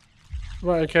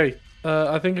 Right. Okay.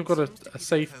 I think I've got a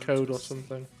safe code or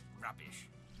something. Rubbish.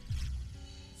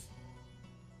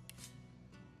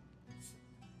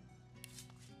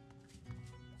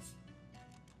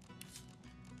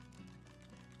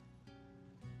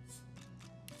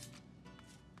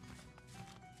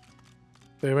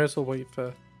 So we may as well wait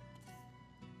for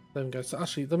them guys. So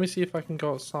actually, let me see if I can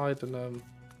go outside and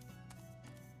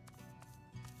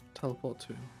teleport to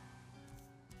him.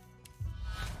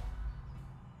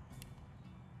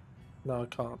 No, I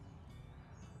can't.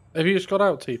 Have you just got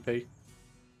out, TP?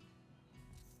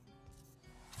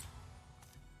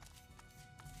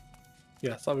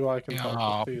 Yes, that'll be why I can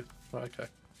teleport to you. Right, okay.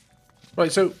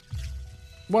 Right, so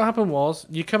what happened was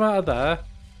you come out of there,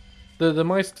 the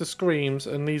Meister screams,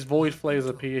 and these Void Flayers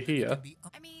appear here.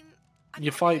 I mean, I'm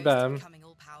You not fight opposed to them, becoming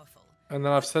all-powerful. and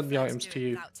then I've I'd sent the prefer to items do to it you.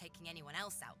 without taking anyone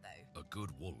else out, though. A good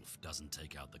wolf doesn't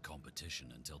take out the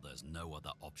competition until there's no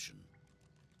other option.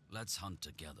 Let's hunt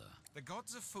together. The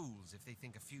gods are fools if they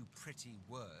think a few pretty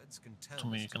words can turn To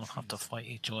me, us you're gonna have to treason. fight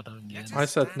each other in the end. I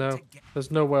said no.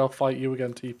 There's no way I'll fight you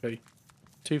again, TP.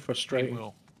 Too We frustrating.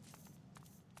 will.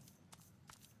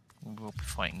 We will be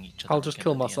fighting each other. I'll just again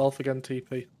kill at the end. myself again,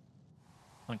 TP.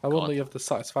 Thank I won't God. let you have the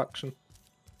satisfaction.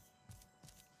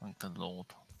 Thank the Lord.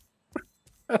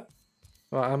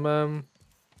 Right, I'm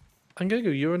gonna go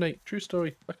urinate. True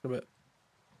story. Back in a bit.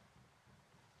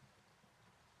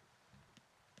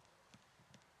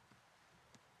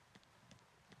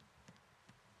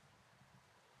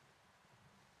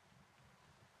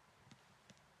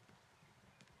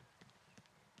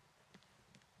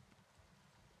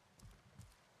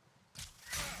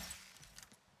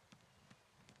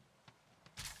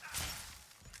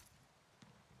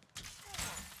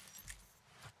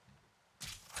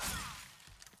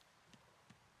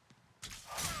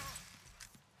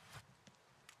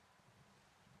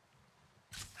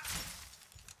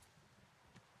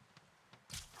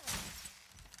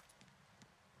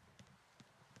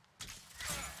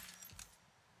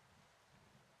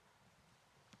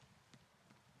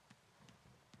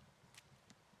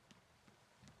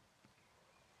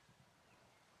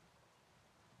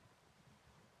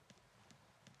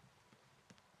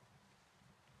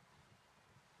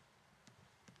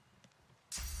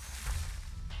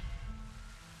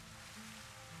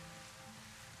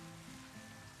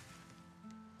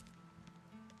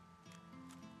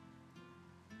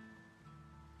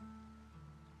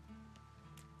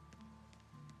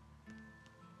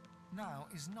 Now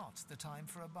is not the time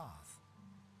for a bath.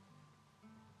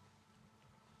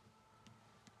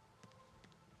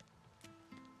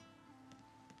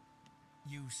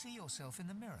 You see yourself in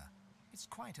the mirror. It's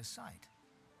quite a sight.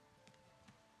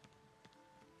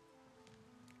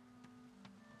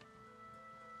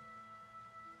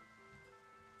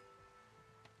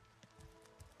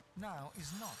 Now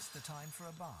is not the time for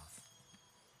a bath.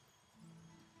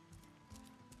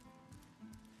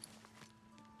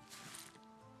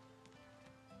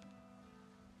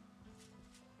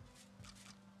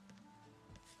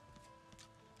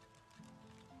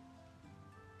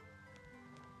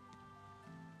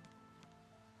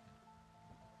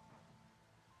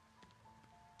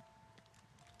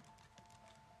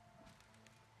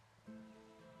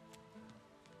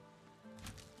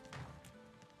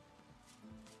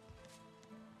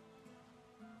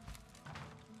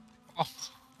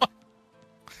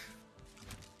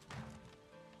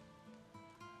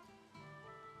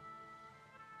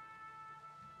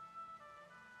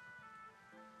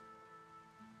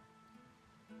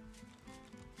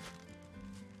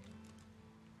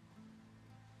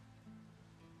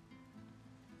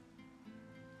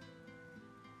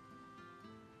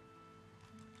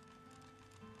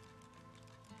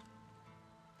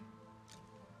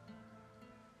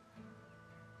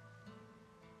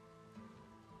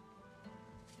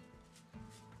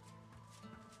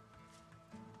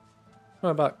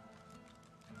 Right back.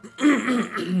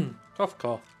 Cough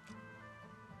cough.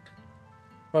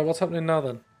 Right, what's happening now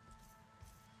then?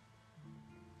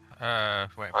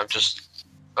 Wait. I'm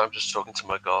just talking to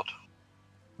my god.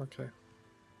 Okay.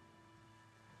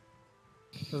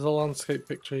 There's a landscape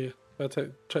picture here.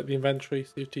 Better check the inventory,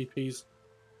 see if TP's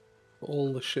got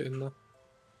all the shit in there.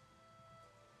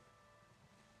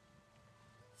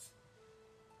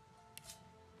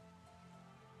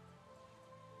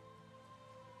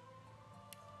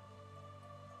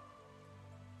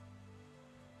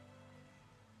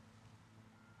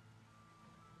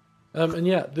 And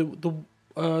yeah, the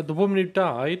woman who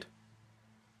died,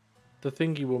 the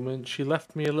thingy woman, she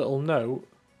left me a little note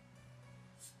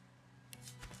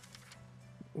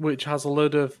which has a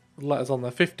load of letters on there.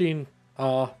 15R,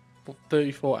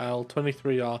 34L,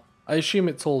 23R. I assume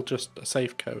it's all just a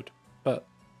safe code, but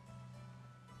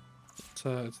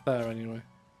it's there anyway.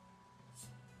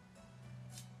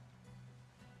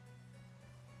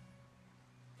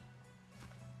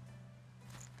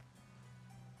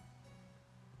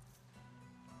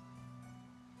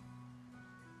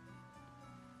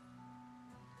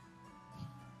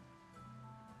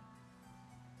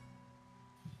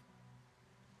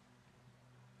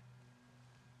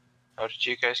 How did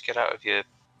you guys get out of your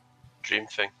dream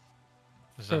thing?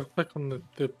 So click on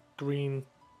the green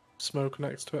smoke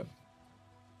next to it.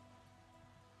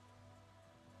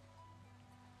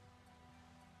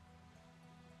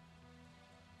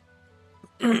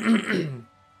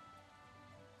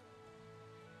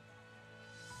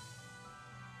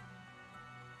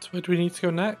 So where do we need to go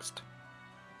next?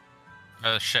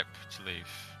 Ship to leave.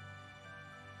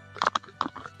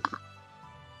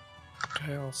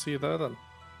 Okay, I'll see you there then.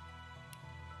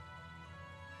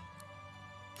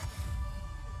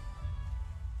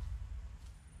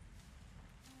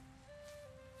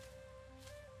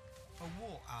 A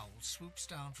war owl swoops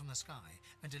down from the sky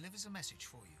and delivers a message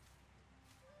for you.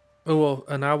 Oh, well,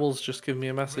 an owl's just given me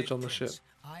a message Great on the ship. Prince,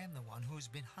 I am the one who has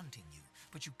been hunting you,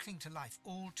 but you cling to life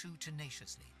all too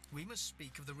tenaciously. We must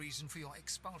speak of the reason for your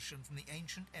expulsion from the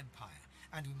ancient empire,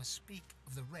 and we must speak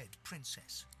of the Red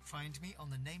Princess. Find me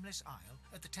on the Nameless Isle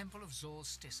at the Temple of Zor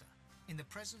Stissa. In the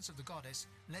presence of the goddess,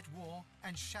 let war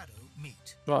and shadow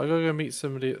meet. Right, I gotta go meet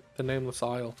somebody at the Nameless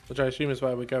Isle, which I assume is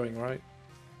where we're going, right?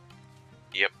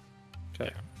 Yep.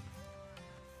 Okay.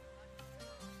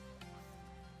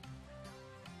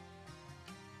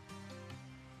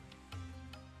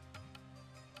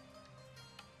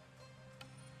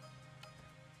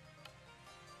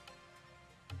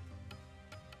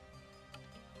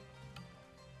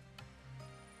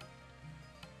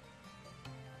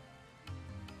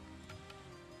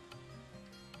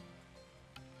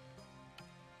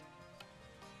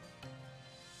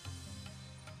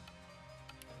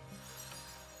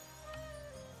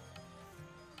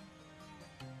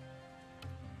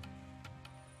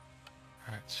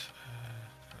 Right,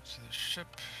 go to the ship.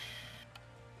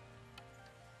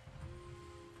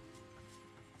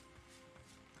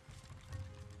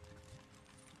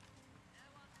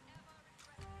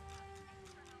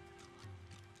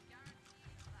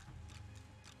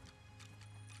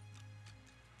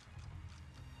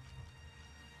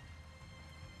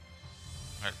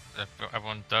 Right, got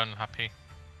everyone done, happy?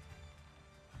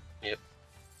 Yep.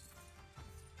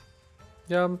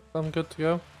 Yeah, I'm good to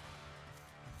go.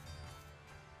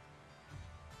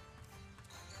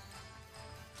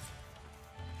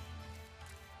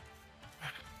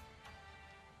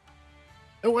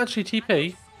 Oh, actually,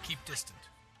 TP, Keep distant.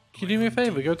 can you do me a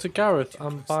favour? Go to Gareth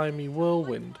and buy me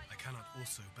Whirlwind. I cannot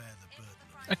also bear the burden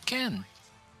of Again?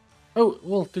 Oh,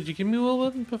 well, did you give me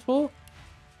Whirlwind before?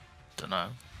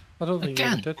 Dunno. I don't think you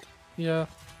Again? ever did. Yeah.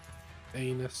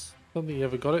 Anus. I don't think you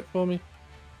ever got it for me.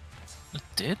 I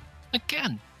did?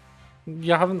 Again?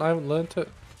 Yeah, I haven't learnt it.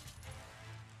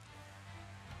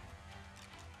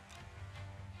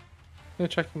 I'm gonna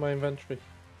check in my inventory.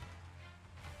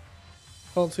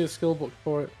 Can't see a skill book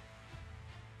for it.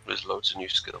 There's loads of new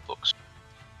skill books.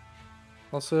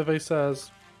 Our survey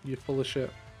says you're full of shit.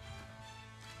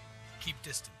 keep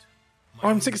distant. Oh,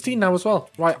 I'm 16 now as well.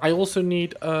 Right, I also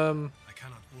need I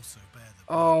cannot also bear the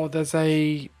oh, there's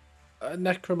a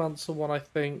necromancer one, I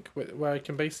think, where I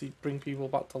can basically bring people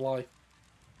back to life.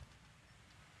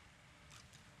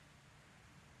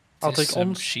 I'll take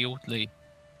Shield lead.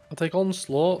 I'll take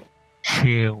onslaught.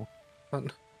 Shield.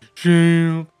 And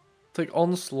shield. Take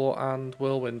onslaught and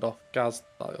whirlwind off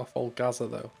off old Gaza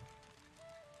though.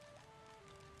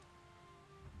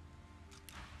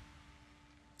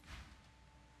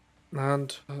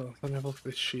 And let me have a look at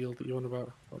this shield that you're on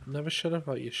about. I've never shut up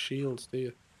about your shields, do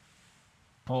you?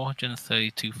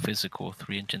 432 physical,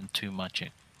 302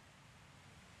 magic.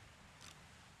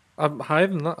 I'm higher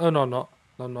than that. Oh no, I'm not.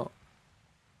 No, I'm not.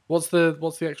 What's the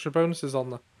extra bonuses on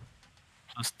there?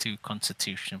 +2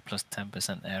 Constitution,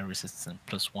 +10% air resistance,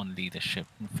 +1 leadership,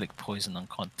 inflict poison on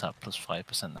contact,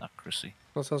 +5% accuracy.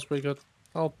 That sounds pretty good.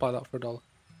 I'll buy that for $1.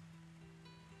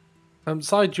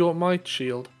 Side, do you want my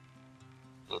shield?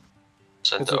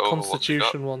 Send It's it a over. What's it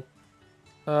got? Constitution one.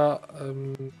 I'll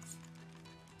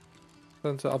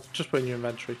just put it in your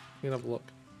inventory. You can have a look.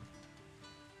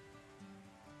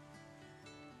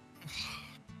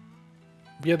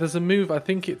 Yeah, there's a move. I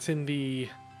think it's in the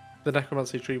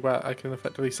necromancy tree where I can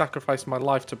effectively sacrifice my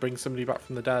life to bring somebody back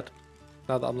from the dead.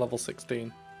 Now that I'm level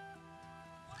 16.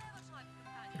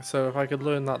 So if I could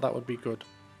learn that, that would be good.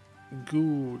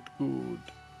 Good, good.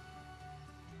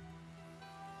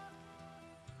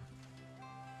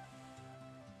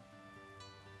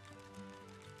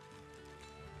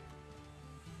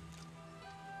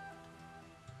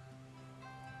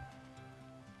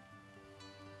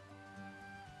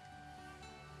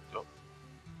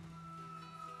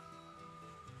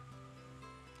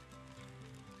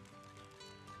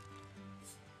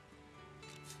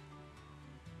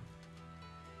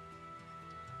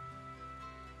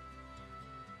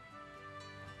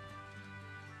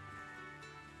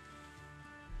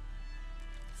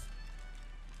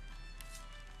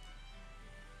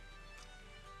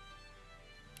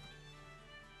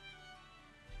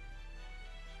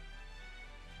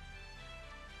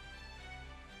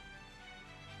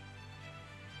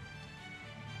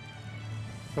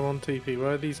 Come on, TP,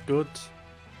 where are these goods?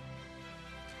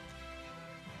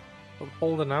 Stop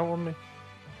holding out on me.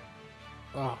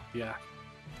 Oh, yeah.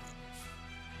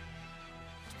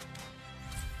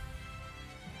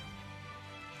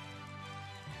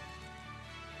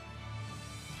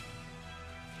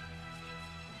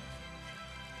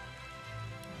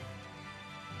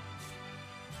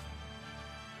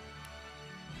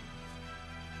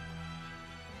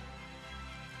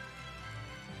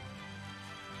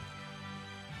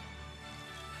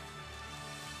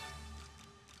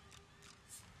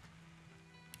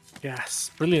 Yes,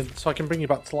 brilliant. So I can bring you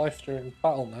back to life during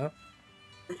battle now.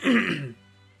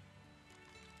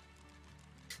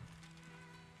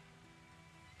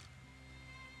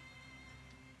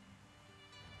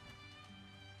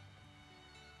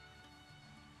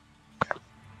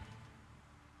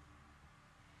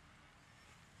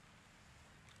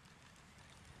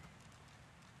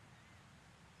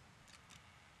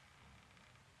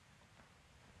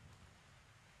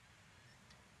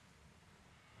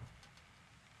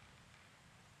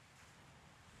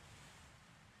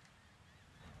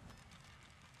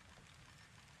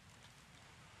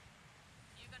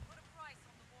 You can put a price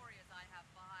on the warriors I have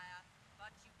for hire, but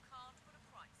you can't put a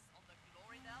price on the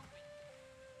glory they'll win.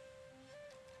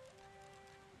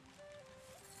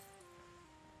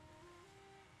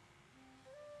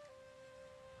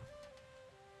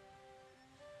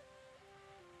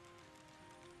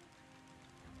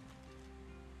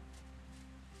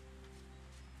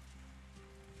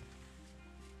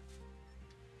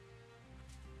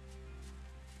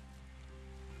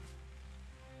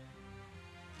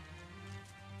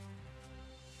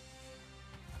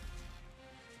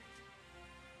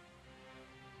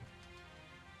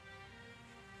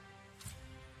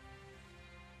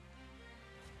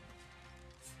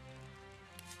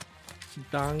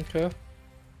 Danke.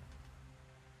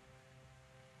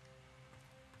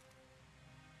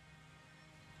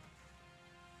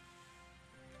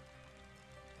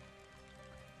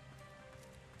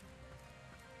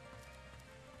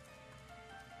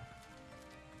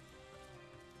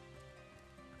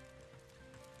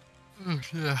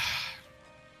 Yeah.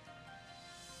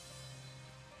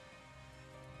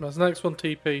 That's the next one,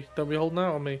 TP. Don't be holding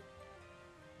out on me.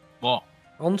 What?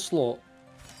 Onslaught.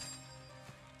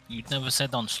 You'd never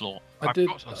said onslaught. I've did.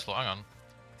 got onslaught, hang on.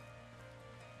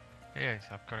 Yes,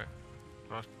 I've got it.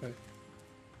 Okay.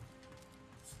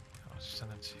 I'll just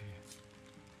send it to you.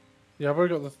 Yeah, I've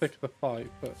already got the thick of the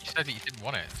fight, but... You said that you didn't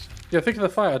want it. So. Yeah, thick of the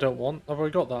fight I don't want. I've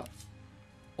already got that.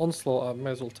 Onslaught I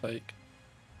may as well take.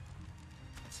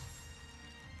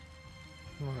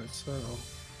 Right, so...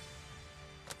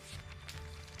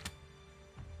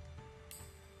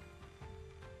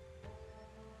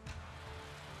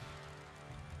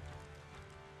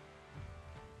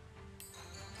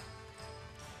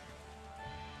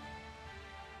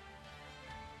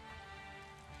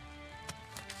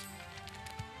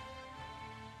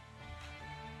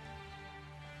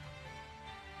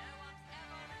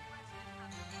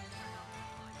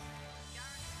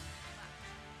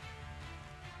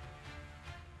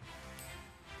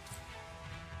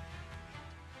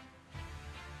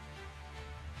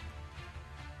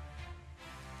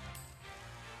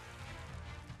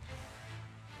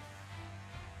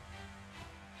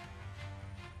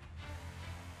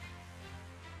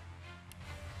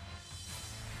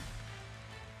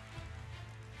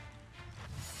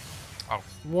 Oh,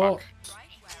 What? fuck.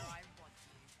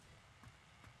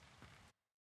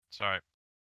 Sorry.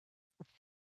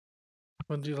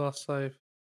 When did you last save?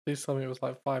 Please tell me it was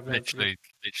like 5 minutes ago.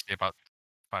 Literally about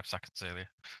 5 seconds earlier.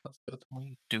 That's good. What are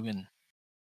you doing?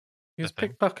 He was The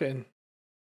thing. pickpocketing.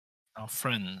 Our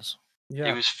friends. Yeah.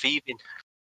 He was thieving.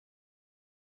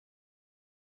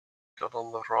 Got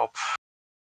on the rob.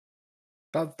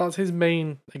 That's his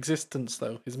main existence,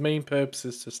 though. His main purpose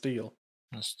is to steal.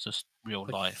 It's just real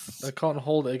life. I can't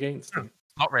hold it against him.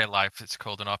 Not real life, it's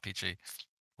called an RPG,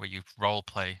 where you role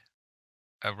play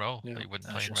a role Yeah. that you wouldn't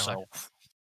As play in real life. yourself.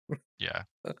 Yeah.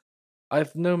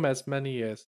 I've known Mez many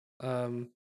years. I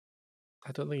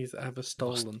don't think he's ever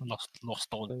stolen Lost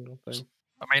a all. single thing.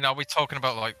 I mean, are we talking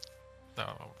about like?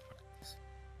 No.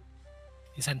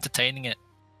 He's entertaining it.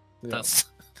 Yeah. That's.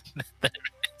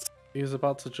 He was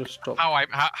about to just drop.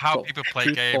 How drop people play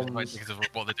truth games bombs. because of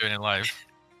what they're doing in life.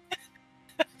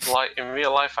 Like in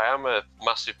real life, I am a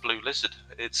massive blue lizard.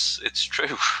 It's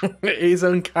true. It is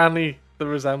uncanny, the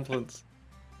resemblance.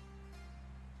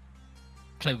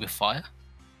 Play with fire.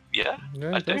 Yeah,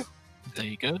 Yeah, I he do. does. There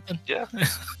you go then. Yeah,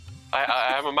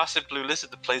 I am a massive blue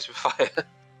lizard that plays with fire.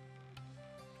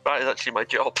 That is actually my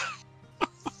job.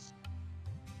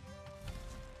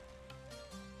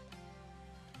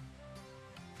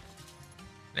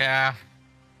 Yeah.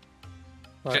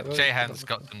 Right, Jahan's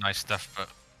got some nice stuff, but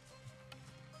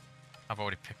I've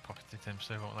already pickpocketed him,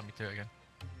 so he won't let me do it again.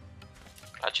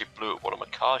 I actually blew up one of my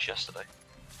cars yesterday.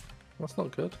 That's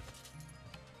not good.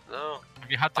 No. Have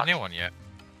you had the new one yet?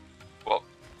 What?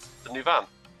 The new van?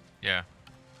 Yeah.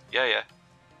 Yeah.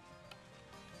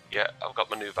 Yeah, I've got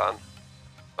my new van.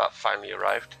 That finally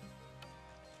arrived.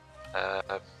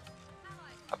 I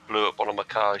blew up one of my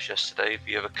cars yesterday.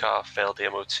 The other car failed the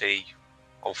MOT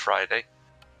on Friday.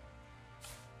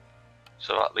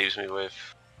 So that leaves me with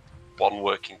one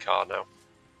working car now.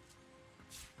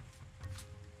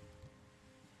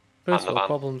 First And the world van.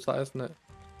 problems, that isn't it?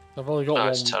 I've only got No,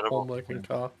 it's terrible. one working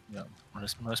car. Yeah.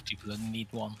 Most people only need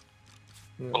one.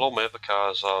 Yeah. Well, all my other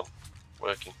cars aren't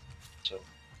working. So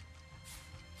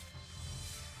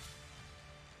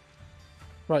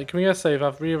Right, can we get a save?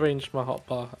 I've rearranged my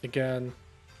hotbar again.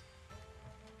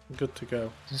 I'm good to go.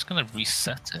 I'm just gonna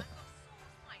reset it.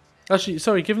 Actually,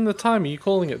 sorry, given the time, are you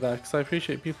calling it there? Because I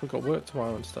appreciate people got work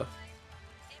tomorrow and stuff.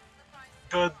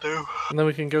 God no. And then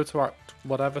we can go to act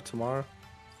whatever tomorrow.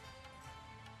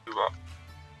 Do that.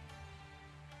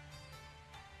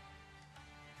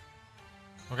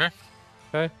 Okay.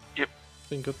 Okay? Yep.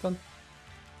 Been good then.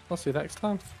 I'll see you next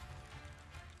time.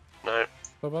 No.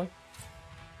 Bye bye.